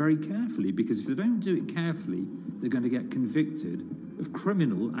to do it very carefully, because if they don't do it carefully, they're going to get convicted of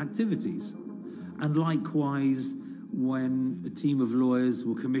criminal activities. And likewise, when a team of lawyers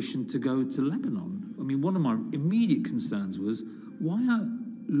were commissioned to go to Lebanon, I mean, one of my immediate concerns was, why are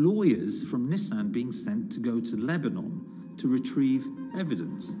lawyers from Nissan being sent to go to Lebanon to retrieve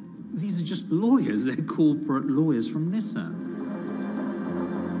evidence? These are just lawyers, they're corporate lawyers from Nissan.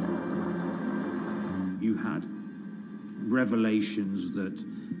 You had revelations that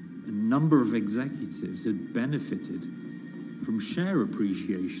a number of executives had benefited from share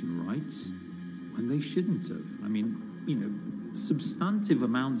appreciation rights when they shouldn't have. I mean, you know, substantive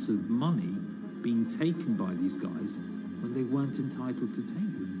amounts of money being taken by these guys when they weren't entitled to take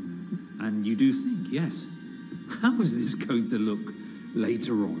them. And you do think, yes, how is this going to look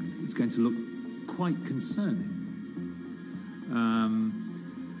later on? It's going to look quite concerning.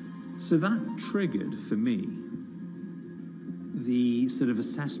 So that triggered, for me, the sort of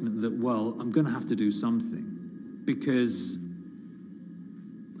assessment that, well, I'm going to have to do something, because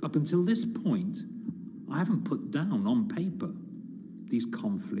up until this point, I haven't put down on paper these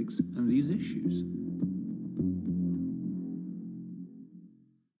conflicts and these issues.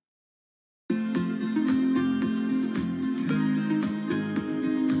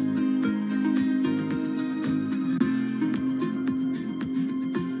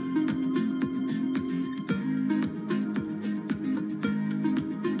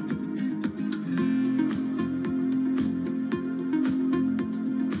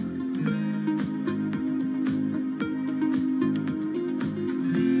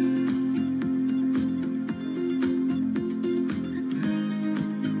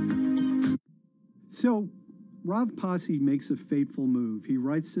 So Rav Pasi makes a fateful move. He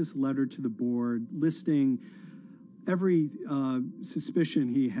writes this letter to the board listing every suspicion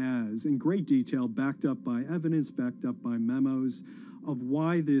he has in great detail, backed up by evidence, backed up by memos, of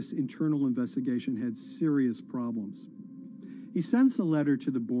why this internal investigation had serious problems. He sends the letter to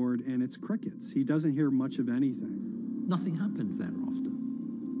the board, and it's crickets. He doesn't hear much of anything. Nothing happened thereafter.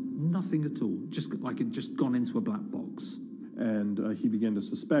 Nothing at all. Just like it just gone into a black box. And he began to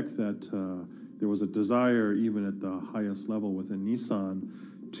suspect that there was a desire, even at the highest level within Nissan,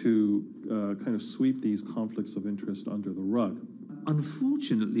 to kind of sweep these conflicts of interest under the rug.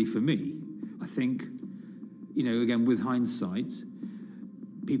 Unfortunately for me, I think, again, with hindsight,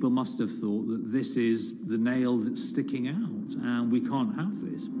 people must have thought that this is the nail that's sticking out, and we can't have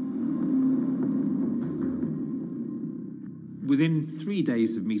this. Within 3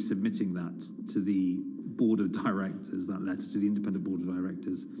 days of me submitting that to the board of directors, that letter to the independent board of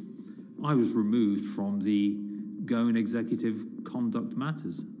directors, I was removed from the Ghosn Executive Conduct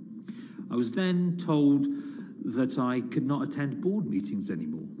Matters. I was then told that I could not attend board meetings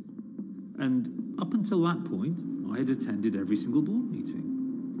anymore. And up until that point, I had attended every single board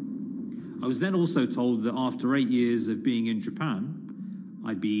meeting. I was then also told that after 8 years of being in Japan,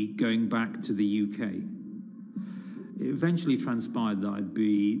 I'd be going back to the UK. It eventually transpired that I'd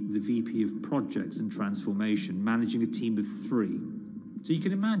be the VP of Projects and Transformation, managing a team of 3. So you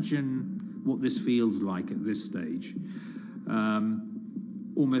can imagine what this feels like at this stage.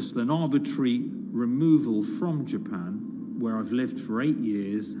 Almost an arbitrary removal from Japan, where I've lived for 8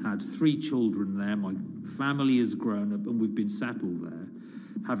 years, had 3 children there, my family has grown up, and we've been settled there,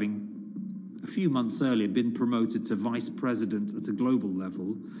 having a few months earlier been promoted to vice president at a global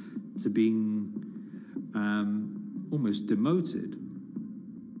level, to being almost demoted.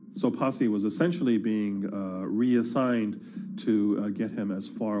 So Pasi was essentially being reassigned to get him as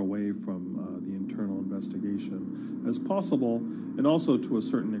far away from the internal investigation as possible, and also to a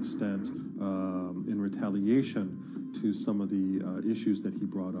certain extent in retaliation to some of the issues that he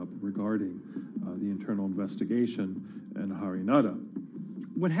brought up regarding the internal investigation and Harinada.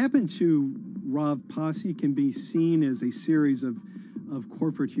 What happened to Rav Pasi can be seen as a series of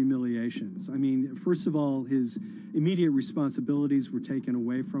corporate humiliations. I mean, first of all, his immediate responsibilities were taken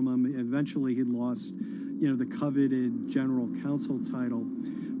away from him. Eventually, he lost, the coveted general counsel title.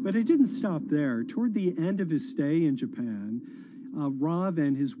 But it didn't stop there. Toward the end of his stay in Japan, Rav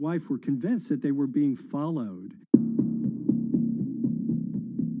and his wife were convinced that they were being followed.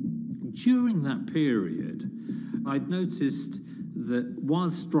 During that period, I'd noticed that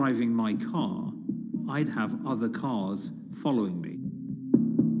whilst driving my car, I'd have other cars following me.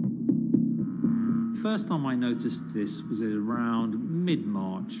 First time I noticed this was around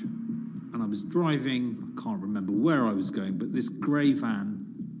mid-March, and I was driving, I can't remember where I was going, but this grey van,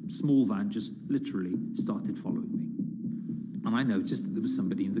 small van, just literally started following me. And I noticed that there was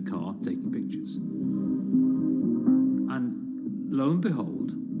somebody in the car taking pictures. And lo and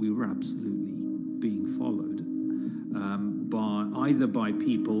behold, we were absolutely being followed either by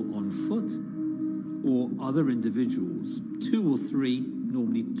people on foot or other individuals, 2 or 3,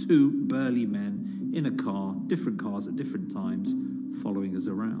 normally 2 burly men in a car, different cars at different times, following us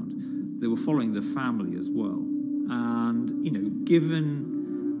around. They were following the family as well. And, given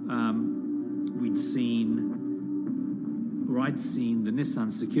I'd seen the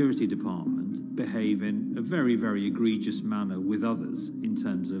Nissan security department behave in a very, very egregious manner with others in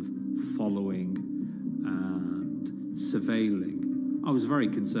terms of following and surveilling, I was very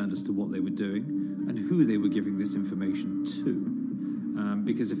concerned as to what they were doing and who they were giving this information to.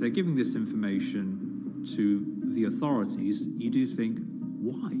 Because if they're giving this information to the authorities, you do think,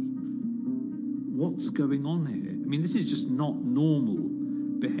 why? What's going on here? I mean, this is just not normal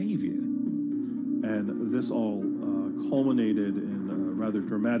behavior. And this all culminated in a rather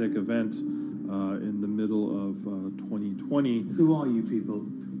dramatic event in the middle of 2020. Who are you people?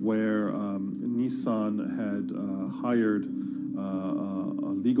 Where Nissan had hired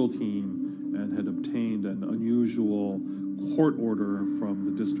a legal team and had obtained an unusual court order from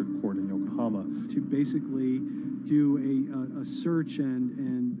the district court in Yokohama to basically do a search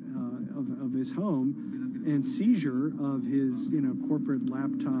of his home and seizure of his corporate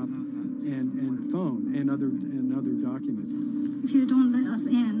laptop and phone and other documents. If you don't let us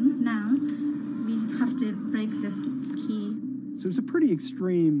in now, we have to break this key. So it's a pretty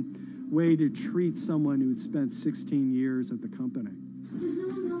extreme way to treat someone who'd spent 16 years at the company.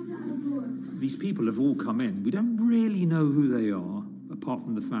 These people have all come in. We don't really know who they are, apart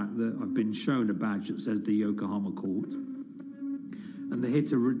from the fact that I've been shown a badge that says the Yokohama Court. And they're here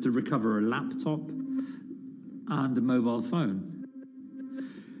to recover a laptop and a mobile phone.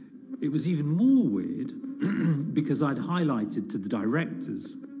 It was even more weird because I'd highlighted to the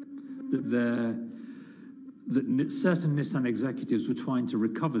directors that certain Nissan executives were trying to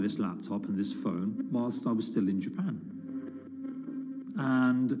recover this laptop and this phone whilst I was still in Japan.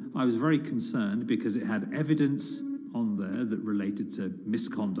 And I was very concerned because it had evidence on there that related to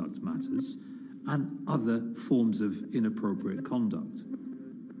misconduct matters and other forms of inappropriate conduct.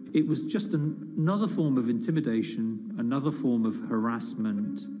 It was just another form of intimidation, another form of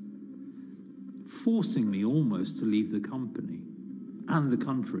harassment, forcing me almost to leave the company and the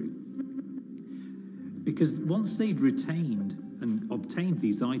country. Because once they'd retained and obtained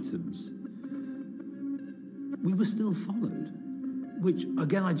these items, we were still followed, which,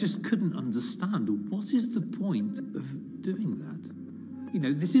 again, I just couldn't understand. What is the point of doing that? You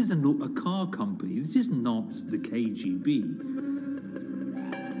know, this is a car company. This is not the KGB.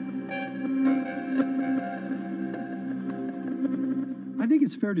 I think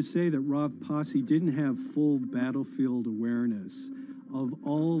it's fair to say that Rav Pasi didn't have full battlefield awareness of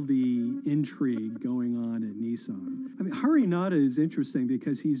all the intrigue going on at Nissan. I mean, Hari Nada is interesting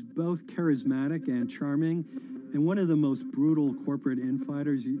because he's both charismatic and charming, and one of the most brutal corporate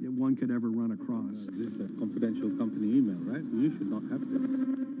infighters one could ever run across. This is a confidential company email, right? You should not have this.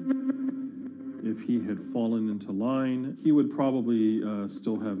 If he had fallen into line, he would probably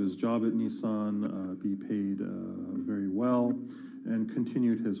still have his job at Nissan, be paid very well, and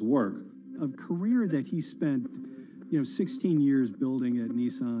continued his work. A career that he spent 16 years building at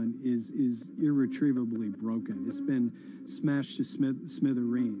Nissan is irretrievably broken. It's been smashed to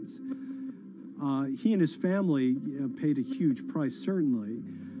smithereens. He and his family paid a huge price, certainly.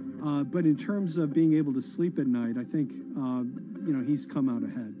 But in terms of being able to sleep at night, I think, he's come out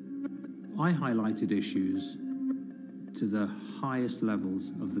ahead. I highlighted issues to the highest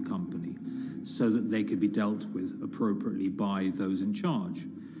levels of the company so that they could be dealt with appropriately by those in charge.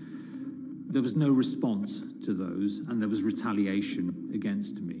 There was no response to those, and there was retaliation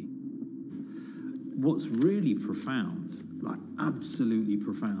against me. What's really profound, like absolutely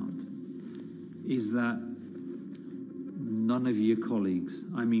profound, is that none of your colleagues,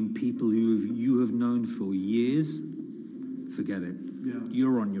 I mean people who you have known for years, forget it. Yeah.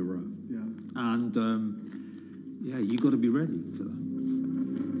 You're on your own. Yeah. And you got to be ready for that.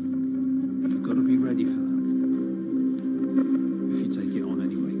 You've got to be ready for that. If you take it on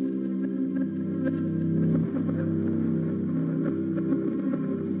anyway.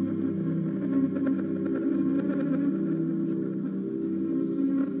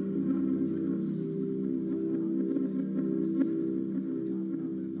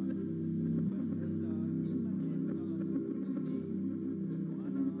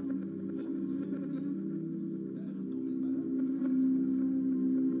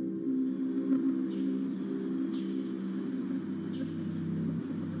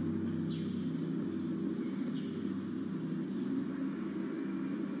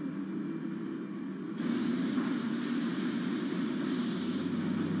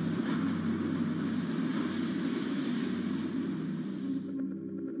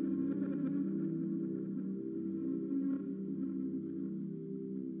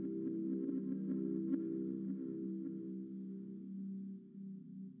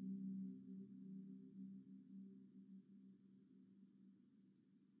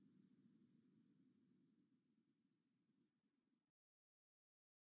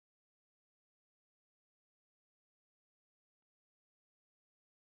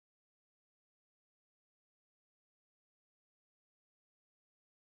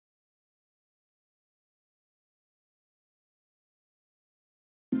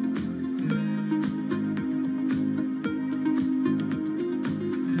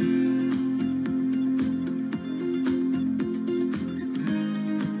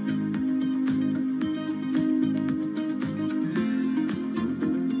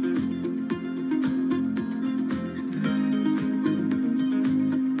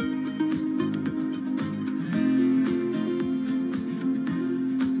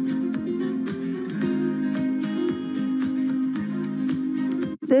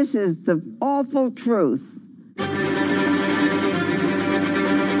 This is the awful truth.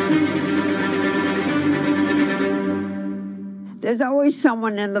 There's always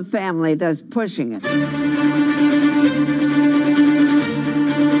someone in the family that's pushing it.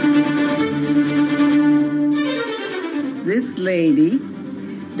 This lady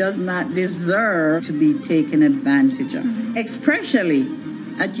does not deserve to be taken advantage of, especially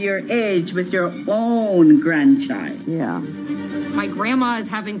at your age with your own grandchild. Yeah. My grandma is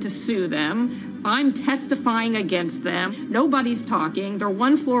having to sue them I'm testifying against them. Nobody's talking. They're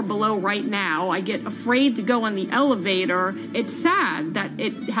one floor below right now. I get afraid to go on the elevator. It's sad that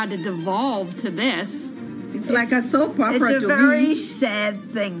it had to devolve to this. It's like a soap opera to me. It's a very sad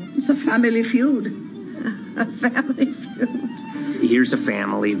thing. It's a family feud. A family feud. Here's a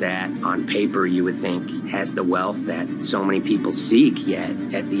family that, on paper, you would think has the wealth that so many people seek, yet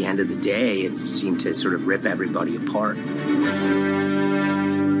at the end of the day, it seemed to sort of rip everybody apart.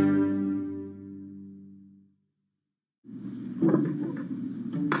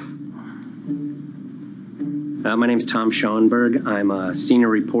 My name's Tom Schoenberg. I'm a senior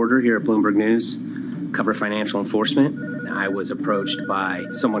reporter here at Bloomberg News, cover financial enforcement. I was approached by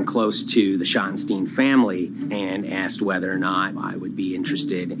someone close to the Schottenstein family and asked whether or not I would be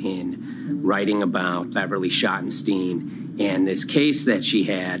interested in writing about Beverly Schottenstein and this case that she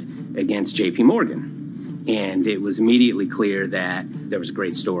had against J.P. Morgan. And it was immediately clear that there was a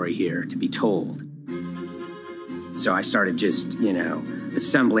great story here to be told. So I started just,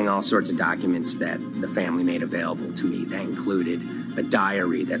 assembling all sorts of documents that the family made available to me. That included a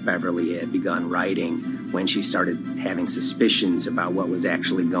diary that Beverly had begun writing when she started having suspicions about what was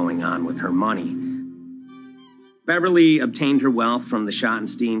actually going on with her money. Beverly obtained her wealth from the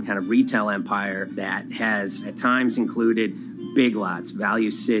Schottenstein kind of retail empire that has at times included Big Lots,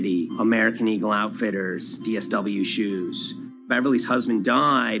 Value City, American Eagle Outfitters, DSW Shoes. Beverly's husband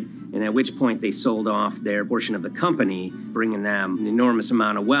died, and at which point they sold off their portion of the company, bringing them an enormous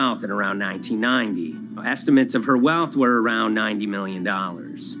amount of wealth at around 1990. Estimates of her wealth were around $90 million.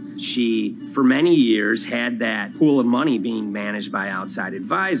 She, for many years, had that pool of money being managed by outside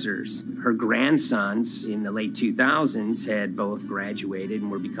advisors. Her grandsons in the late 2000s had both graduated and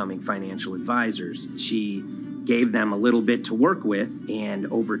were becoming financial advisors. She gave them a little bit to work with, and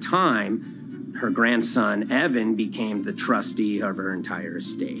over time, her grandson, Evan, became the trustee of her entire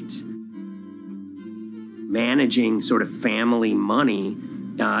estate. Managing sort of family money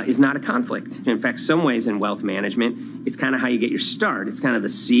is not a conflict. In fact, some ways in wealth management, it's kind of how you get your start. It's kind of the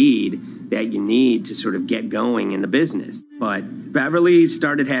seed that you need to sort of get going in the business. But Beverly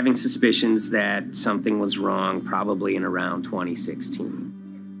started having suspicions that something was wrong probably in around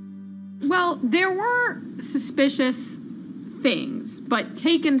 2016. Well, there were suspicious things, but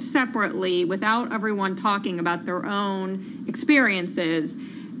taken separately without everyone talking about their own experiences,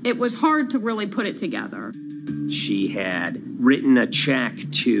 it was hard to really put it together. She had written a check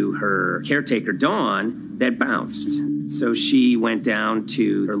to her caretaker, Dawn, that bounced. So she went down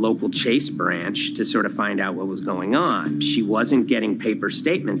to her local Chase branch to sort of find out what was going on. She wasn't getting paper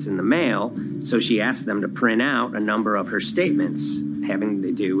statements in the mail, so she asked them to print out a number of her statements having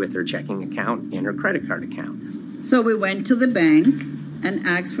to do with her checking account and her credit card account. So we went to the bank and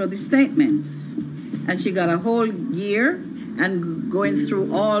asked for the statements. And she got a whole year and going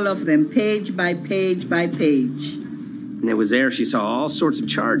through all of them, page by page by page. And it was there she saw all sorts of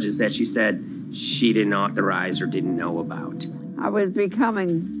charges that she said she didn't authorize or didn't know about. I was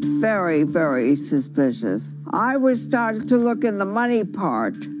becoming very, very suspicious. I was starting to look in the money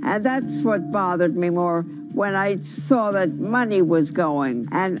part, and that's what bothered me more when I saw that money was going.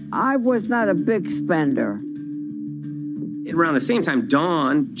 And I was not a big spender. Around the same time,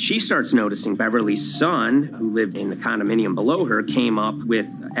 Dawn, she starts noticing Beverly's son, who lived in the condominium below her, came up with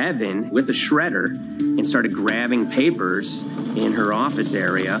Evan with a shredder and started grabbing papers in her office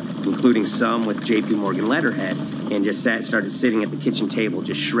area, including some with J.P. Morgan letterhead, and just started sitting at the kitchen table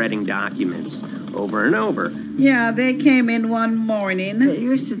just shredding documents over and over. Yeah, they came in one morning. They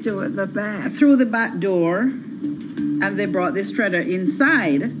used to do it in the back. Through the back door, and they brought the shredder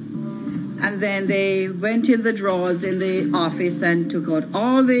inside. And then they went in the drawers in the office and took out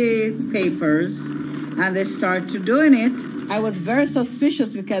all the papers, and they started doing it. I was very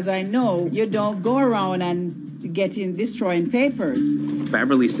suspicious because I know you don't go around and destroying papers.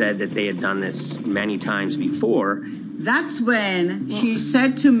 Beverly said that they had done this many times before. That's when she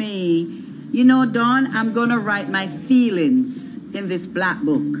said to me, Dawn, I'm going to write my feelings in this black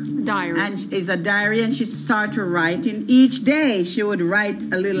book. Diary. And it's a diary, and she started writing. Each day she would write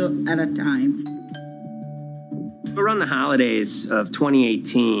a little at a time. Around the holidays of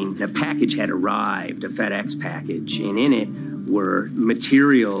 2018, a package had arrived, a FedEx package, and in it were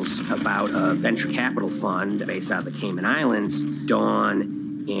materials about a venture capital fund based out of the Cayman Islands.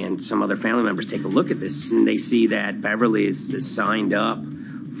 Dawn and some other family members take a look at this, and they see that Beverly is signed up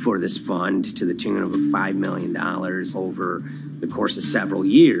for this fund to the tune of $5 million over the course of several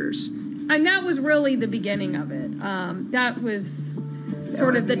years. And that was really the beginning of it. That was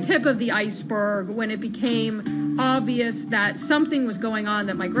sort of the tip of the iceberg when it became obvious that something was going on,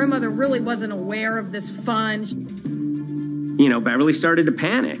 that my grandmother really wasn't aware of this fund. Beverly started to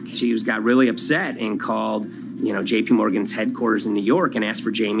panic. She got really upset and called, JP Morgan's headquarters in New York and asked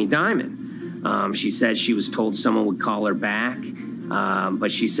for Jamie Dimon. She said she was told someone would call her back,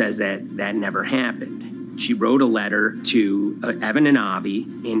 but she says that never happened. She wrote a letter to Evan and Avi,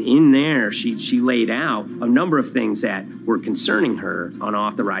 and in there she laid out a number of things that were concerning her: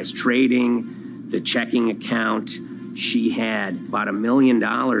 unauthorized trading, the checking account. She had about $1 million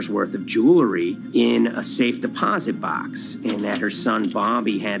worth of jewelry in a safe deposit box, and that her son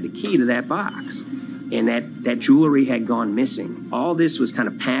Bobby had the key to that box, and that jewelry had gone missing. All this was kind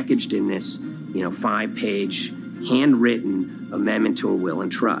of packaged in this, 5-page handwritten amendment to a will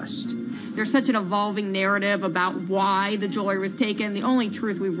and trust. There's such an evolving narrative about why the jewelry was taken. The only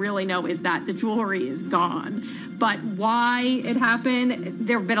truth we really know is that the jewelry is gone. But why it happened,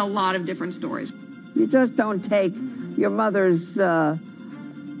 there have been a lot of different stories. You just don't take your mother's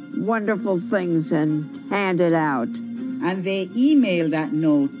wonderful things and hand it out. And they emailed that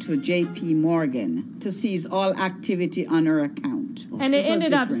note to JP Morgan to seize all activity on her account. And it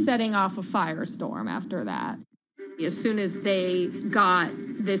ended up setting off a firestorm after that. As soon as they got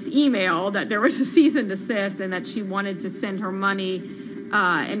this email that there was a cease and desist and that she wanted to send her money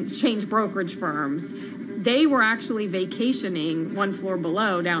and change brokerage firms, they were actually vacationing one floor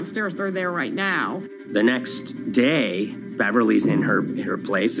below downstairs. They're there right now. The next day, Beverly's in her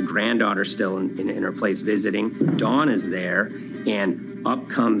place. The granddaughter's still in her place visiting. Dawn is there, and up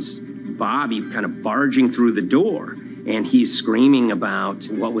comes Bobby kind of barging through the door. And he's screaming about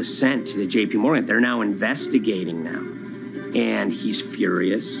what was sent to the JP Morgan. They're now investigating them. And he's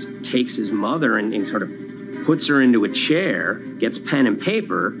furious, takes his mother and sort of puts her into a chair, gets pen and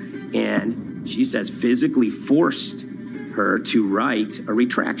paper, and she says physically forced her to write a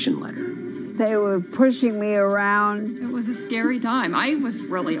retraction letter. They were pushing me around. It was a scary time. I was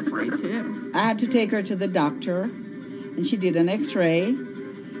really afraid, too. I had to take her to the doctor, and she did an x-ray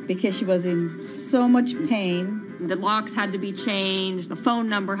because she was in so much pain. The locks had to be changed. The phone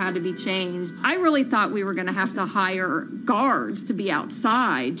number had to be changed. I really thought we were going to have to hire guards to be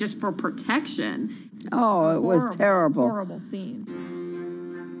outside just for protection. Oh, it was terrible. Horrible scene.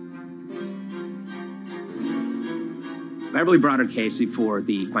 Beverly brought her case before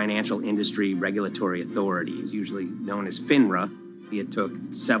the Financial Industry Regulatory Authorities, usually known as FINRA. It took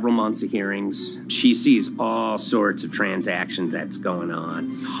several months of hearings. She sees all sorts of transactions that's going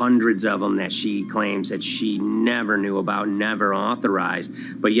on, hundreds of them that she claims that she never knew about, never authorized,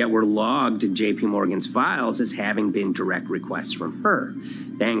 but yet were logged in JP Morgan's files as having been direct requests from her.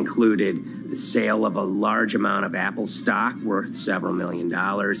 That included the sale of a large amount of Apple stock worth several $1 million,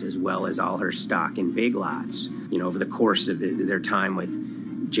 as well as all her stock in Big Lots. Over the course of their time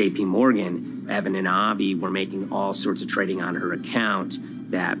with JP Morgan, Evan and Avi were making all sorts of trading on her account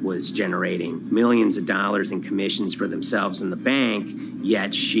that was generating millions of dollars in commissions for themselves and the bank,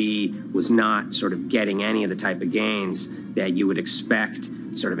 yet she was not sort of getting any of the type of gains that you would expect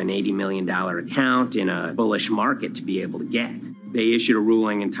sort of an $80 million account in a bullish market to be able to get. They issued a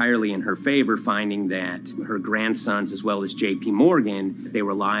ruling entirely in her favor, finding that her grandsons, as well as JP Morgan, they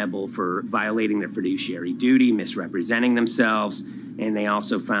were liable for violating their fiduciary duty, misrepresenting themselves, and they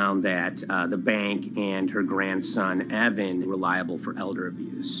also found that the bank and her grandson, Evan, were liable for elder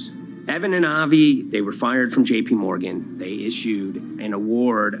abuse. Evan and Avi, they were fired from JP Morgan. They issued an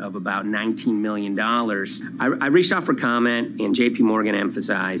award of about $19 million. I reached out for comment, and JP Morgan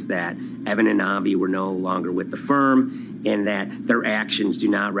emphasized that Evan and Avi were no longer with the firm and that their actions do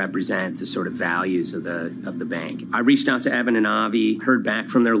not represent the sort of values of the bank. I reached out to Evan and Avi, heard back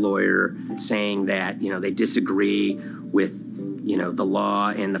from their lawyer saying that, they disagree with the law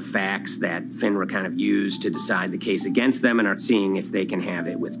and the facts that FINRA kind of used to decide the case against them and are seeing if they can have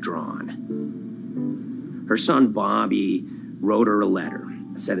it withdrawn. Her son, Bobby, wrote her a letter,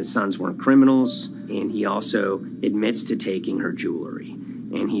 said his sons weren't criminals, and he also admits to taking her jewelry.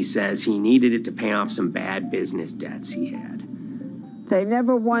 And he says he needed it to pay off some bad business debts he had. They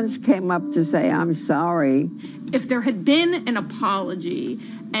never once came up to say, I'm sorry. If there had been an apology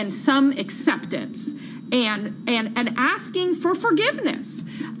and some acceptance, and asking for forgiveness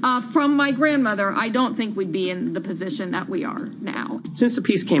from my grandmother, I don't think we'd be in the position that we are now. Since the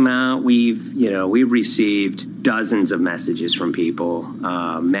piece came out, we've received dozens of messages from people,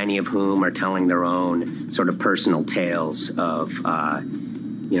 many of whom are telling their own sort of personal tales of,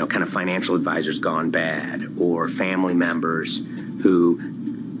 kind of financial advisors gone bad, or family members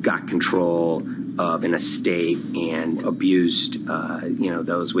who got control of an estate and abused,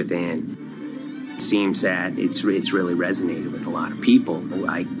 those within. Seems that it's really resonated with a lot of people.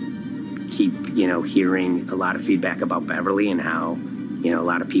 I keep hearing a lot of feedback about Beverly and how a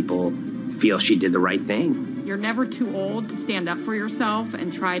lot of people feel she did the right thing. You're never too old to stand up for yourself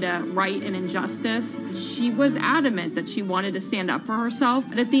and try to right an injustice. She was adamant that she wanted to stand up for herself.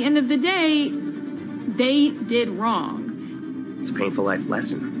 But at the end of the day, they did wrong. It's a painful life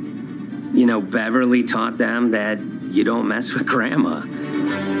lesson. You know, Beverly taught them that you don't mess with grandma.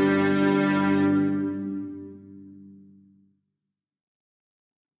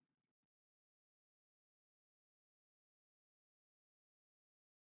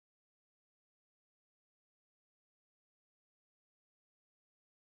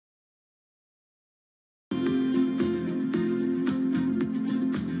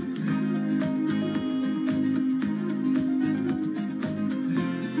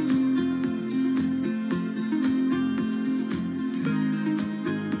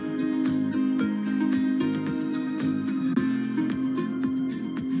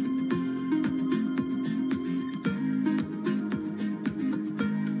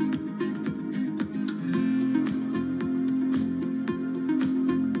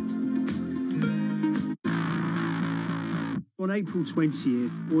 On April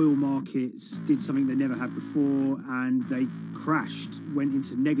 20th, oil markets did something they never had before, and they crashed, went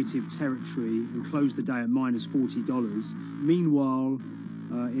into negative territory and closed the day at minus $40. Meanwhile,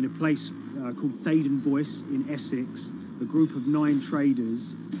 in a place called Thaden Boyce in Essex, a group of 9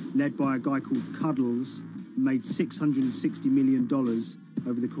 traders, led by a guy called Cuddles, made $660 million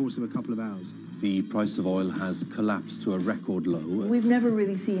over the course of a couple of hours. The price of oil has collapsed to a record low. We've never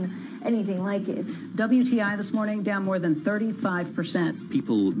really seen anything like it. WTI this morning down more than 35%.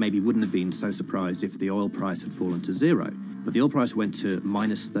 People maybe wouldn't have been so surprised if the oil price had fallen to zero, but the oil price went to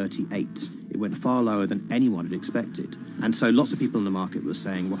minus 38. It went far lower than anyone had expected. And so lots of people in the market were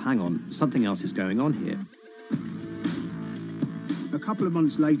saying, well, hang on, something else is going on here. A couple of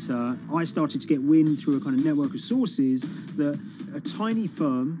months later, I started to get wind through a kind of network of sources that a tiny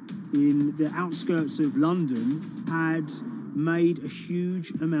firm in the outskirts of London had made a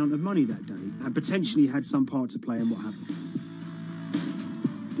huge amount of money that day and potentially had some part to play in what happened.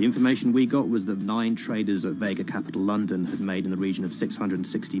 The information we got was that 9 traders at Vega Capital London had made in the region of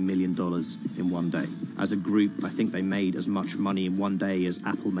 $660 million in one day. As a group, I think they made as much money in one day as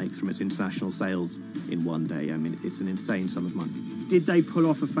Apple makes from its international sales in one day. I mean, it's an insane sum of money. Did they pull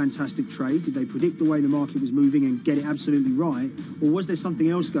off a fantastic trade? Did they predict the way the market was moving and get it absolutely right? Or was there something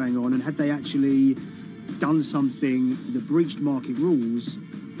else going on, and had they actually done something that breached market rules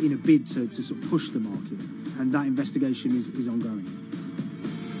in a bid to sort of push the market? And that investigation is ongoing.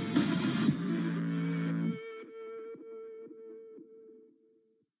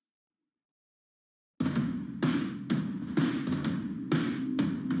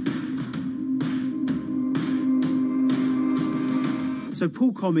 So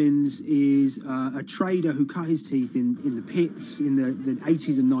Paul Commins is a trader who cut his teeth in the pits in the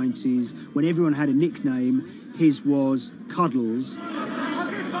 80s and 90s when everyone had a nickname. His was Cuddles.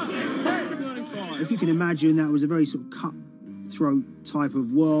 If you can imagine, that was a very sort of cutthroat type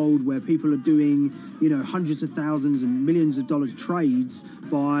of world where people are doing, you know, hundreds of thousands and millions of dollars trades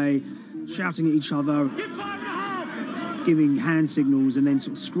by shouting at each other, giving hand signals, and then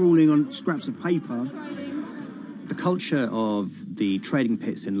sort of scrawling on scraps of paper. The culture of the trading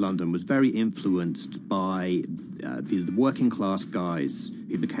pits in London was very influenced by the working class guys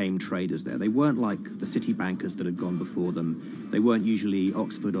who became traders there. They weren't like the city bankers that had gone before them. They weren't usually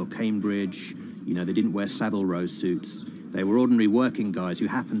Oxford or Cambridge. You know, they didn't wear Savile Row suits. They were ordinary working guys who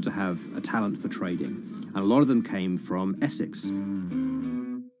happened to have a talent for trading. And a lot of them came from Essex. I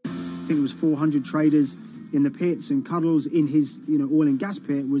think it was 400 traders in the pits, and Cuddles in his, you know, oil and gas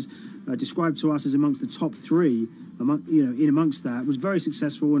pit was described to us as amongst the top 3. In amongst that, was very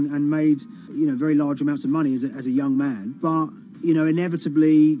successful and made, you know, very large amounts of money as a young man. But, you know,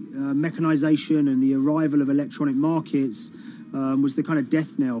 inevitably, mechanization and the arrival of electronic markets was the kind of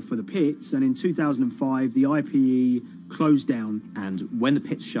death knell for the pits. And in 2005, the IPE closed down. And when the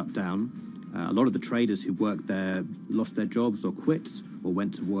pits shut down, a lot of the traders who worked there lost their jobs or quit or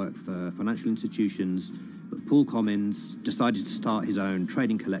went to work for financial institutions. But Paul Commins decided to start his own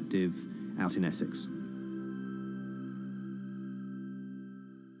trading collective out in Essex.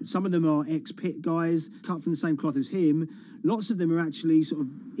 Some of them are ex-pit guys, cut from the same cloth as him. Lots of them are actually sort of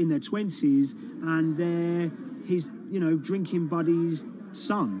in their 20s, and they're his, you know, drinking buddy's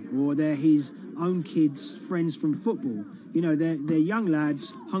son, or they're his own kids' friends from football. You know, they're young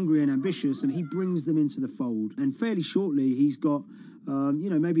lads, hungry and ambitious, and he brings them into the fold. And fairly shortly, he's got, you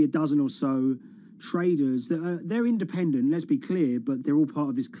know, maybe a dozen or so traders that they're independent, let's be clear, but they're all part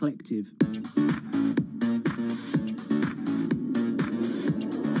of this collective.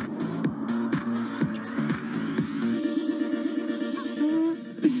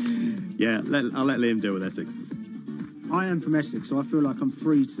 Yeah, I'll let Liam deal with Essex. I am from Essex, so I feel like I'm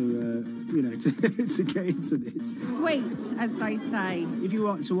free to, to get into this. Sweet, as they say. If you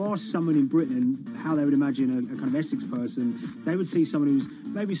were to ask someone in Britain how they would imagine a kind of Essex person, they would see someone who's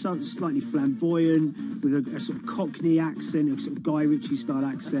maybe slightly flamboyant, with a sort of Cockney accent, a sort of Guy Ritchie-style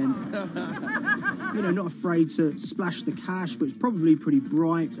accent. Not afraid to splash the cash, but it's probably pretty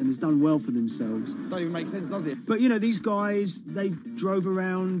bright and has done well for themselves. Don't even make sense, does it? But, these guys, they drove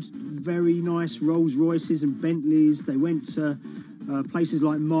around very nice Rolls Royces and Bentleys. They went to places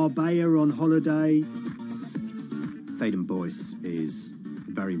like Marbella on holiday. Thaden Boyce is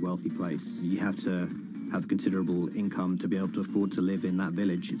a very wealthy place. You have to have considerable income to be able to afford to live in that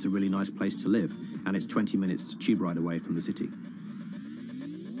village. It's a really nice place to live, and it's 20 minutes tube ride away from the city.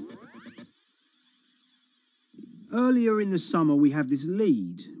 Earlier in the summer, we have this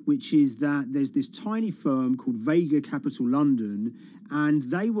lead, which is that there's this tiny firm called Vega Capital London, and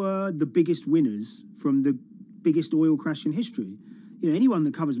they were the biggest winners from the biggest oil crash in history. Anyone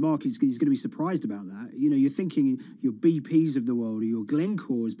that covers markets is going to be surprised about that. You're thinking your BPs of the world or your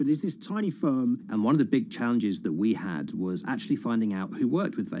Glencores, but there's this tiny firm. And one of the big challenges that we had was actually finding out who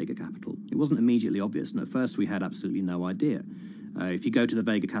worked with Vega Capital. It wasn't immediately obvious, and at first we had absolutely no idea. If you go to the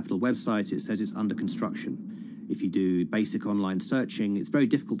Vega Capital website, it says it's under construction. If you do basic online searching, it's very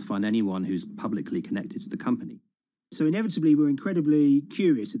difficult to find anyone who's publicly connected to the company. So inevitably, we're incredibly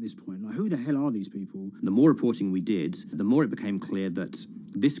curious at this point. Like, who the hell are these people? The more reporting we did, the more it became clear that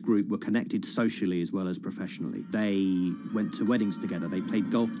this group were connected socially as well as professionally. They went to weddings together, they played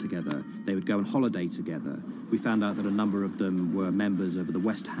golf together, they would go on holiday together. We found out that a number of them were members of the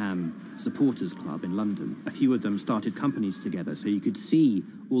West Ham Supporters Club in London. A few of them started companies together, so you could see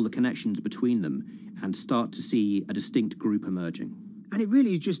all the connections between them and start to see a distinct group emerging. And it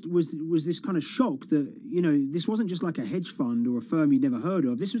really just was this kind of shock that, this wasn't just like a hedge fund or a firm you'd never heard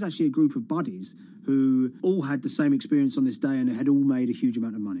of. This was actually a group of buddies who all had the same experience on this day and had all made a huge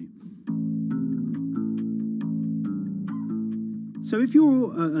amount of money. So if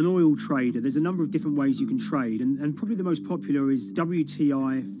you're an oil trader, there's a number of different ways you can trade, and probably the most popular is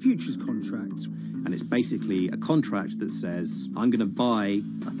WTI futures contracts. And it's basically a contract that says, I'm going to buy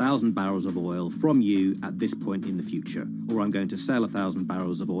 1,000 barrels of oil from you at this point in the future, or I'm going to sell 1,000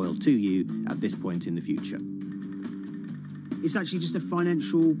 barrels of oil to you at this point in the future. It's actually just a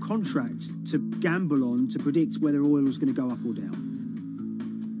financial contract to gamble on to predict whether oil is going to go up or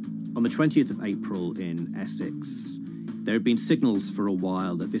down. On the 20th of April in Essex, there had been signals for a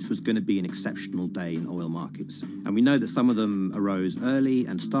while that this was going to be an exceptional day in oil markets. And we know that some of them arose early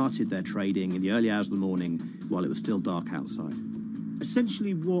and started their trading in the early hours of the morning while it was still dark outside.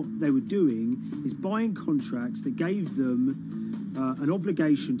 Essentially what they were doing is buying contracts that gave them an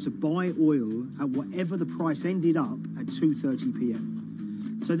obligation to buy oil at whatever the price ended up at 2:30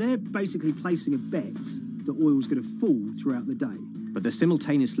 p.m. So they're basically placing a bet that oil is going to fall throughout the day. But they're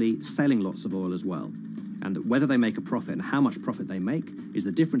simultaneously selling lots of oil as well. And whether they make a profit and how much profit they make is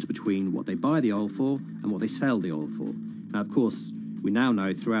the difference between what they buy the oil for and what they sell the oil for. Now, of course, we now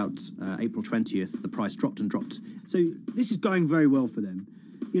know throughout April 20th, the price dropped and dropped. So this is going very well for them.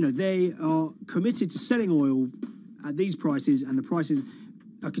 They are committed to selling oil at these prices, and the prices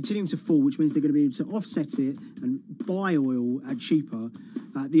are continuing to fall, which means they're going to be able to offset it and buy oil at cheaper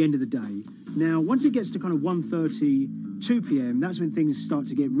at the end of the day. Now, once it gets to kind of 1:30, 2 p.m., that's when things start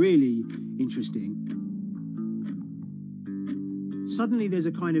to get really interesting. Suddenly there's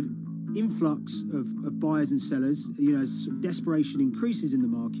a kind of influx of buyers and sellers, as desperation increases in the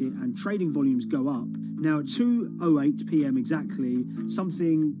market and trading volumes go up. Now at 2:08 p.m. exactly,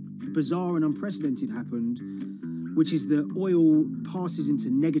 something bizarre and unprecedented happened, which is that oil passes into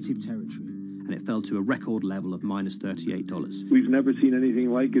negative territory. And it fell to a record level of minus $38. We've never seen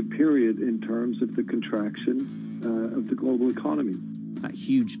anything like it, period, in terms of the contraction of the global economy. That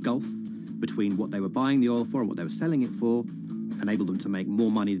huge gulf between what they were buying the oil for and what they were selling it for enabled them to make more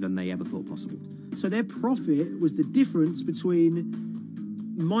money than they ever thought possible. So their profit was the difference between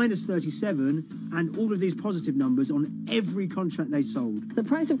minus 37 and all of these positive numbers on every contract they sold. The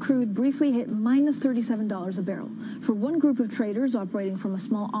price of crude briefly hit minus $37 a barrel. For one group of traders operating from a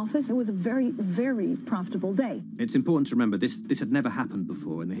small office, it was a very, very profitable day. It's important to remember this had never happened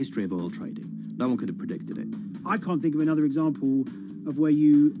before in the history of oil trading. No one could have predicted it. I can't think of another example of where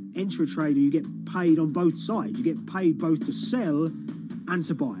you enter a trade and you get paid on both sides. You get paid both to sell and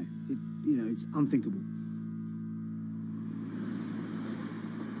to buy. It's unthinkable.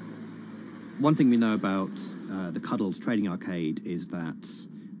 One thing we know about the Cuddles Trading Arcade is that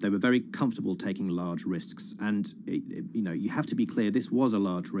they were very comfortable taking large risks. And, you have to be clear, this was a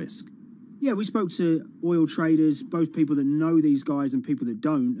large risk. Yeah, we spoke to oil traders, both people that know these guys and people that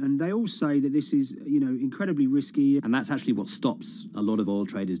don't, and they all say that this is, incredibly risky. And that's actually what stops a lot of oil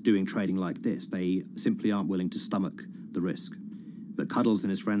traders doing trading like this. They simply aren't willing to stomach the risk. But Cuddles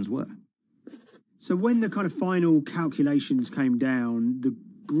and his friends were. So when the kind of final calculations came down, the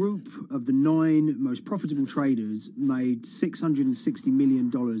group of the 9 most profitable traders made $660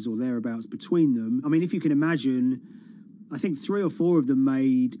 million or thereabouts between them. I mean, if you can imagine, I think 3 or 4 of them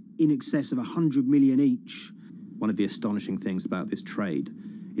made in excess of 100 million each. One of the astonishing things about this trade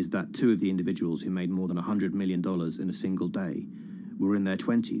is that 2 of the individuals who made more than $100 million in a single day were in their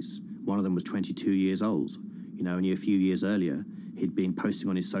 20s. One of them was 22 years old. Only a few years earlier, he'd been posting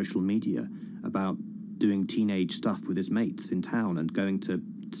on his social media about doing teenage stuff with his mates in town and going to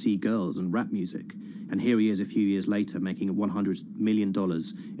see girls and rap music. And here he is a few years later making $100 million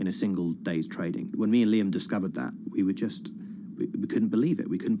in a single day's trading. When me and Liam discovered that, we couldn't believe it.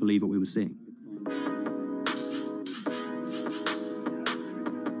 We couldn't believe what we were seeing.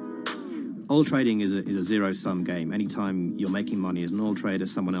 Oil trading is a zero-sum game. Anytime you're making money as an oil trader,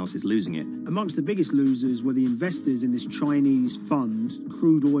 someone else is losing it. Amongst the biggest losers were the investors in this Chinese fund,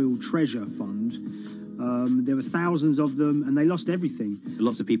 Crude Oil Treasure Fund. There were thousands of them, and they lost everything.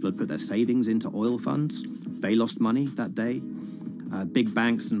 Lots of people had put their savings into oil funds. They lost money that day. Big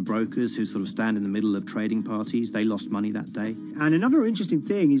banks and brokers who sort of stand in the middle of trading parties, they lost money that day. And another interesting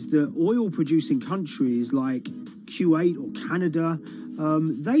thing is that oil-producing countries like Kuwait or Canada,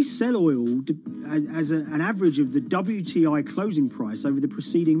 they sell oil as an average of the WTI closing price over the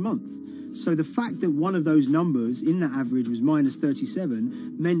preceding month. So the fact that one of those numbers in that average was minus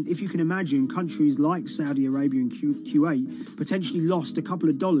 37 meant, if you can imagine, countries like Saudi Arabia and Kuwait potentially lost a couple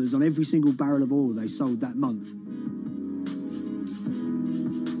of dollars on every single barrel of oil they sold that month.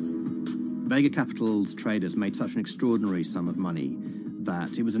 Vega Capital's traders made such an extraordinary sum of money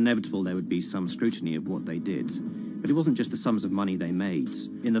that it was inevitable there would be some scrutiny of what they did. But it wasn't just the sums of money they made.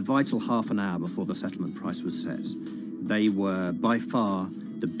 In the vital half an hour before the settlement price was set, they were by far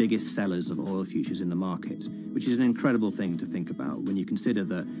the biggest sellers of oil futures in the market, which is an incredible thing to think about when you consider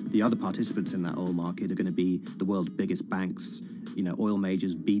that the other participants in that oil market are going to be the world's biggest banks, oil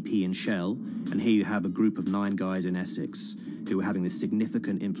majors, BP and Shell, and here you have a group of 9 guys in Essex who are having this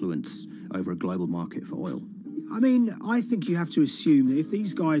significant influence over a global market for oil. I mean, I think you have to assume that if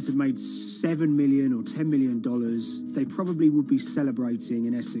these guys had made $7 million or $10 million, they probably would be celebrating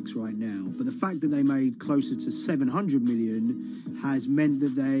in Essex right now. But the fact that they made closer to $700 million has meant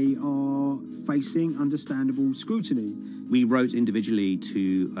that they are facing understandable scrutiny. We wrote individually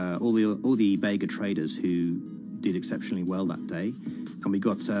to all the Vega traders who did exceptionally well that day, and we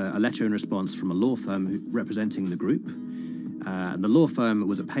got a letter in response from a law firm representing the group. And the law firm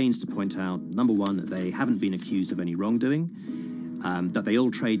was at pains to point out, number one, that they haven't been accused of any wrongdoing, that they all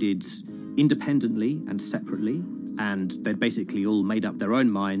traded independently and separately, and they'd basically all made up their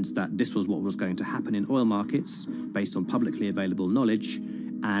own minds that this was what was going to happen in oil markets based on publicly available knowledge,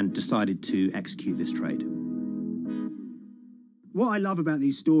 and decided to execute this trade. What I love about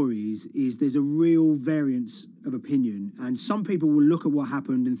these stories is there's a real variance of opinion, and some people will look at what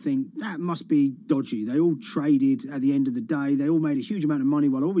happened and think that must be dodgy. They all traded at the end of the day. They all made a huge amount of money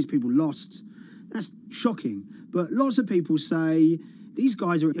while all these people lost. That's shocking. But lots of people say these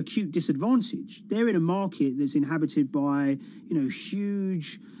guys are at acute disadvantage. They're in a market that's inhabited by,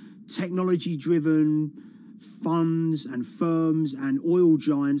 huge technology-driven funds and firms and oil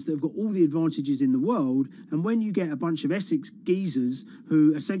giants that have got all the advantages in the world, and when you get a bunch of Essex geezers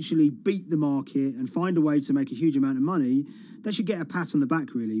who essentially beat the market and find a way to make a huge amount of money, they should get a pat on the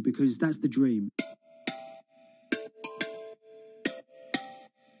back, really, because that's the dream.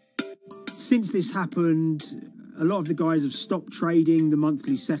 Since this happened, a lot of the guys have stopped trading the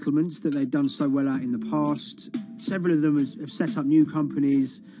monthly settlements that they'd done so well at in the past. Several of them have set up new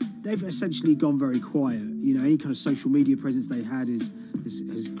companies. They've essentially gone very quiet. Any kind of social media presence they had is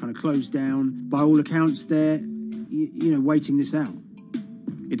kind of closed down. By all accounts, they're, waiting this out.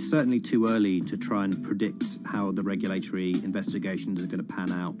 It's certainly too early to try and predict how the regulatory investigations are going to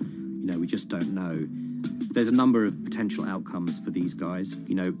pan out. We just don't know. There's a number of potential outcomes for these guys.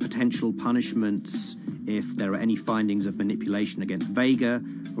 Potential punishments if there are any findings of manipulation against Vega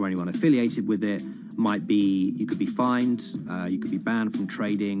or anyone affiliated with it. Might be you could be fined, you could be banned from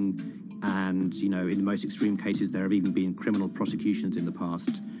trading, and in the most extreme cases there have even been criminal prosecutions in the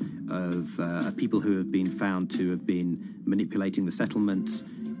past of people who have been found to have been manipulating the settlement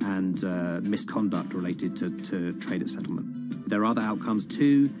and misconduct related to trade at settlement. There are other outcomes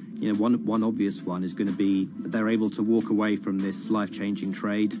too. One obvious one is going to be that they're able to walk away from this life-changing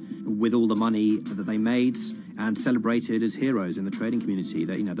trade with all the money that they made and celebrated as heroes in the trading community.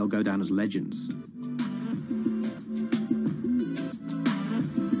 That, they'll go down as legends.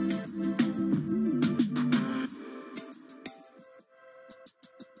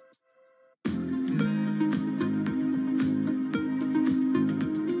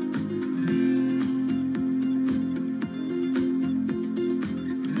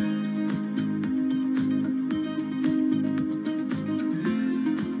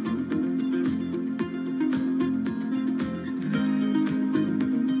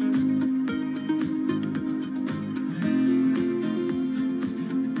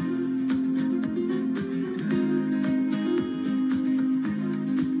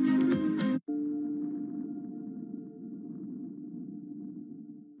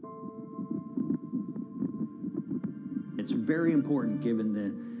 It's very important, given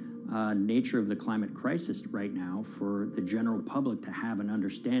the nature of the climate crisis right now, for the general public to have an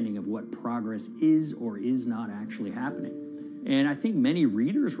understanding of what progress is or is not actually happening. And I think many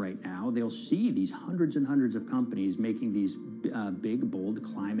readers right now, they'll see these hundreds and hundreds of companies making these big, bold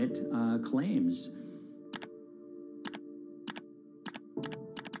climate claims.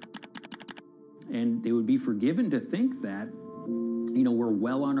 And they would be forgiven to think that we're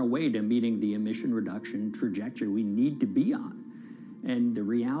well on our way to meeting the emission reduction trajectory we need to be on. And the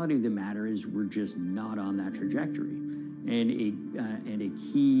reality of the matter is we're just not on that trajectory. And a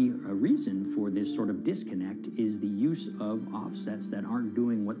key reason for this sort of disconnect is the use of offsets that aren't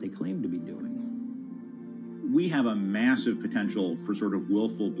doing what they claim to be doing. We have a massive potential for sort of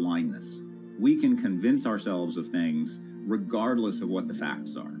willful blindness. We can convince ourselves of things regardless of what the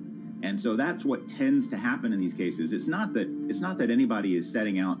facts are. And so that's what tends to happen in these cases. It's not that anybody is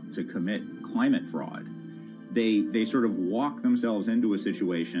setting out to commit climate fraud. They sort of walk themselves into a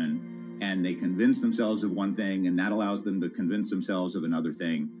situation and they convince themselves of one thing, and that allows them to convince themselves of another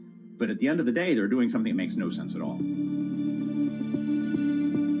thing. But at the end of the day, they're doing something that makes no sense at all.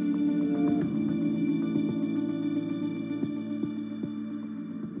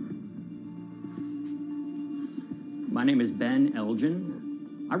 My name is Ben Elgin.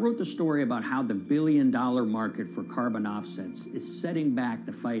 I wrote the story about how the billion-dollar market for carbon offsets is setting back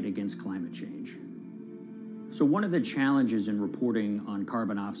the fight against climate change. So one of the challenges in reporting on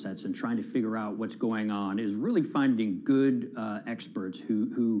carbon offsets and trying to figure out what's going on is really finding good experts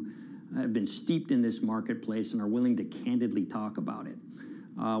who have been steeped in this marketplace and are willing to candidly talk about it.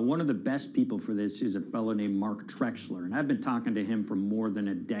 One of the best people for this is a fellow named Mark Trexler, and I've been talking to him for more than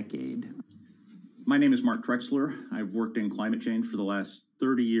a decade. My name is Mark Trexler. I've worked in climate change for the last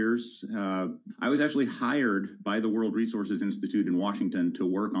 30 years. I was actually hired by the World Resources Institute in Washington to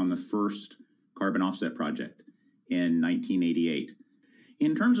work on the first carbon offset project in 1988.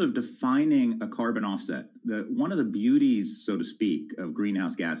 In terms of defining a carbon offset, one of the beauties, so to speak, of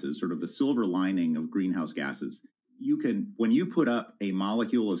greenhouse gases, sort of the silver lining of greenhouse gases, when you put up a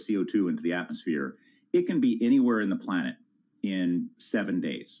molecule of CO2 into the atmosphere, it can be anywhere in the planet in 7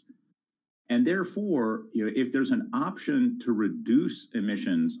 days. And therefore, if there's an option to reduce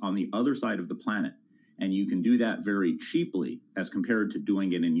emissions on the other side of the planet, and you can do that very cheaply as compared to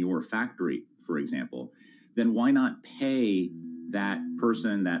doing it in your factory, for example, then why not pay that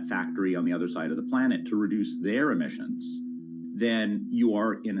person, that factory on the other side of the planet to reduce their emissions? Then you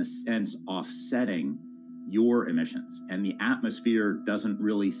are, in a sense, offsetting your emissions, and the atmosphere doesn't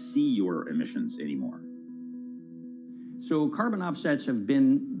really see your emissions anymore. So carbon offsets have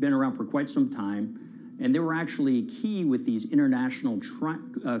been around for quite some time, and they were actually key with these international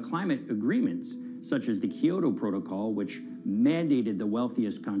climate agreements, such as the Kyoto Protocol, which mandated the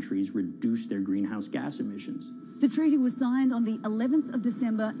wealthiest countries reduce their greenhouse gas emissions. The treaty was signed on the 11th of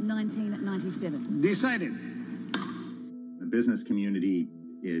December, 1997. Decided. The business community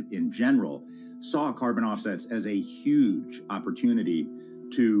in general saw carbon offsets as a huge opportunity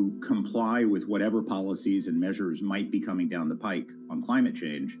to comply with whatever policies and measures might be coming down the pike on climate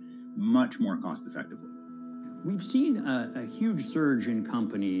change much more cost effectively. We've seen a huge surge in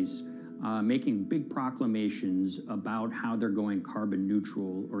companies making big proclamations about how they're going carbon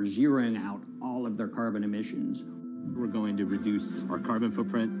neutral or zeroing out all of their carbon emissions. We're going to reduce our carbon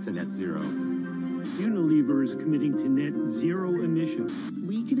footprint to net zero. Unilever is committing to net zero emissions.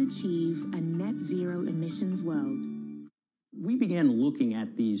 We can achieve a net zero emissions world. We began looking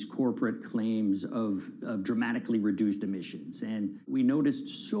at these corporate claims of dramatically reduced emissions, and we noticed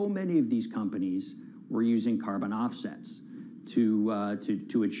so many of these companies were using carbon offsets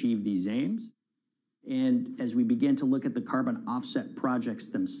to achieve these aims. And as we began to look at the carbon offset projects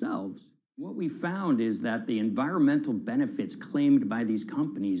themselves, what we found is that the environmental benefits claimed by these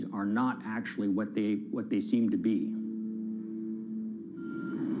companies are not actually what they seem to be.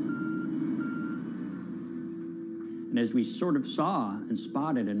 And as we sort of saw and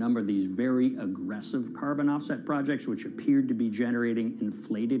spotted a number of these very aggressive carbon offset projects, which appeared to be generating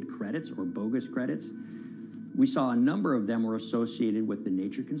inflated credits or bogus credits, we saw a number of them were associated with the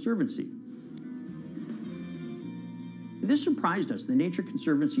Nature Conservancy. This surprised us. The Nature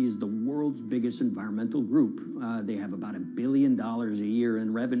Conservancy is the world's biggest environmental group. They have about $1 billion a year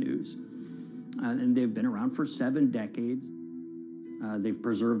in revenues, and they've been around for 7 decades. They've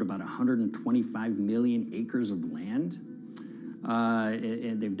preserved about 125 million acres of land,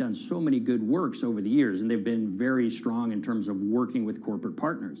 and they've done so many good works over the years, and they've been very strong in terms of working with corporate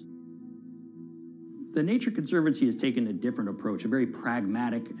partners. The Nature Conservancy has taken a different approach, a very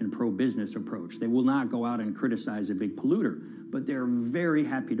pragmatic and pro-business approach. They will not go out and criticize a big polluter, but they're very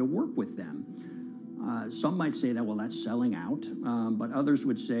happy to work with them. Some might say that, well, that's selling out, but others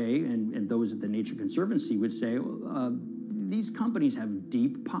would say, and those at the Nature Conservancy would say, these companies have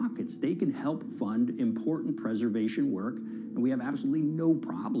deep pockets. They can help fund important preservation work, and we have absolutely no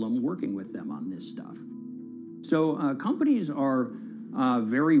problem working with them on this stuff. So companies are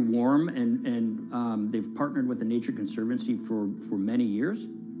very warm, and they've partnered with the Nature Conservancy for many years.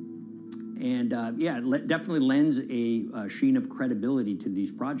 And yeah, it definitely lends a sheen of credibility to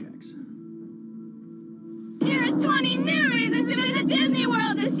these projects. Here's 20 new reasons to visit Disney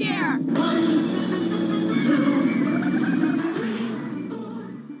World this year. 1, 2,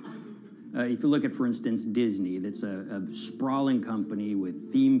 if you look at, for instance, Disney, that's a sprawling company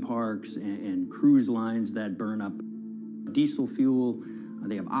with theme parks and cruise lines that burn up diesel fuel.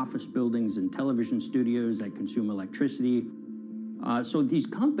 They have office buildings and television studios that consume electricity. So these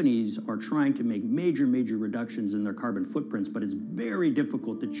companies are trying to make major reductions in their carbon footprints, but it's very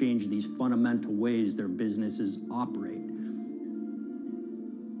difficult to change these fundamental ways their businesses operate.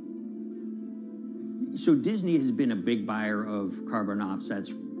 So Disney has been a big buyer of carbon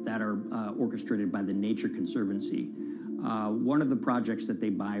offsets that are orchestrated by the Nature Conservancy. One of the projects that they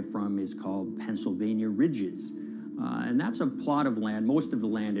buy from is called Pennsylvania Ridges. And that's a plot of land. Most of the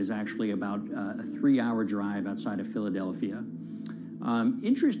land is actually about a 3-hour drive outside of Philadelphia.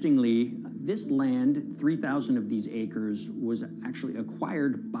 Interestingly, this land, 3,000 of these acres, was actually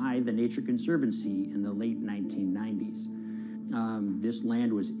acquired by the Nature Conservancy in the late 1990s. This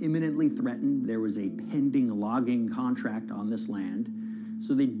land was imminently threatened. There was a pending logging contract on this land.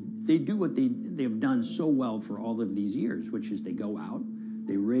 So they do what they've done so well for all of these years, which is they go out,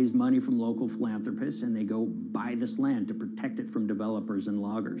 they raise money from local philanthropists, and they go buy this land to protect it from developers and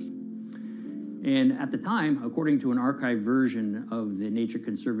loggers. And at the time, according to an archived version of the Nature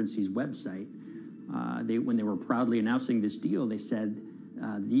Conservancy's website, when they were proudly announcing this deal, they said,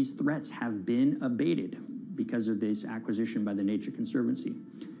 these threats have been abated because of this acquisition by the Nature Conservancy.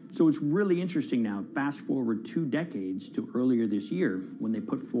 So it's really interesting now, fast forward 2 decades to earlier this year when they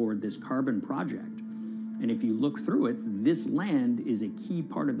put forward this carbon project. And if you look through it, this land is a key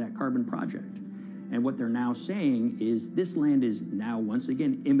part of that carbon project. And what they're now saying is this land is now, once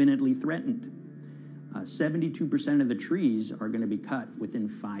again, imminently threatened. 72% of the trees are going to be cut within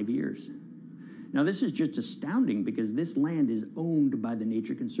 5 years. Now, this is just astounding because this land is owned by the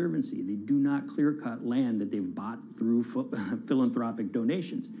Nature Conservancy. They do not clear-cut land that they've bought through philanthropic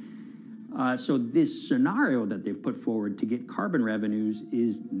donations. So this scenario that they've put forward to get carbon revenues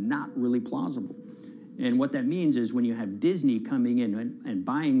is not really plausible. And what that means is when you have Disney coming in and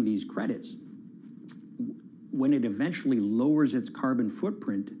buying these credits, when it eventually lowers its carbon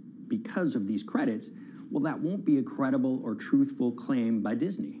footprint because of these credits, well, that won't be a credible or truthful claim by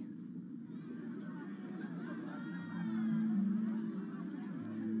Disney.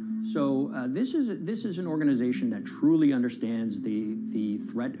 So this is an organization that truly understands the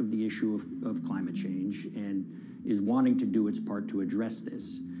threat of the issue of climate change and is wanting to do its part to address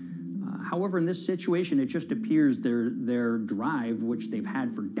this. However, in this situation, it just appears their drive, which they've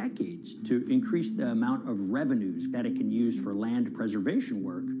had for decades, to increase the amount of revenues that it can use for land preservation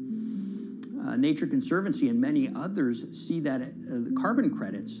work. Nature Conservancy and many others see that the carbon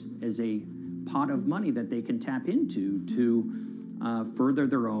credits as a pot of money that they can tap into to further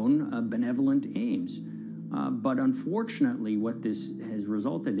their own benevolent aims. But unfortunately, what this has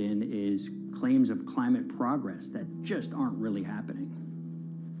resulted in is claims of climate progress that just aren't really happening.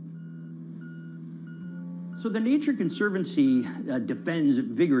 So the Nature Conservancy defends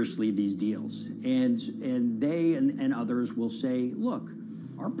vigorously these deals, and they and others will say, look,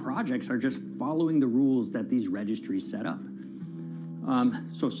 our projects are just following the rules that these registries set up.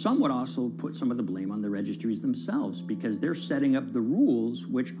 So some would also put some of the blame on the registries themselves because they're setting up the rules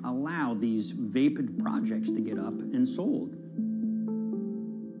which allow these vapid projects to get up and sold.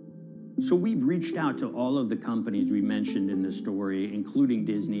 So we've reached out to all of the companies we mentioned in this story, including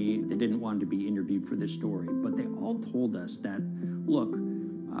Disney. They didn't want to be interviewed for this story, but they all told us that, look,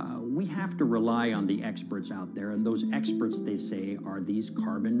 we have to rely on the experts out there, and those experts, they say, are these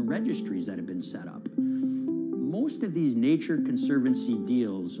carbon registries that have been set up. Most of these Nature Conservancy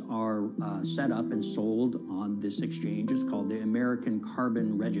deals are set up and sold on this exchange. It's called the American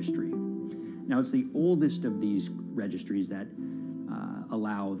Carbon Registry. Now, it's the oldest of these registries that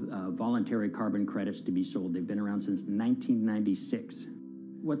allow voluntary carbon credits to be sold. They've been around since 1996.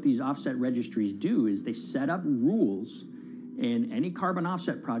 What these offset registries do is they set up rules, and any carbon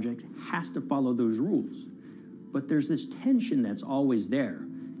offset project has to follow those rules. But there's this tension that's always there.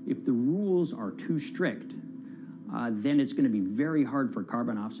 If the rules are too strict, then it's going to be very hard for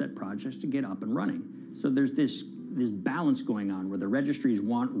carbon offset projects to get up and running. So there's this balance going on where the registries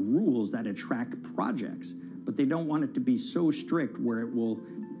want rules that attract projects, but they don't want it to be so strict where it will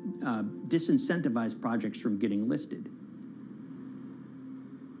disincentivize projects from getting listed.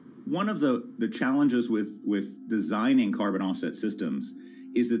 One of the challenges with designing carbon offset systems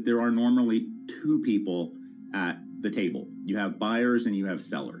is that there are normally two people at the table. You have buyers and you have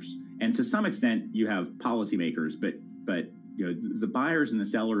sellers. And to some extent, you have policymakers, but you know, the buyers and the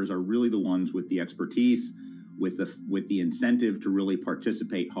sellers are really the ones with the expertise, with the incentive to really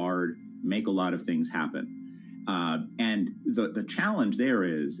participate hard, make a lot of things happen. And the challenge there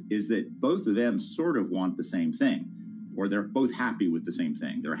is that both of them sort of want the same thing, or they're both happy with the same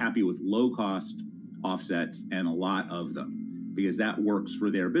thing. They're happy with low-cost offsets and a lot of them, because that works for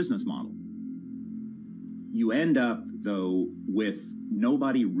their business model. You end up, though, with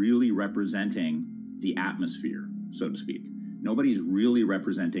nobody really representing the atmosphere, so to speak. Nobody's really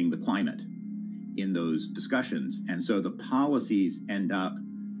representing the climate in those discussions. And so the policies end up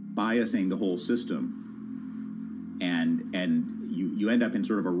biasing the whole system, and you end up in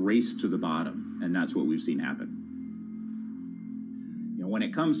sort of a race to the bottom, and that's what we've seen happen. You know, when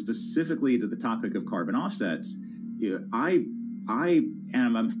it comes specifically to the topic of carbon offsets, you know, I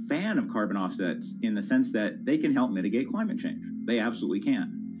am a fan of carbon offsets in the sense that they can help mitigate climate change. They absolutely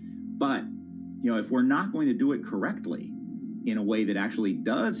can. But, you know, if we're not going to do it correctly in a way that actually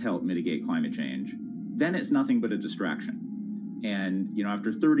does help mitigate climate change, then it's nothing but a distraction. And, you know,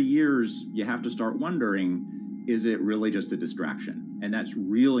 after 30 years, you have to start wondering, is it really just a distraction? And that's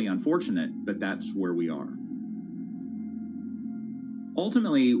really unfortunate, but that's where we are.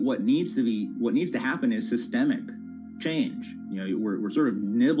 Ultimately, what needs to happen is systemic change. You know, we're sort of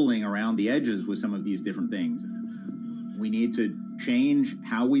nibbling around the edges with some of these different things. We need to change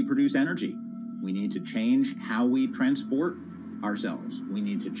how we produce energy. We need to change how we transport ourselves. We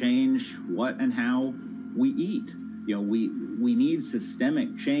need to change what and how we eat. You know, we need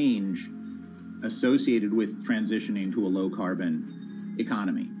systemic change associated with transitioning to a low carbon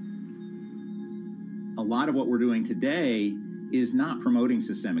economy. A lot of what we're doing today is not promoting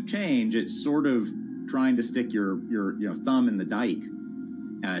systemic change. It's sort of trying to stick your thumb in the dike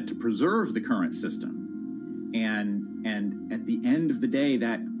to preserve the current system. And at the end of the day,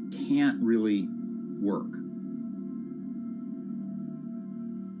 that can't really work.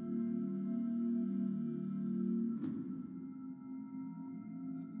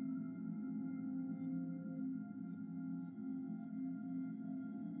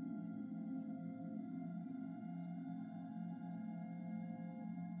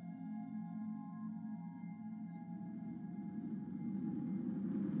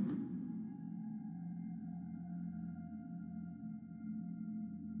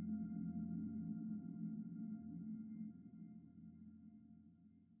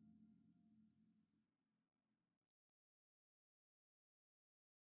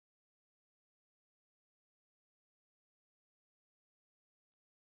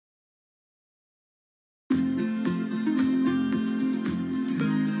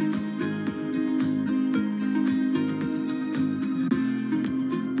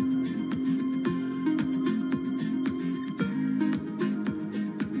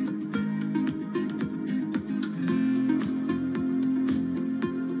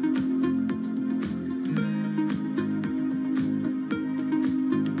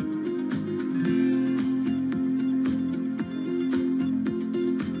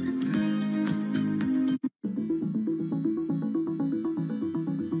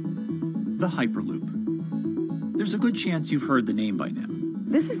 The Hyperloop. There's a good chance you've heard the name by now.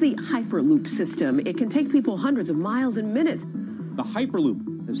 This is the Hyperloop system. It can take people hundreds of miles in minutes. The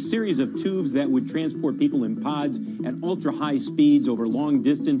Hyperloop, a series of tubes that would transport people in pods at ultra-high speeds over long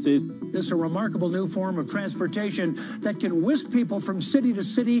distances. This is a remarkable new form of transportation that can whisk people from city to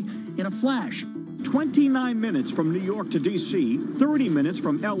city in a flash. 29 minutes from New York to D.C., 30 minutes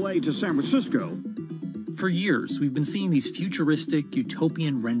from L.A. to San Francisco. For years, we've been seeing these futuristic,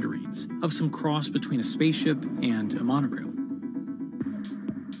 utopian renderings of some cross between a spaceship and a monorail.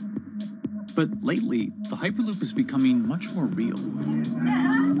 But lately, the Hyperloop is becoming much more real.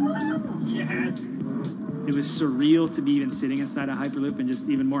 Yes. It was surreal to be even sitting inside a Hyperloop, and just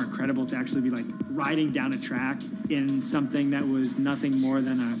even more incredible to actually be like riding down a track in something that was nothing more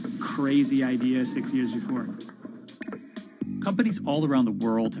than a crazy idea 6 years before. Companies all around the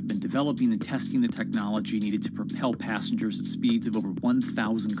world have been developing and testing the technology needed to propel passengers at speeds of over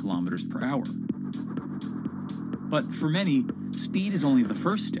 1,000 kilometers per hour. But for many, speed is only the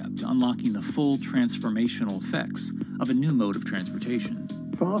first step to unlocking the full transformational effects of a new mode of transportation.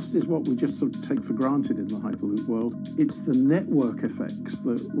 Fast is what we just sort of take for granted in the Hyperloop world. It's the network effects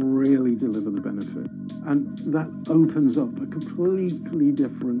that really deliver the benefit. And that opens up a completely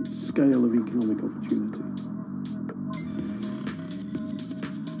different scale of economic opportunity.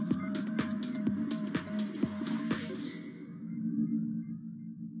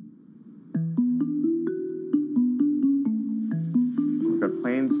 We've got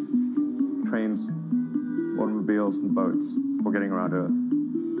planes, trains, automobiles, and boats for getting around Earth.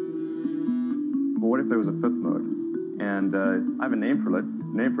 But what if there was a fifth mode? And I have a name for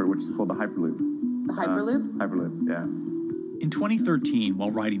it, which is called the Hyperloop. The Hyperloop? Hyperloop, yeah. In 2013,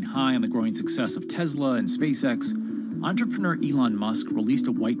 while riding high on the growing success of Tesla and SpaceX, entrepreneur Elon Musk released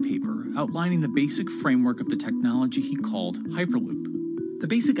a white paper outlining the basic framework of the technology he called Hyperloop. The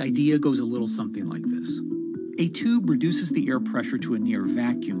basic idea goes a little something like this. A tube reduces the air pressure to a near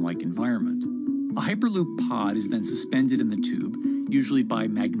vacuum-like environment. A Hyperloop pod is then suspended in the tube, usually by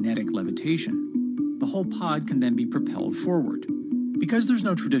magnetic levitation. The whole pod can then be propelled forward. Because there's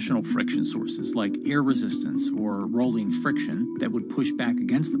no traditional friction sources like air resistance or rolling friction that would push back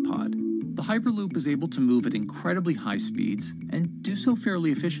against the pod, the Hyperloop is able to move at incredibly high speeds and do so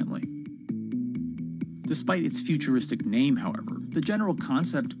fairly efficiently. Despite its futuristic name, however, the general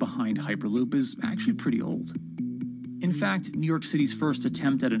concept behind Hyperloop is actually pretty old. In fact, New York City's first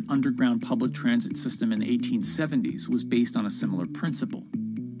attempt at an underground public transit system in the 1870s was based on a similar principle.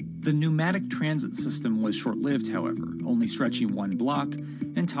 The pneumatic transit system was short-lived, however, only stretching one block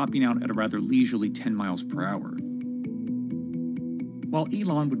and topping out at a rather leisurely 10 miles per hour. While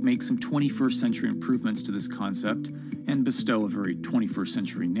Elon would make some 21st century improvements to this concept and bestow a very 21st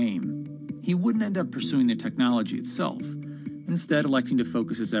century name, he wouldn't end up pursuing the technology itself, instead electing to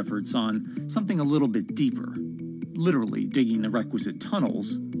focus his efforts on something a little bit deeper, literally digging the requisite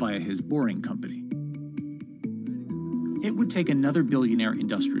tunnels via his boring company. It would take another billionaire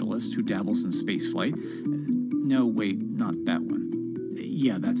industrialist who dabbles in spaceflight. No, wait, not that one.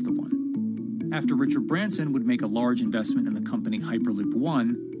 Yeah, that's the one. After Richard Branson would make a large investment in the company Hyperloop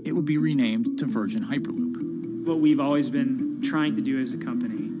One, it would be renamed to Virgin Hyperloop. What we've always been trying to do as a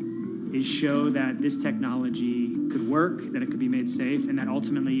company is show that this technology could work, that it could be made safe, and that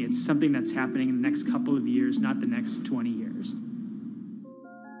ultimately it's something that's happening in the next couple of years, not the next 20 years.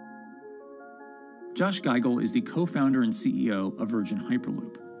 Josh Geigel is the co-founder and CEO of Virgin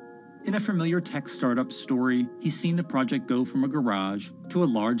Hyperloop. In a familiar tech startup story, he's seen the project go from a garage to a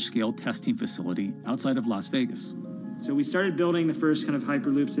large-scale testing facility outside of Las Vegas. So we started building the first kind of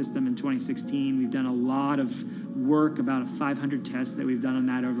Hyperloop system in 2016. We've done a lot of work, about 500 tests that we've done on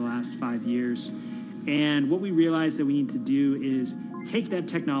that over the last 5 years. And what we realized that we need to do is take that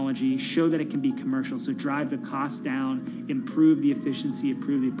technology, show that it can be commercial, so drive the cost down, improve the efficiency,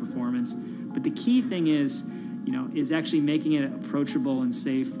 improve the performance. But the key thing is actually making it approachable and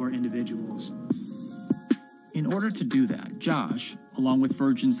safe for individuals. In order to do that, Josh, along with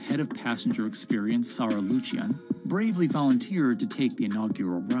Virgin's head of passenger experience, Sarah Lucian, bravely volunteered to take the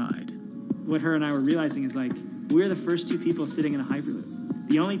inaugural ride. What her and I were realizing is we're the first two people sitting in a Hyperloop.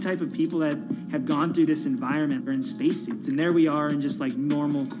 The only type of people that have gone through this environment are in spacesuits, and there we are in just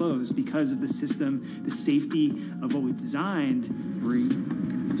normal clothes because of the system, the safety of what we've designed. 3,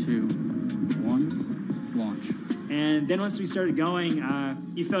 2, 1, launch. And then once we started going,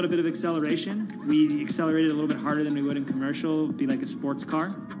 you felt a bit of acceleration. We accelerated a little bit harder than we would in commercial. It'd be like a sports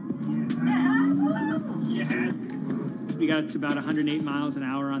car. Yes. We got to about 108 miles an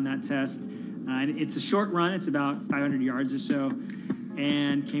hour on that test. And it's a short run. It's about 500 yards or so,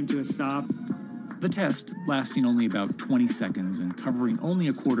 and came to a stop. The test, lasting only about 20 seconds and covering only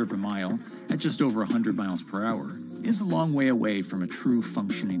a quarter of a mile at just over 100 miles per hour, is a long way away from a true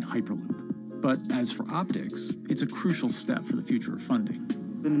functioning Hyperloop. But as for optics, it's a crucial step for the future of funding.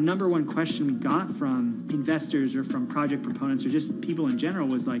 The number one question we got from investors or from project proponents or just people in general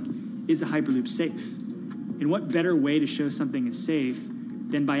was is a Hyperloop safe? And what better way to show something is safe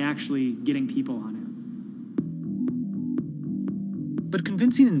than by actually getting people on it. But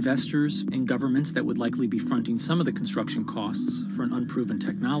convincing investors and governments that would likely be fronting some of the construction costs for an unproven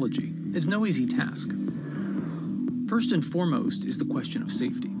technology is no easy task. First and foremost is the question of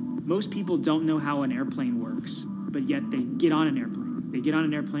safety. Most people don't know how an airplane works, but yet they get on an airplane. They get on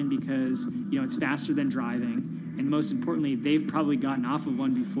an airplane because, it's faster than driving, and most importantly, they've probably gotten off of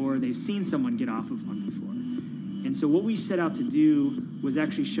one before, they've seen someone get off of one before. And so what we set out to do was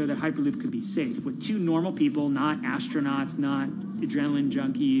actually show that Hyperloop could be safe with two normal people, not astronauts, not adrenaline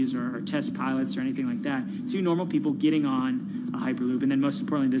junkies or test pilots or anything like that. Two normal people getting on a Hyperloop, and then most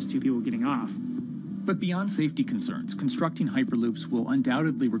importantly, those two people getting off. But beyond safety concerns, constructing Hyperloops will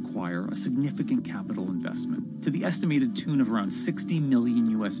undoubtedly require a significant capital investment to the estimated tune of around $60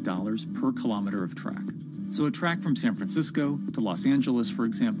 million per kilometer of track. So a track from San Francisco to Los Angeles, for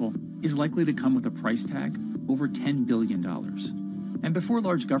example, is likely to come with a price tag over $10 billion. And before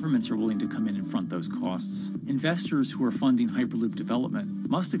large governments are willing to come in and front those costs, investors who are funding Hyperloop development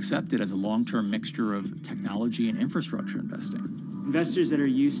must accept it as a long-term mixture of technology and infrastructure investing. Investors that are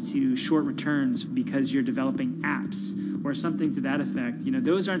used to short returns because you're developing apps or something to that effect,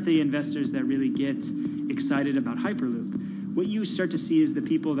 those aren't the investors that really get excited about Hyperloop. What you start to see is the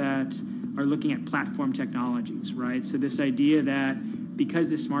people that are looking at platform technologies, right? So this idea that because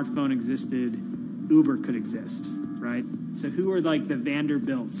the smartphone existed, Uber could exist, right? So who are like the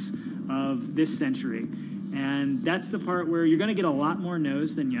Vanderbilts of this century? And that's the part where you're going to get a lot more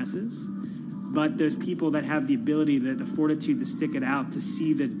no's than yeses. But those people that have the ability, the fortitude to stick it out, to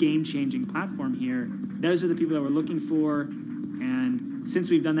see the game-changing platform here, those are the people that we're looking for. And since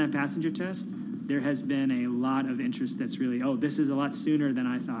we've done that passenger test, there has been a lot of interest that's really, this is a lot sooner than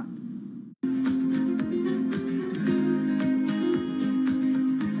I thought.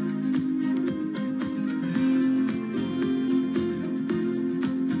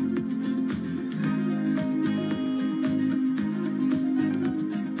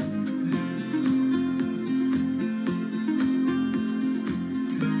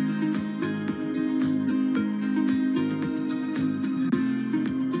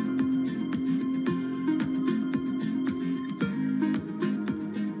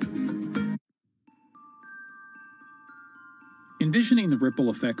 Envisioning the ripple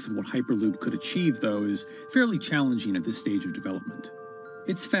effects of what Hyperloop could achieve, though, is fairly challenging at this stage of development.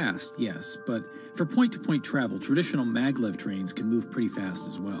 It's fast, yes, but for point-to-point travel, traditional maglev trains can move pretty fast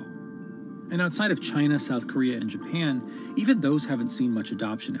as well. And outside of China, South Korea, and Japan, even those haven't seen much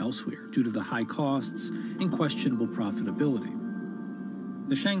adoption elsewhere due to the high costs and questionable profitability.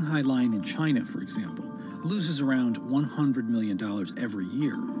 The Shanghai line in China, for example, loses around $100 million every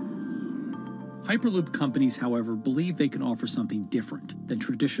year. Hyperloop companies, however, believe they can offer something different than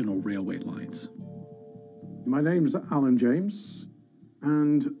traditional railway lines. My name's Alan James,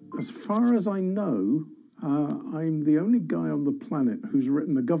 and as far as I know, I'm the only guy on the planet who's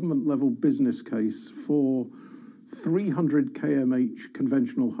written a government-level business case for 300 kmh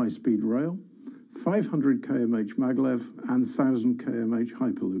conventional high-speed rail, 500 kmh maglev, and 1,000 kmh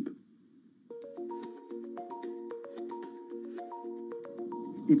Hyperloop.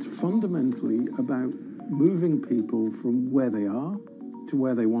 It's fundamentally about moving people from where they are to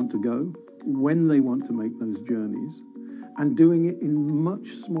where they want to go, when they want to make those journeys, and doing it in much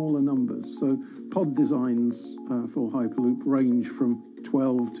smaller numbers. So pod designs for Hyperloop range from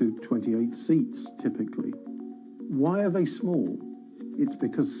 12 to 28 seats, typically. Why are they small? It's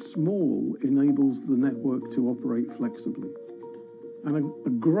because small enables the network to operate flexibly. And a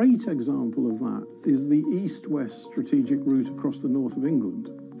great example of that is the east-west strategic route across the north of England,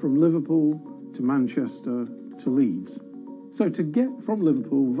 from Liverpool to Manchester to Leeds. So to get from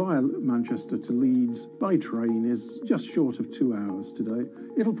Liverpool via Manchester to Leeds by train is just short of 2 hours today.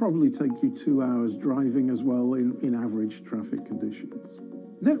 It'll probably take you 2 hours driving as well in average traffic conditions.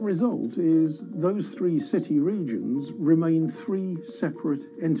 Net result is those three city regions remain three separate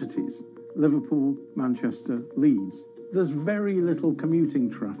entities: Liverpool, Manchester, Leeds. There's very little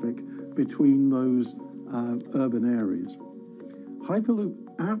commuting traffic between those urban areas. Hyperloop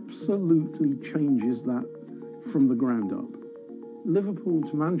absolutely changes that from the ground up. Liverpool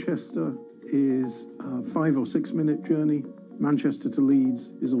to Manchester is a 5 or 6 minute journey. Manchester to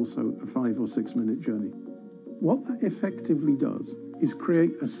Leeds is also a 5 or 6 minute journey. What that effectively does is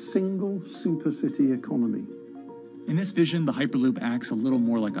create a single supercity economy. In this vision, the Hyperloop acts a little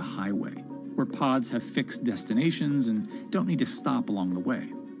more like a highway, where pods have fixed destinations and don't need to stop along the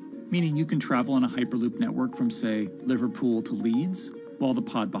way. Meaning you can travel on a Hyperloop network from, say, Liverpool to Leeds, while the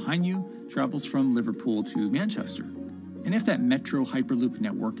pod behind you travels from Liverpool to Manchester. And if that metro Hyperloop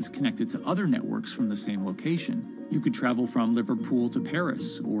network is connected to other networks from the same location, You could travel from Liverpool to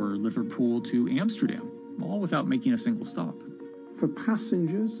Paris or Liverpool to Amsterdam, all without making a single stop. For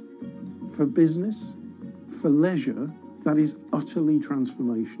passengers, for business, for leisure, that is utterly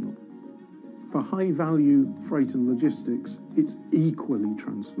transformational. For high-value freight and logistics, it's equally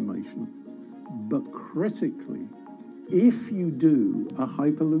transformational. But critically, if you do a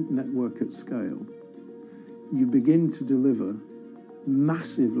Hyperloop network at scale, you begin to deliver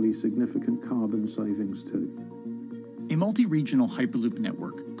massively significant carbon savings too. A multi-regional Hyperloop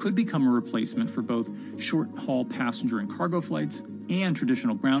network could become a replacement for both short-haul passenger and cargo flights and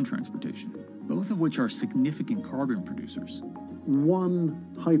traditional ground transportation, both of which are significant carbon producers. One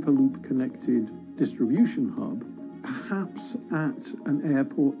Hyperloop-connected distribution hub, perhaps at an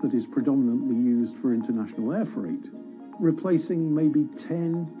airport that is predominantly used for international air freight, replacing maybe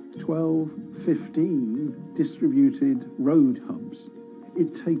 10, 12, 15 distributed road hubs.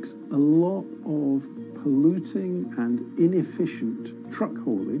 It takes a lot of polluting and inefficient truck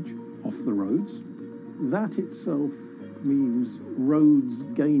haulage off the roads. That itself means roads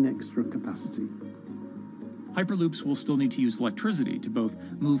gain extra capacity. Hyperloops will still need to use electricity to both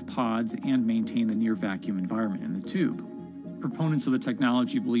move pods and maintain the near-vacuum environment in the tube. Proponents of the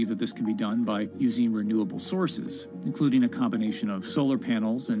technology believe that this can be done by using renewable sources, including a combination of solar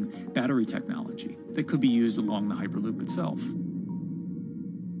panels and battery technology that could be used along the Hyperloop itself.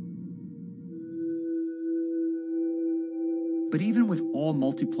 But even with all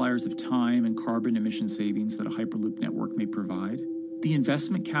multipliers of time and carbon emission savings that a Hyperloop network may provide, the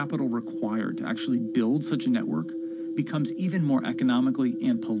investment capital required to actually build such a network becomes even more economically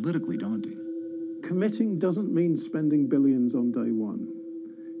and politically daunting. Committing doesn't mean spending billions on day one.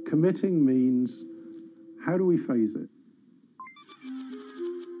 Committing means, how do we phase it?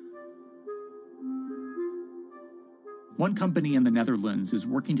 One company in the Netherlands is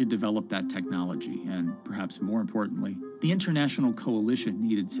working to develop that technology, and perhaps more importantly, the international coalition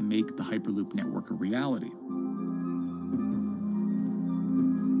needed to make the Hyperloop network a reality.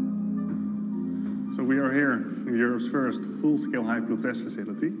 So we are here in Europe's first full-scale Hyperloop test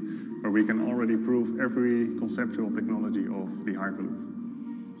facility, where we can already prove every conceptual technology of the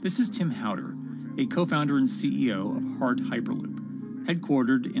Hyperloop. This is Tim Houter, a co-founder and CEO of Hart Hyperloop,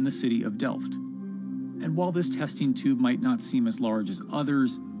 headquartered in the city of Delft. And while this testing tube might not seem as large as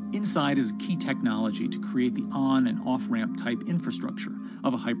others, inside is a key technology to create the on- and off-ramp type infrastructure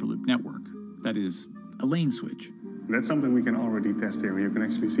of a Hyperloop network. That is, a lane switch. That's something we can already test here. You can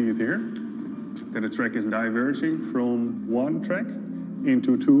actually see it here, that the track is diverging from one track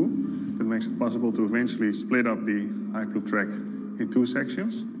into two. That makes it possible to eventually split up the Hyperloop track in two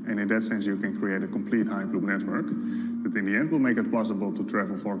sections. And in that sense, you can create a complete Hyperloop network. That in the end will make it possible to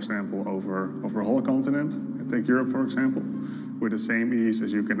travel, for example, over a whole continent. Take Europe, for example, with the same ease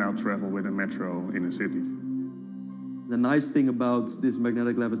as you can now travel with a metro in a city. The nice thing about this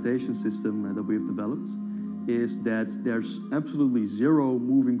magnetic levitation system that we've developed is that there's absolutely zero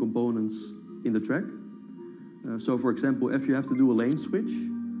moving components in the track. So, for example, if you have to do a lane switch,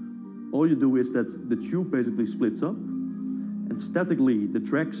 all you do is that the tube basically splits up, and statically the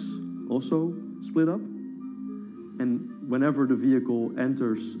tracks also split up. And whenever the vehicle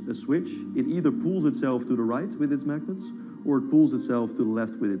enters a switch, it either pulls itself to the right with its magnets, or it pulls itself to the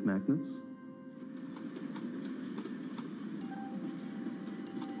left with its magnets.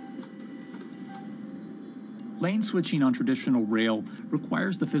 Lane switching on traditional rail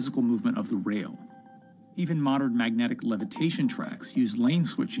requires the physical movement of the rail. Even modern magnetic levitation tracks use lane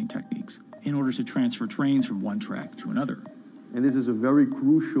switching techniques in order to transfer trains from one track to another. And this is a very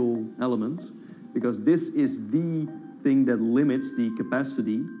crucial element, because this is the thing that limits the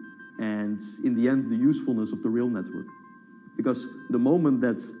capacity and, in the end, the usefulness of the rail network. Because the moment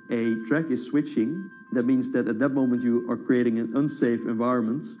that a track is switching, that means that at that moment you are creating an unsafe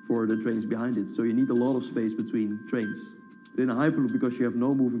environment for the trains behind it. So you need a lot of space between trains. But in a Hyperloop, because you have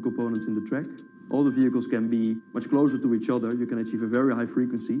no moving components in the track, all the vehicles can be much closer to each other. You can achieve a very high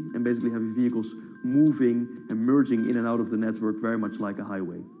frequency and basically have your vehicles moving and merging in and out of the network very much like a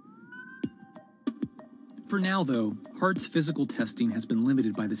highway. For now, though, Hart's physical testing has been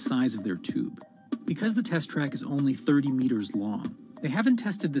limited by the size of their tube. Because the test track is only 30 meters long, they haven't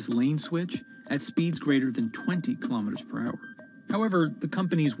tested this lane switch at speeds greater than 20 kilometers per hour. However, the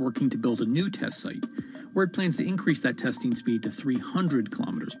company is working to build a new test site where it plans to increase that testing speed to 300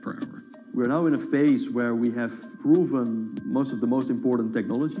 kilometers per hour. We're now in a phase where we have proven most of the most important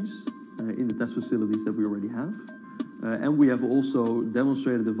technologies in the test facilities that we already have. And we have also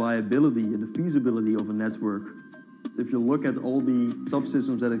demonstrated the viability and the feasibility of a network If you look at all the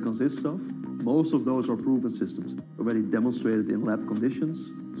subsystems that it consists of, most of those are proven systems, already demonstrated in lab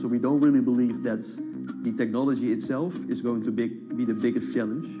conditions. So we don't really believe that the technology itself is going to be the biggest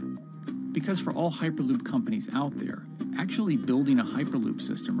challenge. Because for all Hyperloop companies out there, actually building a Hyperloop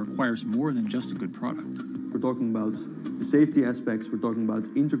system requires more than just a good product. We're talking about the safety aspects, we're talking about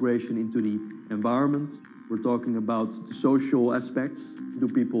integration into the environment, we're talking about the social aspects. Do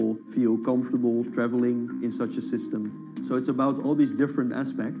people feel comfortable traveling in such a system? So it's about all these different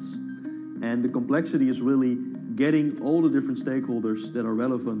aspects, and the complexity is really getting all the different stakeholders that are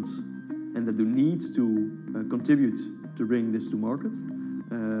relevant and that do need to contribute to bring this to market,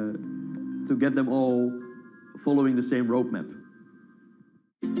 to get them all following the same roadmap.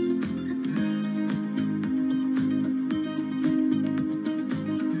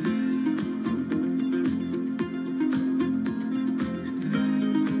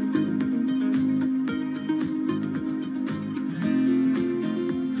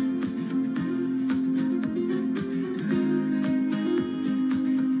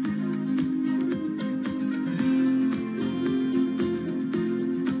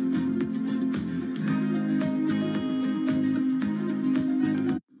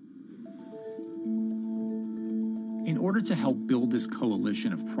 In order to help build this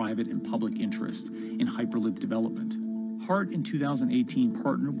coalition of private and public interest in Hyperloop development, HART in 2018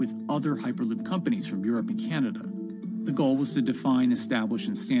 partnered with other Hyperloop companies from Europe and Canada. The goal was to define, establish,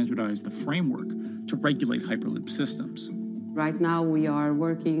 and standardize the framework to regulate Hyperloop systems. Right now we are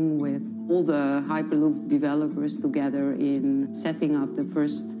working with all the Hyperloop developers together in setting up the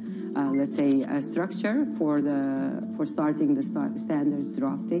first, structure for starting the standards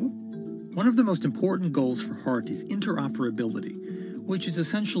drafting. One of the most important goals for HART is interoperability, which is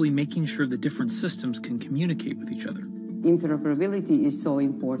essentially making sure the different systems can communicate with each other. Interoperability is so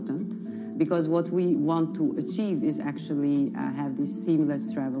important because what we want to achieve is actually have this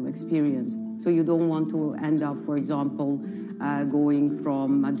seamless travel experience. So you don't want to end up, for example, going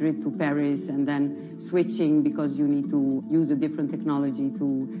from Madrid to Paris and then switching because you need to use a different technology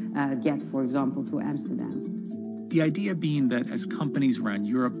to get, for example, to Amsterdam. The idea being that as companies around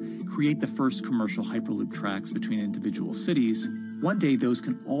Europe create the first commercial Hyperloop tracks between individual cities, one day those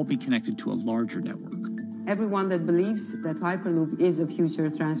can all be connected to a larger network. Everyone that believes that Hyperloop is a future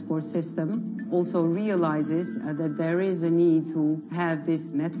transport system also realizes that there is a need to have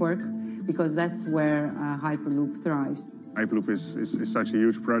this network because that's where Hyperloop thrives. Hyperloop is such a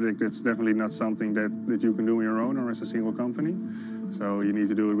huge project. It's definitely not something that you can do on your own or as a single company. So you need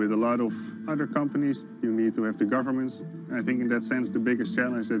to do it with a lot of other companies. You need to have the governments. And I think in that sense, the biggest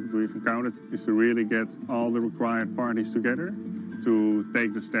challenge that we've encountered is to really get all the required parties together to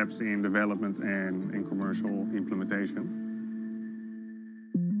take the steps in development and in commercial implementation.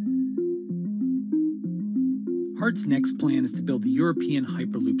 HART's next plan is to build the European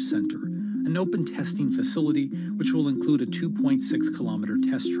Hyperloop Center, an open testing facility which will include a 2.6-kilometer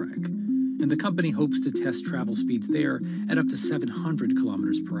test track. And the company hopes to test travel speeds there at up to 700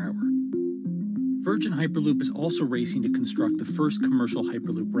 kilometers per hour. Virgin Hyperloop is also racing to construct the first commercial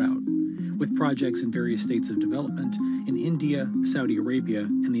Hyperloop route, with projects in various states of development in India, Saudi Arabia,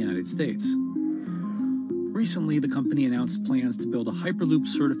 and the United States. Recently, the company announced plans to build a Hyperloop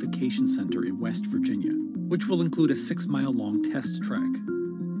certification center in West Virginia, which will include a 6-mile-long test track.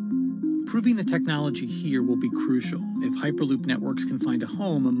 Proving the technology here will be crucial if Hyperloop networks can find a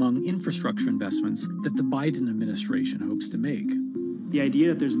home among infrastructure investments that the Biden administration hopes to make. The idea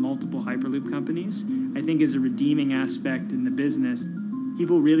that there's multiple Hyperloop companies, I think, is a redeeming aspect in the business.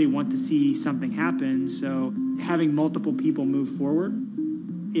 People really want to see something happen, so having multiple people move forward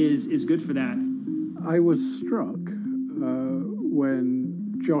is good for that. I was struck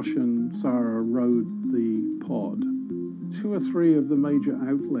when Josh and Sarah rode the pod. 2 or 3 of the major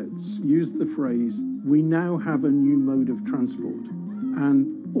outlets used the phrase, "We now have a new mode of transport." And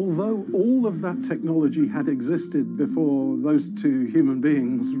although all of that technology had existed before those 2 human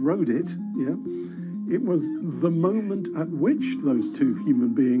beings rode it, it was the moment at which those 2 human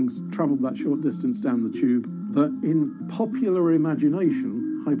beings traveled that short distance down the tube that in popular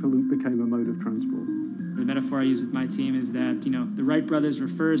imagination, Hyperloop became a mode of transport. The metaphor I use with my team is that, the Wright brothers were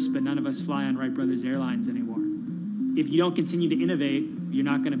first, but none of us fly on Wright Brothers Airlines anymore. If you don't continue to innovate, you're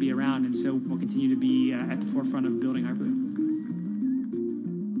not going to be around, and so we'll continue to be at the forefront of building Hyperloop.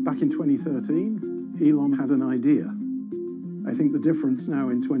 Back in 2013, Elon had an idea. I think the difference now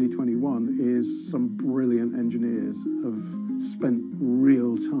in 2021 is some brilliant engineers have spent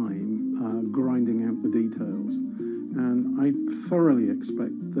real time grinding out the details. And I thoroughly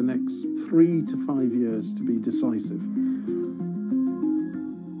expect the next 3 to 5 years to be decisive.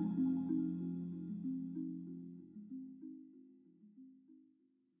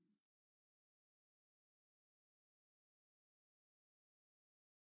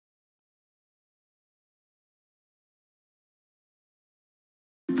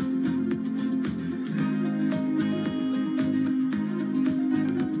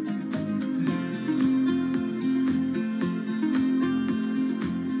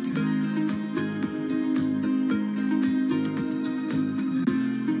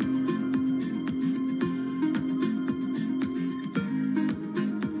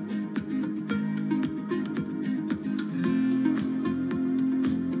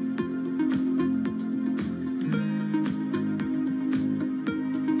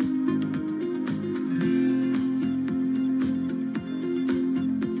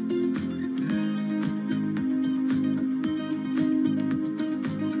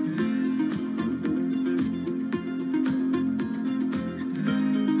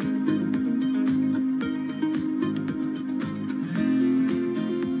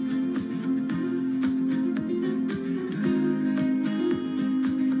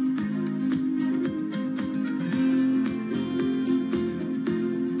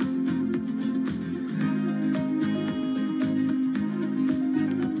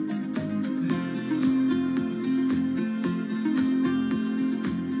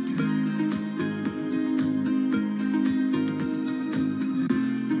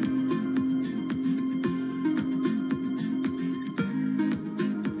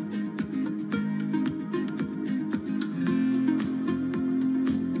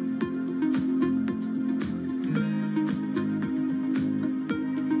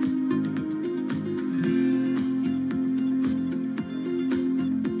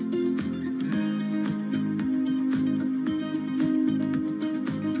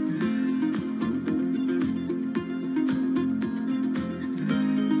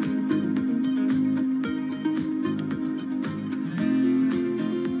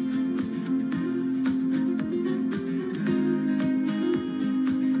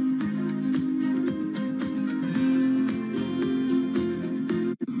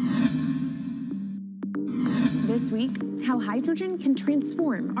 This week, how hydrogen can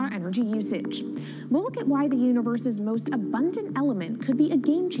transform our energy usage. We'll look at why the universe's most abundant element could be a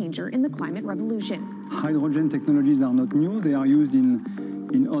game changer in the climate revolution. Hydrogen technologies are not new. They are used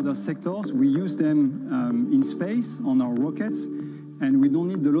in other sectors. We use them in space, on our rockets, and we don't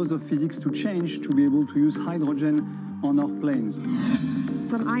need the laws of physics to change to be able to use hydrogen on our planes.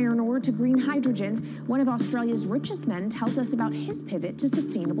 From iron ore to green hydrogen, one of Australia's richest men tells us about his pivot to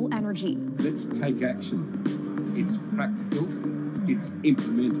sustainable energy. Let's take action. It's practical, it's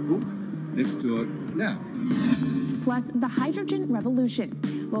implementable. Let's do it now. Plus, the hydrogen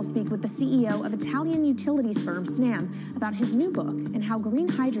revolution. We'll speak with the CEO of Italian utilities firm Snam about his new book and how green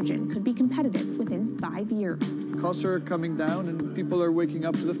hydrogen could be competitive within 5 years. Costs are coming down and people are waking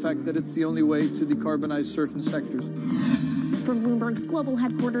up to the fact that it's the only way to decarbonize certain sectors. From Bloomberg's global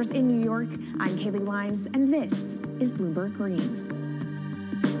headquarters in New York, I'm Kaylee Lyons, and this is Bloomberg Green.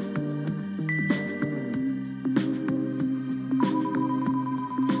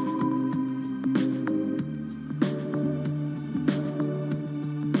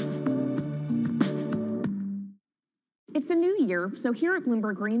 It's a new year, so here at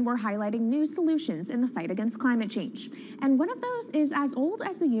Bloomberg Green, we're highlighting new solutions in the fight against climate change. And one of those is as old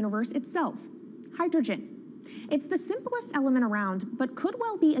as the universe itself, hydrogen. It's the simplest element around, but could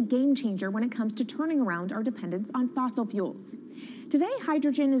well be a game changer when it comes to turning around our dependence on fossil fuels. Today,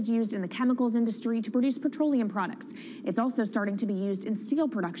 hydrogen is used in the chemicals industry to produce petroleum products. It's also starting to be used in steel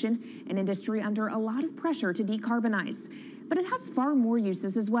production, an industry under a lot of pressure to decarbonize. But it has far more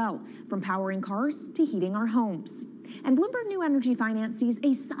uses as well, from powering cars to heating our homes. And Bloomberg New Energy Finance sees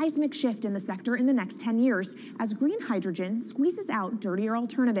a seismic shift in the sector in the next 10 years as green hydrogen squeezes out dirtier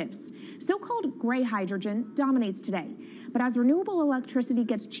alternatives. So-called gray hydrogen dominates today. But as renewable electricity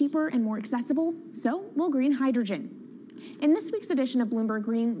gets cheaper and more accessible, so will green hydrogen. In this week's edition of Bloomberg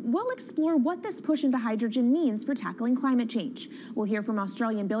Green, we'll explore what this push into hydrogen means for tackling climate change. We'll hear from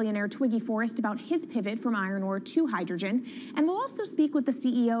Australian billionaire Twiggy Forrest about his pivot from iron ore to hydrogen, and we'll also speak with the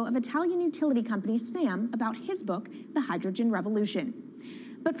CEO of Italian utility company Snam about his book, The Hydrogen Revolution.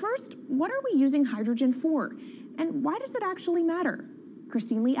 But first, what are we using hydrogen for? And why does it actually matter?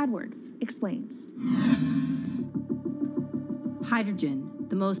 Christine Lee Edwards explains. Hydrogen,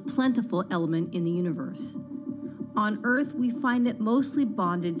 the most plentiful element in the universe. On Earth, we find it mostly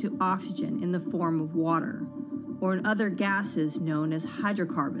bonded to oxygen in the form of water, or in other gases known as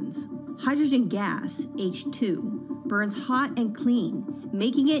hydrocarbons. Hydrogen gas, H2, burns hot and clean,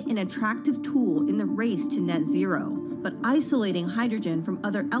 making it an attractive tool in the race to net zero. But isolating hydrogen from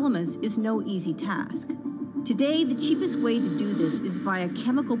other elements is no easy task. Today, the cheapest way to do this is via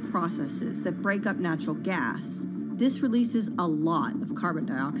chemical processes that break up natural gas. This releases a lot of carbon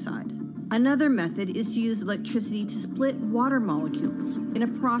dioxide. Another method is to use electricity to split water molecules in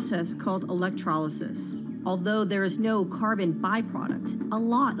a process called electrolysis. Although there is no carbon byproduct, a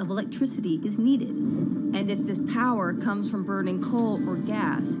lot of electricity is needed. And if this power comes from burning coal or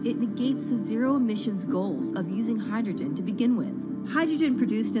gas, it negates the zero emissions goals of using hydrogen to begin with. Hydrogen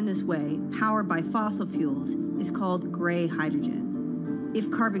produced in this way, powered by fossil fuels, is called gray hydrogen.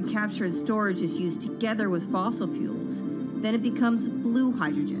 If carbon capture and storage is used together with fossil fuels, then it becomes blue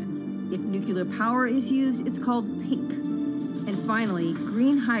hydrogen. If nuclear power is used, it's called pink. And finally,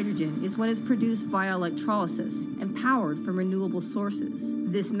 green hydrogen is when it's produced via electrolysis and powered from renewable sources.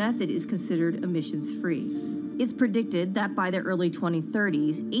 This method is considered emissions-free. It's predicted that by the early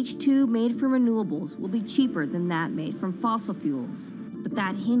 2030s, H2 made from renewables will be cheaper than that made from fossil fuels. But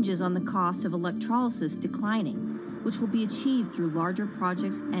that hinges on the cost of electrolysis declining, which will be achieved through larger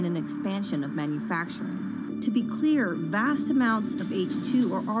projects and an expansion of manufacturing. To be clear, vast amounts of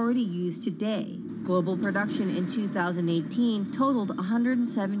H2 are already used today. Global production in 2018 totaled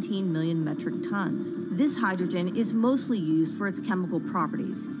 117 million metric tons. This hydrogen is mostly used for its chemical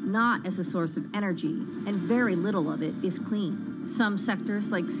properties, not as a source of energy, and very little of it is clean. Some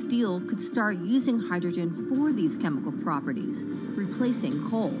sectors like steel could start using hydrogen for these chemical properties, replacing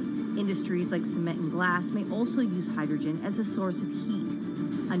coal. Industries like cement and glass may also use hydrogen as a source of heat.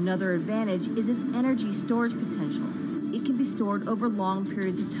 Another advantage is its energy storage potential. It can be stored over long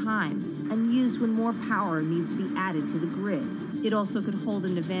periods of time and used when more power needs to be added to the grid. It also could hold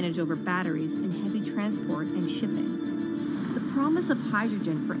an advantage over batteries in heavy transport and shipping. The promise of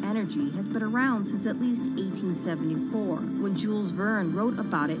hydrogen for energy has been around since at least 1874, when Jules Verne wrote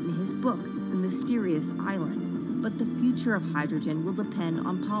about it in his book, The Mysterious Island. But the future of hydrogen will depend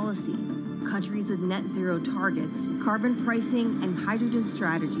on policy. Countries with net zero targets, carbon pricing, and hydrogen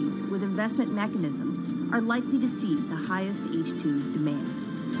strategies with investment mechanisms are likely to see the highest H2 demand.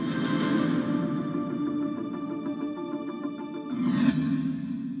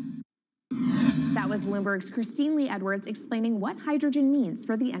 That was Bloomberg's Christine Lee Edwards explaining what hydrogen means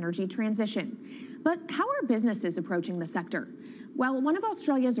for the energy transition. But how are businesses approaching the sector? Well, one of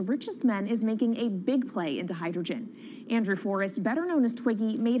Australia's richest men is making a big play into hydrogen. Andrew Forrest, better known as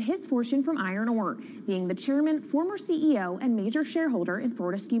Twiggy, made his fortune from iron ore, being the chairman, former CEO, and major shareholder in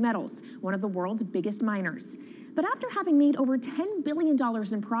Fortescue Metals, one of the world's biggest miners. But after having made over $10 billion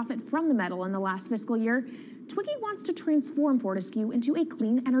in profit from the metal in the last fiscal year, Twiggy wants to transform Fortescue into a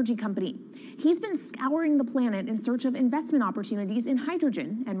clean energy company. He's been scouring the planet in search of investment opportunities in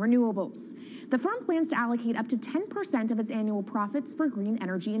hydrogen and renewables. The firm plans to allocate up to 10% of its annual profits for green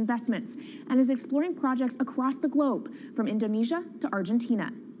energy investments and is exploring projects across the globe, from Indonesia to Argentina.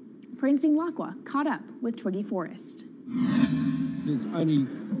 Francine Lacqua caught up with Twiggy Forrest. There's only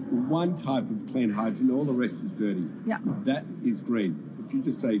one type of clean hydrogen, all the rest is dirty. Yeah. That is green. If you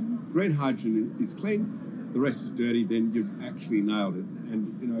just say green hydrogen is clean, the rest is dirty, then you've actually nailed it.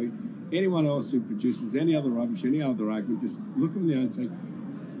 And, you know, anyone else who produces any other rubbish, any other argument, just look them in the eye and say,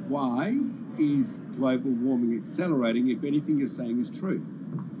 why is global warming accelerating if anything you're saying is true?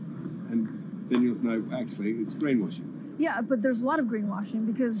 And then you'll know, actually, it's greenwashing. Yeah, but there's a lot of greenwashing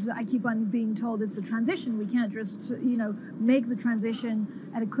because I keep on being told it's a transition. We can't just, make the transition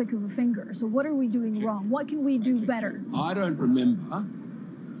at a click of a finger. So what are we doing wrong? What can we do better? I don't remember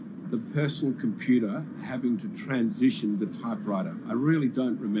the personal computer having to transition the typewriter. I really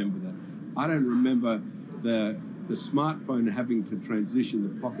don't remember that. I don't remember the smartphone having to transition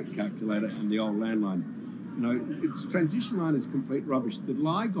the pocket calculator and the old landline. You know, its transition line is complete rubbish. The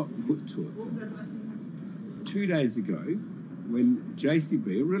lie got put to it 2 days ago when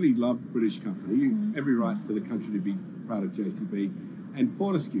JCB, a really loved British company, every right for the country to be proud of JCB, and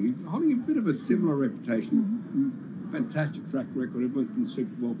Fortescue, holding a bit of a similar reputation, fantastic track record, everyone's been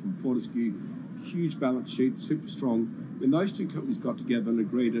super well from Fortescue, huge balance sheet, super strong. When those two companies got together and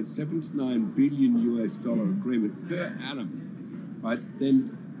agreed a $79 billion US agreement per annum, right,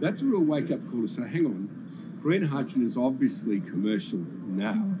 then that's a real wake-up call to say, hang on, green hydrogen is obviously commercial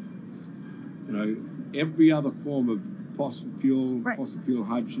now. You know, every other form of fossil fuel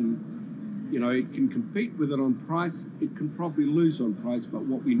hydrogen, you know, it can compete with it on price, it can probably lose on price, but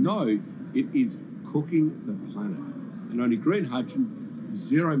what we know, it is cooking the planet. And only green hydrogen,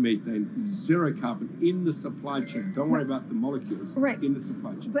 zero methane, zero carbon in the supply chain. Don't worry about the molecules in the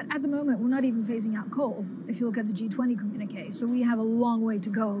supply chain. But at the moment, we're not even phasing out coal, if you look at the G20 communique. So we have a long way to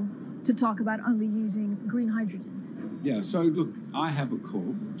go to talk about only using green hydrogen. Yeah, so look, I have a call,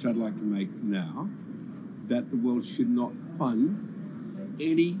 which I'd like to make now, that the world should not fund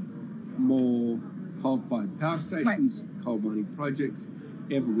any more coal-fired power stations, coal mining projects,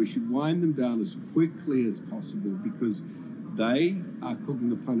 ever. We should wind them down as quickly as possible because They are cooking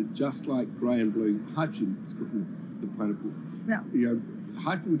the planet just like grey and blue hydrogen is cooking the planet. Yeah. You know,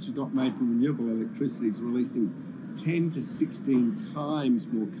 hydrogen, which is not made from renewable electricity, is releasing 10 to 16 times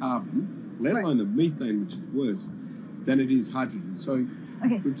more carbon, let alone the methane, which is worse, than it is hydrogen. So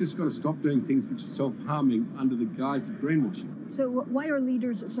we've just got to stop doing things which are self-harming under the guise of greenwashing. So why are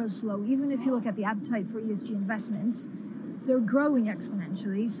leaders so slow? Even if you look at the appetite for ESG investments, they're growing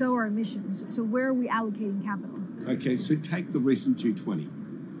exponentially, so are emissions. So where are we allocating capital? Okay, so take the recent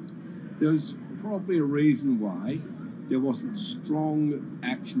G20. There's probably a reason why there wasn't strong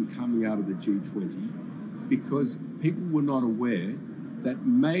action coming out of the G20, because people were not aware that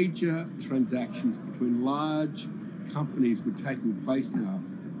major transactions between large companies were taking place now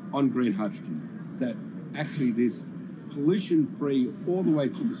on green hydrogen, that actually this pollution-free all the way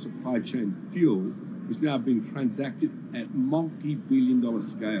to the supply chain fuel is now being transacted at multi-billion-dollar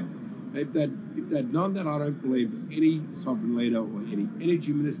scale. If they'd known that, I don't believe any sovereign leader or any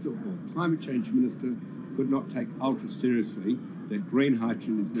energy minister or climate change minister could not take ultra seriously that green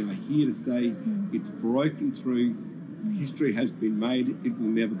hydrogen is now here to stay. It's broken through. History has been made. It will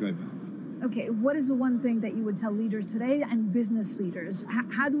never go back. Okay, what is the one thing that you would tell leaders today and business leaders?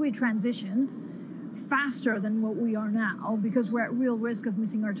 How do we transition faster than what we are now, because we're at real risk of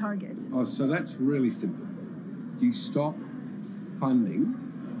missing our targets? Oh, so that's really simple. You stop funding,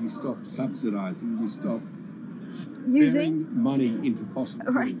 you stop subsidising, you stop using money into fossil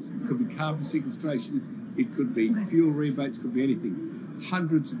fuels. It could be carbon sequestration, it could be fuel rebates, could be anything.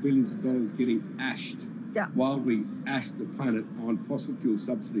 Hundreds of billions of dollars getting ashed while we ash the planet on fossil fuel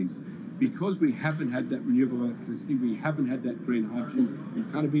subsidies. Because we haven't had that renewable electricity, we haven't had that green hydrogen,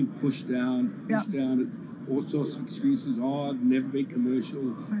 it's kind of been pushed down. It's all sorts of excuses. Oh, it'll never be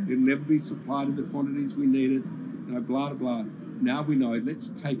commercial, it'll never be supplied in the quantities we need it, you know, blah, blah, blah. Now we know, let's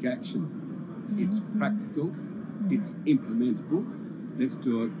take action. It's practical, it's implementable, let's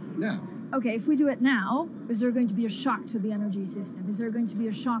do it now. Okay, if we do it now, is there going to be a shock to the energy system? Is there going to be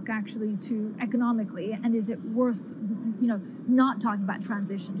a shock actually to economically? And is it worth, you know, not talking about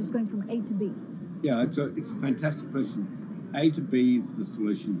transition, just going from A to B? Yeah, it's a fantastic question. A to B is the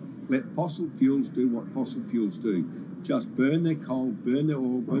solution. Let fossil fuels do what fossil fuels do. Just burn their coal, burn their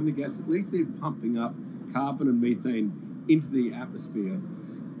oil, burn the gas. At least they're pumping up carbon and methane into the atmosphere,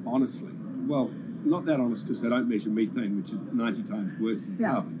 honestly. Well, not that honest, because they don't measure methane, which is 90 times worse than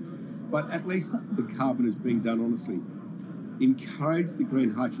carbon. But at least the carbon is being done honestly. Encourage the green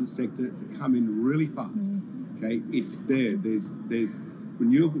hydrogen sector to come in really fast. Okay, it's there. There's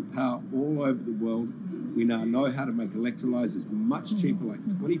renewable power all over the world. We now know how to make electrolyzers much cheaper, like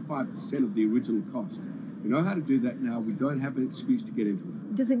 25% of the original cost. We know how to do that now. We don't have an excuse to get into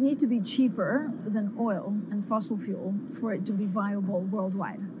it. Does it need to be cheaper than oil and fossil fuel for it to be viable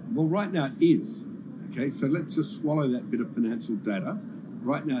worldwide? Well, right now it is. Okay, so let's just swallow that bit of financial data.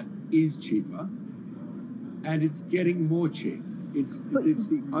 Right now it is cheaper, and it's getting more cheap. It's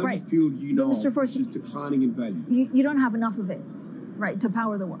the only fuel you know of which is declining in value. You don't have enough of it, right, to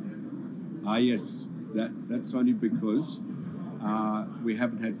power the world? Yes. That's only because we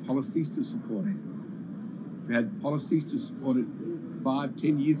haven't had policies to support it. If we had policies to support it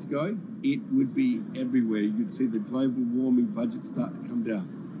 5-10 years ago, it would be everywhere. You'd see the global warming budget start to come down.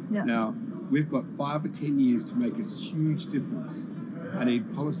 Now, we've got 5 or 10 years to make a huge difference. I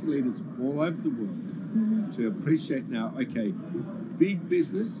need policy leaders all over the world to appreciate now, okay, big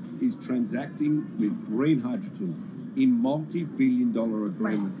business is transacting with green hydrogen in multi-billion-dollar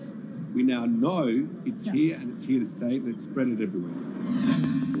agreements. We now know it's here and it's here to stay. Let's spread it everywhere.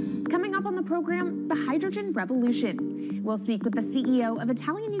 Coming up on the program, the hydrogen revolution. We'll speak with the CEO of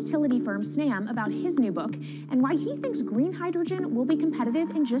Italian utility firm Snam about his new book and why he thinks green hydrogen will be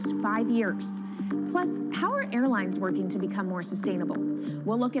competitive in just 5 years. Plus, how are airlines working to become more sustainable?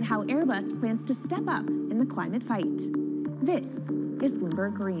 We'll look at how Airbus plans to step up in the climate fight. This is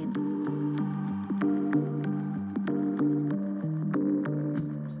Bloomberg Green.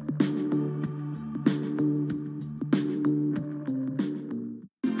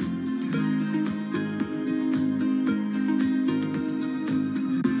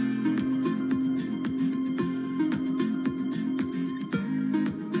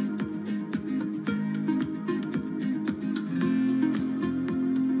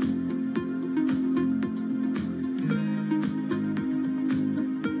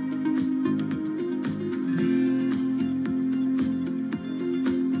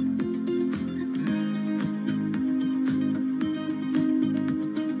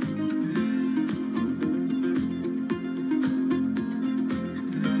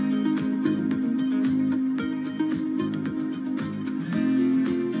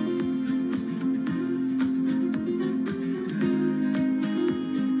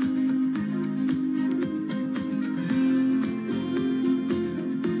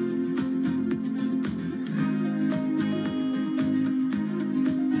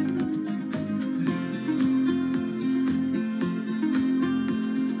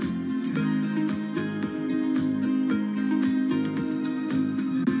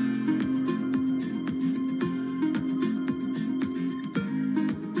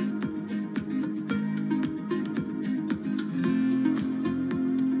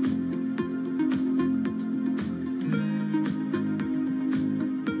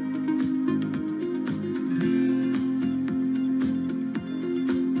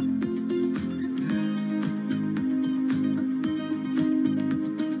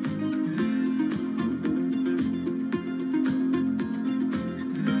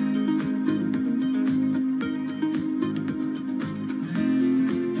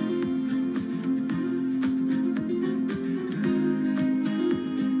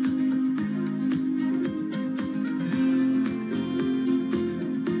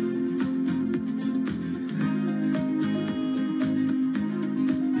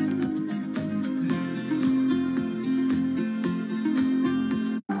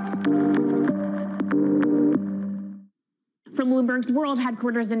 From Bloomberg's World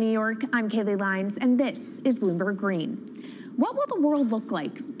Headquarters in New York, I'm Kaylee Lines, and this is Bloomberg Green. What will the world look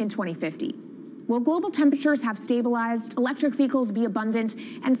like in 2050? Will global temperatures have stabilized, electric vehicles be abundant,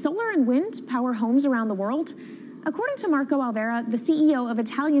 and solar and wind power homes around the world? According to Marco Alvera, the CEO of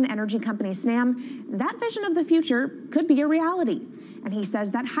Italian energy company Snam, that vision of the future could be a reality. And he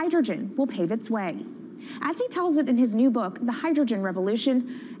says that hydrogen will pave its way. As he tells it in his new book, The Hydrogen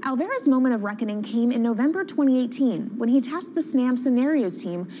Revolution, Alvera's moment of reckoning came in November 2018 when he tasked the Snam Scenarios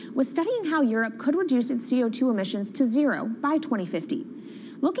team with studying how Europe could reduce its CO2 emissions to zero by 2050.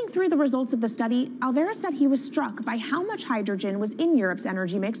 Looking through the results of the study, Alvera said he was struck by how much hydrogen was in Europe's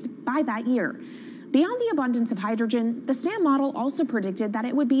energy mix by that year. Beyond the abundance of hydrogen, the Snam model also predicted that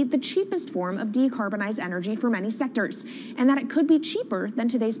it would be the cheapest form of decarbonized energy for many sectors, and that it could be cheaper than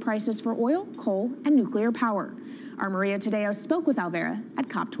today's prices for oil, coal, and nuclear power. Our Maria Tadeo spoke with Alvera at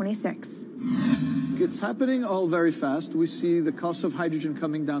COP26. It's happening all very fast. We see the cost of hydrogen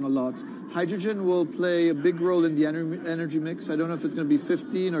coming down a lot. Hydrogen will play a big role in the energy mix. I don't know if it's going to be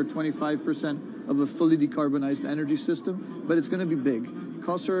 15 or 25% of a fully decarbonized energy system, but it's going to be big.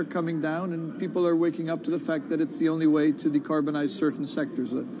 Costs are coming down, and people are waking up to the fact that it's the only way to decarbonize certain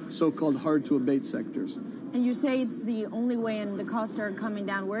sectors, the so-called hard-to-abate sectors. And you say it's the only way and the costs are coming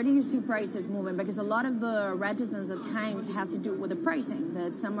down. Where do you see prices moving? Because a lot of the reticence at times has to do with the pricing,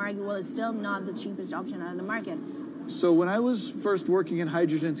 that some argue, well, it's still not the cheapest option on the market. So when I was first working in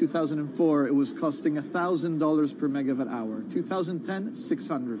hydrogen in 2004, it was costing $1,000 per megawatt hour. 2010,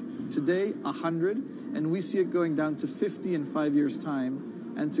 $600. Today, $100, and we see it going down to $50 in 5 years' time,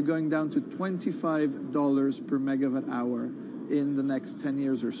 and to going down to $25 per megawatt hour in the next 10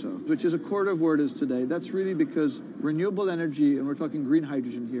 years or so, which is a quarter of where it is today. That's really because renewable energy, and we're talking green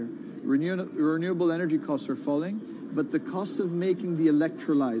hydrogen here, renewable energy costs are falling, but the cost of making the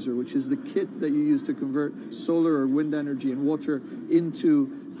electrolyzer, which is the kit that you use to convert solar or wind energy and water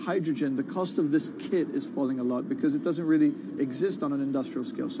into hydrogen, the cost of this kit is falling a lot because it doesn't really exist on an industrial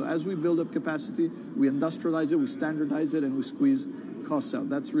scale. So as we build up capacity, we industrialize it, we standardize it, and we squeeze costs out.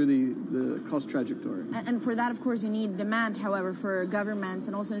 That's really the cost trajectory. And for that, of course, you need demand, however, for governments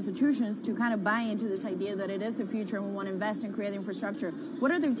and also institutions to kind of buy into this idea that it is the future and we want to invest and create infrastructure.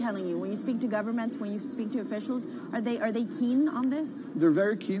 What are they telling you? When you speak to governments, when you speak to officials, are they keen on this? They're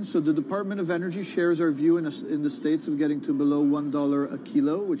very keen. So the Department of Energy shares our view in the States of getting to below $1 a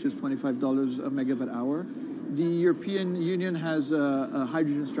kilo, which is $25 a megawatt hour. The European Union has a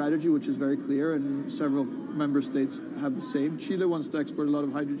hydrogen strategy, which is very clear, and several member states have the same. Chile wants to export a lot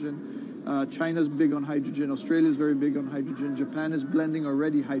of hydrogen. China's big on hydrogen. Australia is very big on hydrogen. Japan is blending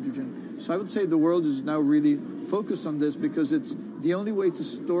already hydrogen. So I would say the world is now really focused on this because it's the only way to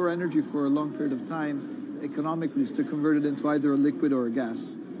store energy for a long period of time economically is to convert it into either a liquid or a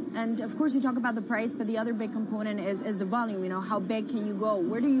gas. And of course, you talk about the price, but the other big component is the volume. You know, how big can you go?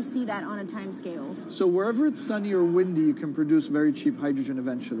 Where do you see that on a time scale? So wherever it's sunny or windy, you can produce very cheap hydrogen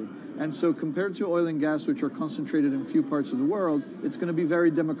eventually. And so compared to oil and gas, which are concentrated in few parts of the world, it's going to be very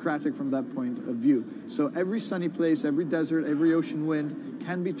democratic from that point of view. So every sunny place, every desert, every ocean wind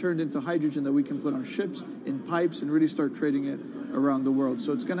can be turned into hydrogen that we can put on ships, in pipes, and really start trading it around the world.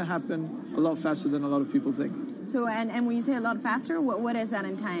 So it's going to happen a lot faster than a lot of people think. So, and when you say a lot faster, what is that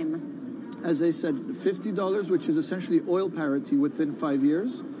in time? As I said, $50, which is essentially oil parity within 5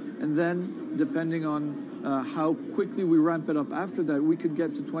 years. And then, depending on how quickly we ramp it up after that, we could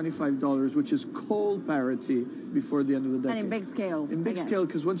get to $25, which is coal parity before the end of the decade. And in big scale. In big scale,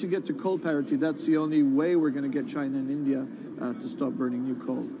 because once you get to coal parity, that's the only way we're going to get China and India to stop burning new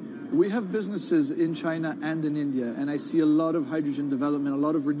coal. We have businesses in China and in India, and I see a lot of hydrogen development, a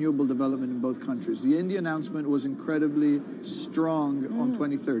lot of renewable development in both countries. The India announcement was incredibly strong on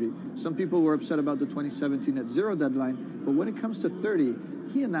 2030. Some people were upset about the 2017 net zero deadline, but when it comes to 30,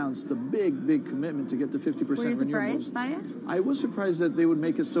 he announced a big commitment to get to 50% renewables. Were you surprised by it? I was surprised that they would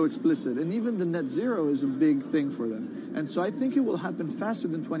make it so explicit, and even the net zero is a big thing for them. And so I think it will happen faster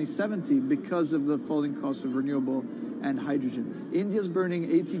than 2070 because of the falling cost of renewable and hydrogen. India's burning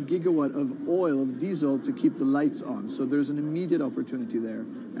 80 gigawatt of oil, of diesel, to keep the lights on. So there's an immediate opportunity there,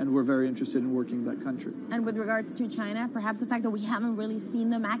 and we're very interested in working in that country. And with regards to China, perhaps the fact that we haven't really seen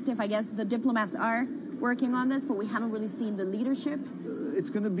them active, I guess the diplomats are working on this, but we haven't really seen the leadership.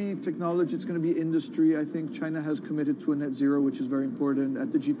 It's going to be technology, it's going to be industry. I think China has committed to a net zero, which is very important.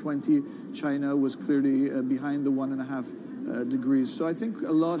 At the G20, China was clearly behind the 1.5 degrees. So I think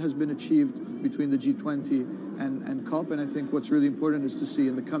a lot has been achieved between the G20 and COP. And I think what's really important is to see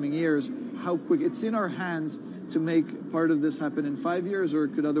in the coming years how quick it's in our hands to make part of this happen in 5 years, or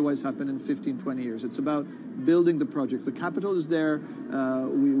it could otherwise happen in 15, 20 years. It's about building the project. The capital is there.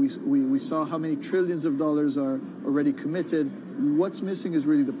 We saw how many trillions of dollars are already committed. What's missing is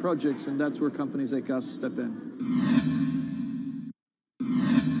really the projects, and that's where companies like us step in.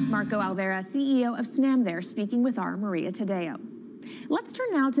 Marco Alvera, CEO of SNAM there, speaking with our Maria Tadeo. Let's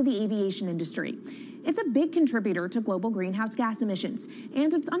turn now to the aviation industry. It's a big contributor to global greenhouse gas emissions,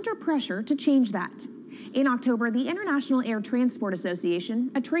 and it's under pressure to change that. In October, the International Air Transport Association,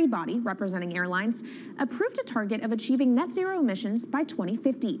 a trade body representing airlines, approved a target of achieving net zero emissions by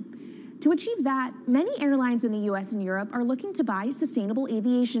 2050. To achieve that, many airlines in the US and Europe are looking to buy sustainable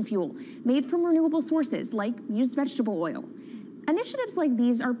aviation fuel made from renewable sources like used vegetable oil. Initiatives like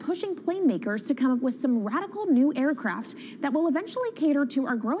these are pushing plane makers to come up with some radical new aircraft that will eventually cater to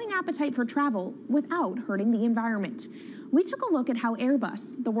our growing appetite for travel without hurting the environment. We took a look at how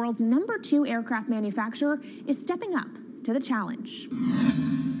Airbus, the world's #2 aircraft manufacturer, is stepping up to the challenge.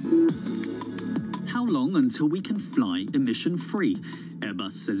 How long until we can fly emission-free?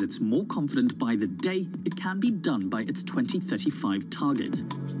 Airbus says it's more confident by the day it can be done by its 2035 target.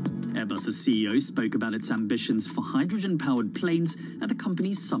 Airbus's CEO spoke about its ambitions for hydrogen-powered planes at the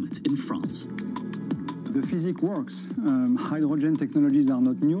company's summit in France. The physics works. Hydrogen technologies are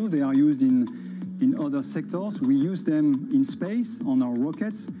not new. They are used in other sectors. We use them in space on our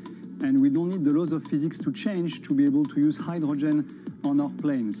rockets, and we don't need the laws of physics to change to be able to use hydrogen on our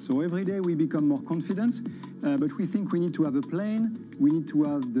planes. So every day we become more confident, but we think we need to have a plane, we need to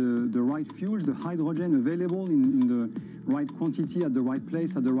have the right fuels, the hydrogen available in the right quantity at the right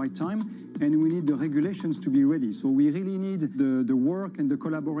place at the right time, and we need the regulations to be ready. So we really need the work and the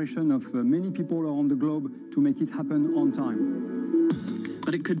collaboration of many people around the globe to make it happen on time.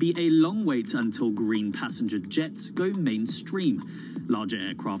 But it could be a long wait until green passenger jets go mainstream. Larger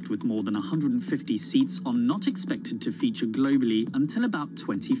aircraft with more than 150 seats are not expected to feature globally until about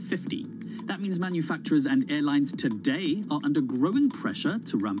 2050. That means manufacturers and airlines today are under growing pressure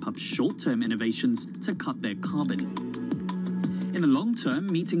to ramp up short-term innovations to cut their carbon. In the long term,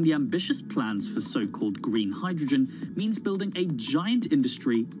 meeting the ambitious plans for so-called green hydrogen means building a giant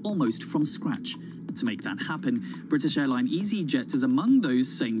industry almost from scratch. To make that happen, British airline EasyJet is among those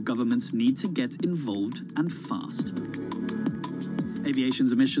saying governments need to get involved and fast.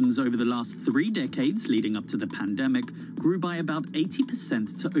 Aviation's emissions over the last 3 decades leading up to the pandemic grew by about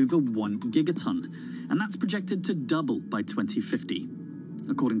 80% to over 1 gigaton, and that's projected to double by 2050.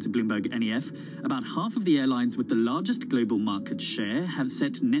 According to Bloomberg NEF, about half of the airlines with the largest global market share have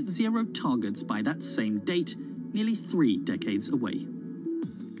set net zero targets by that same date, nearly 3 decades away.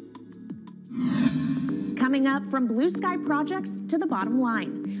 Coming up, from blue sky projects to the bottom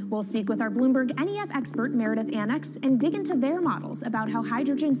line. We'll speak with our Bloomberg NEF expert Meredith Annex and dig into their models about how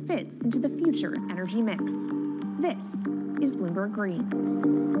hydrogen fits into the future energy mix. This is Bloomberg Green.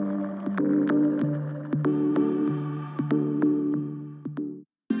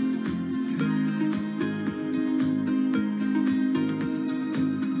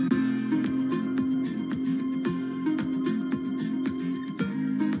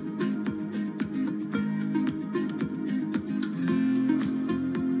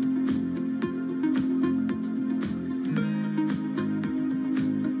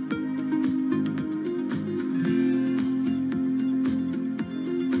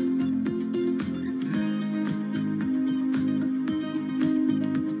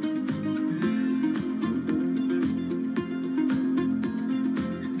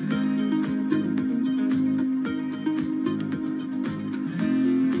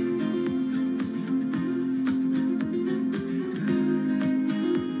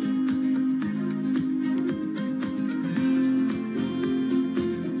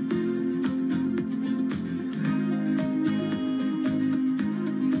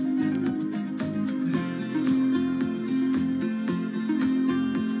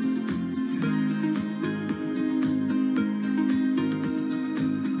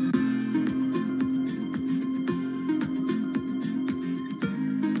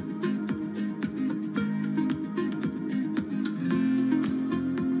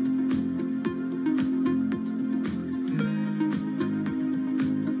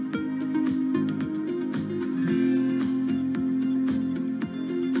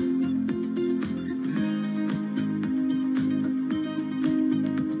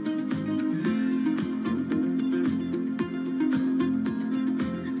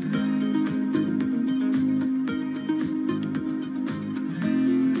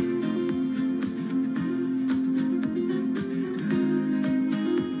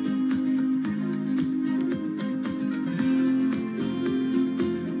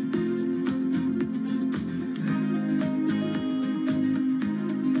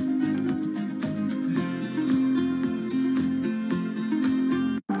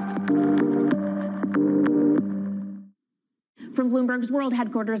 From Bloomberg's World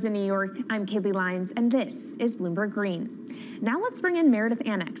Headquarters in New York, I'm Kaylee Lyons, and this is Bloomberg Green. Now let's bring in Meredith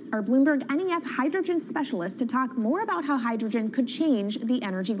Annex, our Bloomberg NEF hydrogen specialist, to talk more about how hydrogen could change the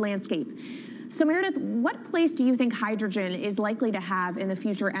energy landscape. So Meredith, what place do you think hydrogen is likely to have in the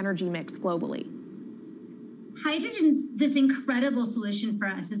future energy mix globally? Hydrogen's this incredible solution for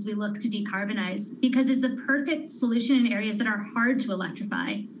us as we look to decarbonize because it's a perfect solution in areas that are hard to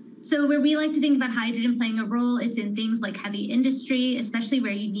electrify. So where we like to think about hydrogen playing a role, it's in things like heavy industry, especially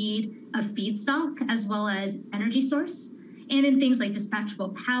where you need a feedstock as well as energy source, and in things like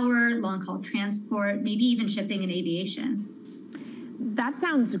dispatchable power, long-haul transport, maybe even shipping and aviation. That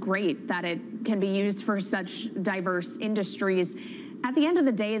sounds great that it can be used for such diverse industries. At the end of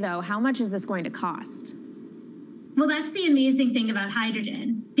the day, though, how much is this going to cost? Well, that's the amazing thing about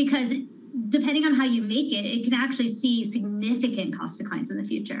hydrogen, because depending on how you make it, it can actually see significant cost declines in the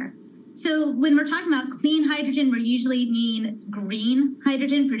future. So when we're talking about clean hydrogen, we usually mean green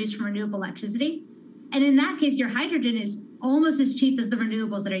hydrogen produced from renewable electricity. And in that case, your hydrogen is almost as cheap as the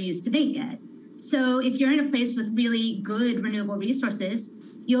renewables that are used to make it. So if you're in a place with really good renewable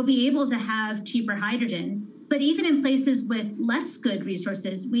resources, you'll be able to have cheaper hydrogen. But even in places with less good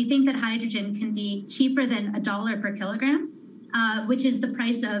resources, we think that hydrogen can be cheaper than $1 per kilogram, which is the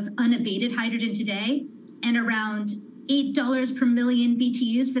price of unabated hydrogen today, and around $8 per million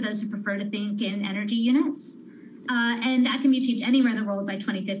BTUs for those who prefer to think in energy units. And that can be achieved anywhere in the world by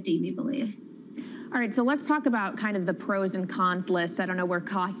 2050, we believe. All right, so let's talk about kind of the pros and cons list. I don't know where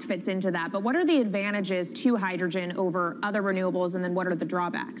cost fits into that, but what are the advantages to hydrogen over other renewables, and then what are the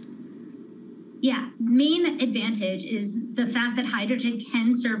drawbacks? Yeah, main advantage is the fact that hydrogen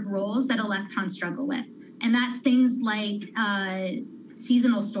can serve roles that electrons struggle with. And that's things like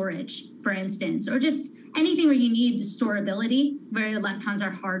seasonal storage, for instance, or just anything where you need storability, where electrons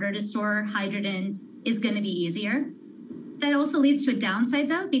are harder to store, hydrogen is going to be easier. That also leads to a downside,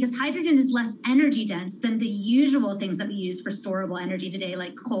 though, because hydrogen is less energy dense than the usual things that we use for storable energy today,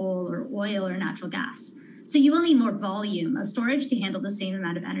 like coal or oil or natural gas. So you will need more volume of storage to handle the same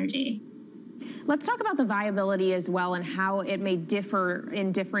amount of energy. Let's talk about the viability as well and how it may differ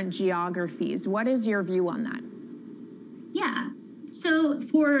in different geographies. What is your view on that? Yeah. So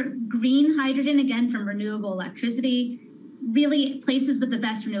for green hydrogen, again, from renewable electricity, really places with the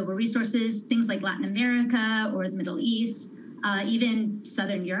best renewable resources, things like Latin America or the Middle East, even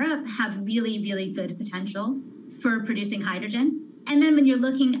Southern Europe, have really, really good potential for producing hydrogen. And then when you're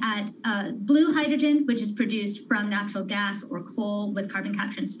looking at blue hydrogen, which is produced from natural gas or coal with carbon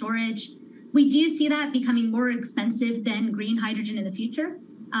capture and storage, we do see that becoming more expensive than green hydrogen in the future,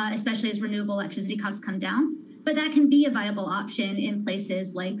 especially as renewable electricity costs come down. But that can be a viable option in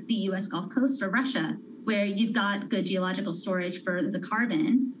places like the US Gulf Coast or Russia, where you've got good geological storage for the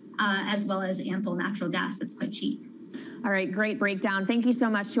carbon, as well as ample natural gas that's quite cheap. All right, great breakdown. Thank you so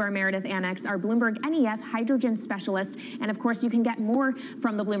much to our Meredith Annex, our Bloomberg NEF hydrogen specialist. And of course, you can get more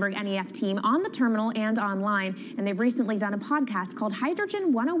from the Bloomberg NEF team on the terminal and online. And they've recently done a podcast called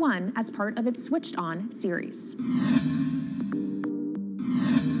Hydrogen 101 as part of its Switched On series.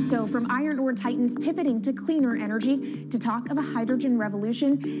 So from iron ore titans pivoting to cleaner energy to talk of a hydrogen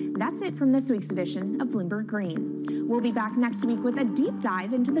revolution, that's it from this week's edition of Bloomberg Green. We'll be back next week with a deep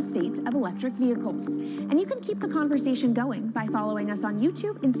dive into the state of electric vehicles. And you can keep the conversation going by following us on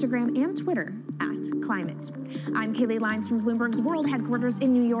YouTube, Instagram, and Twitter @Climate. I'm Kaylee Lyons from Bloomberg's World Headquarters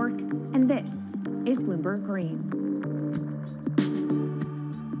in New York, and this is Bloomberg Green.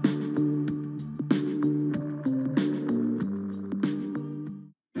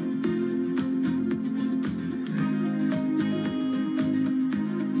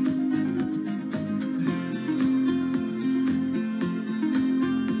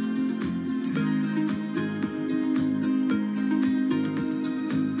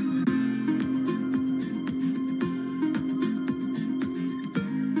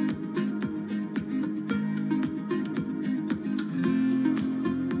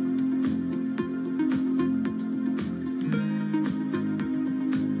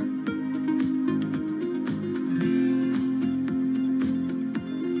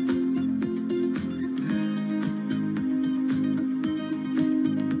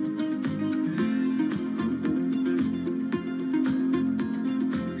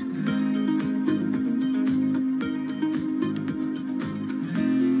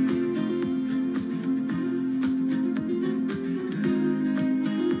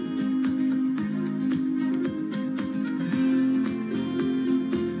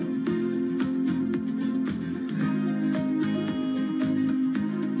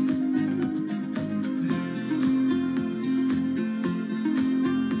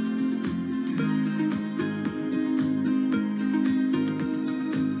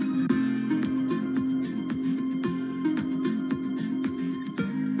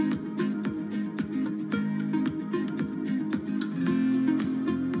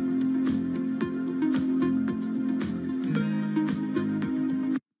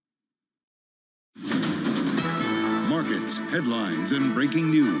 markets, headlines, and breaking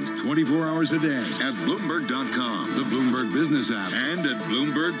news 24 hours a day at Bloomberg.com, the Bloomberg Business app, and at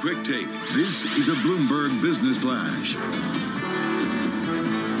Bloomberg Quick Take. This is a Bloomberg Business Flash.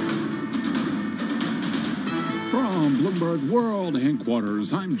 From Bloomberg World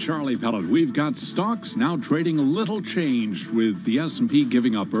Headquarters, I'm Charlie Pellet. We've got stocks now trading a little changed, with the S&P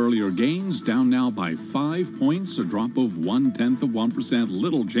giving up earlier gains, down now by 5 points, a drop of 0.1%,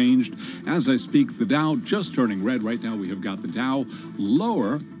 little changed. As I speak, the Dow just turning red. Right now we have got the Dow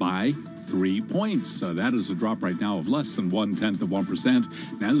lower by 3 points. That is a drop right now of less than 0.1%.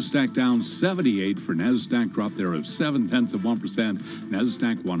 NASDAQ down 78 for NASDAQ, drop there of 0.7%.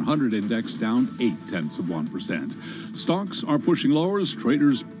 NASDAQ 100 index down 0.8%. Stocks are pushing lowers.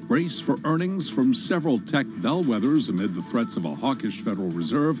 Traders brace for earnings from several tech bellwethers amid the threats of a hawkish Federal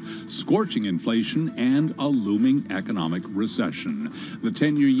Reserve, scorching inflation, and a looming economic recession. The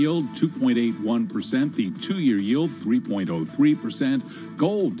 10-year yield 2.81%, the 2-year yield 3.03%.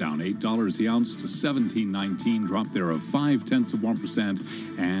 Gold down $8 the ounce to $17.19, drop there of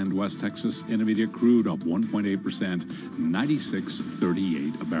 0.5%, and West Texas Intermediate crude up 1.8%,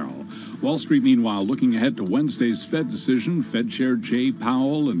 $96.38 a barrel. Wall Street, meanwhile, looking ahead to Wednesday's Fed decision. Fed Chair Jay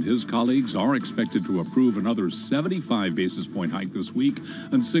Powell and his colleagues are expected to approve another 75 basis point hike this week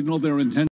and signal their intention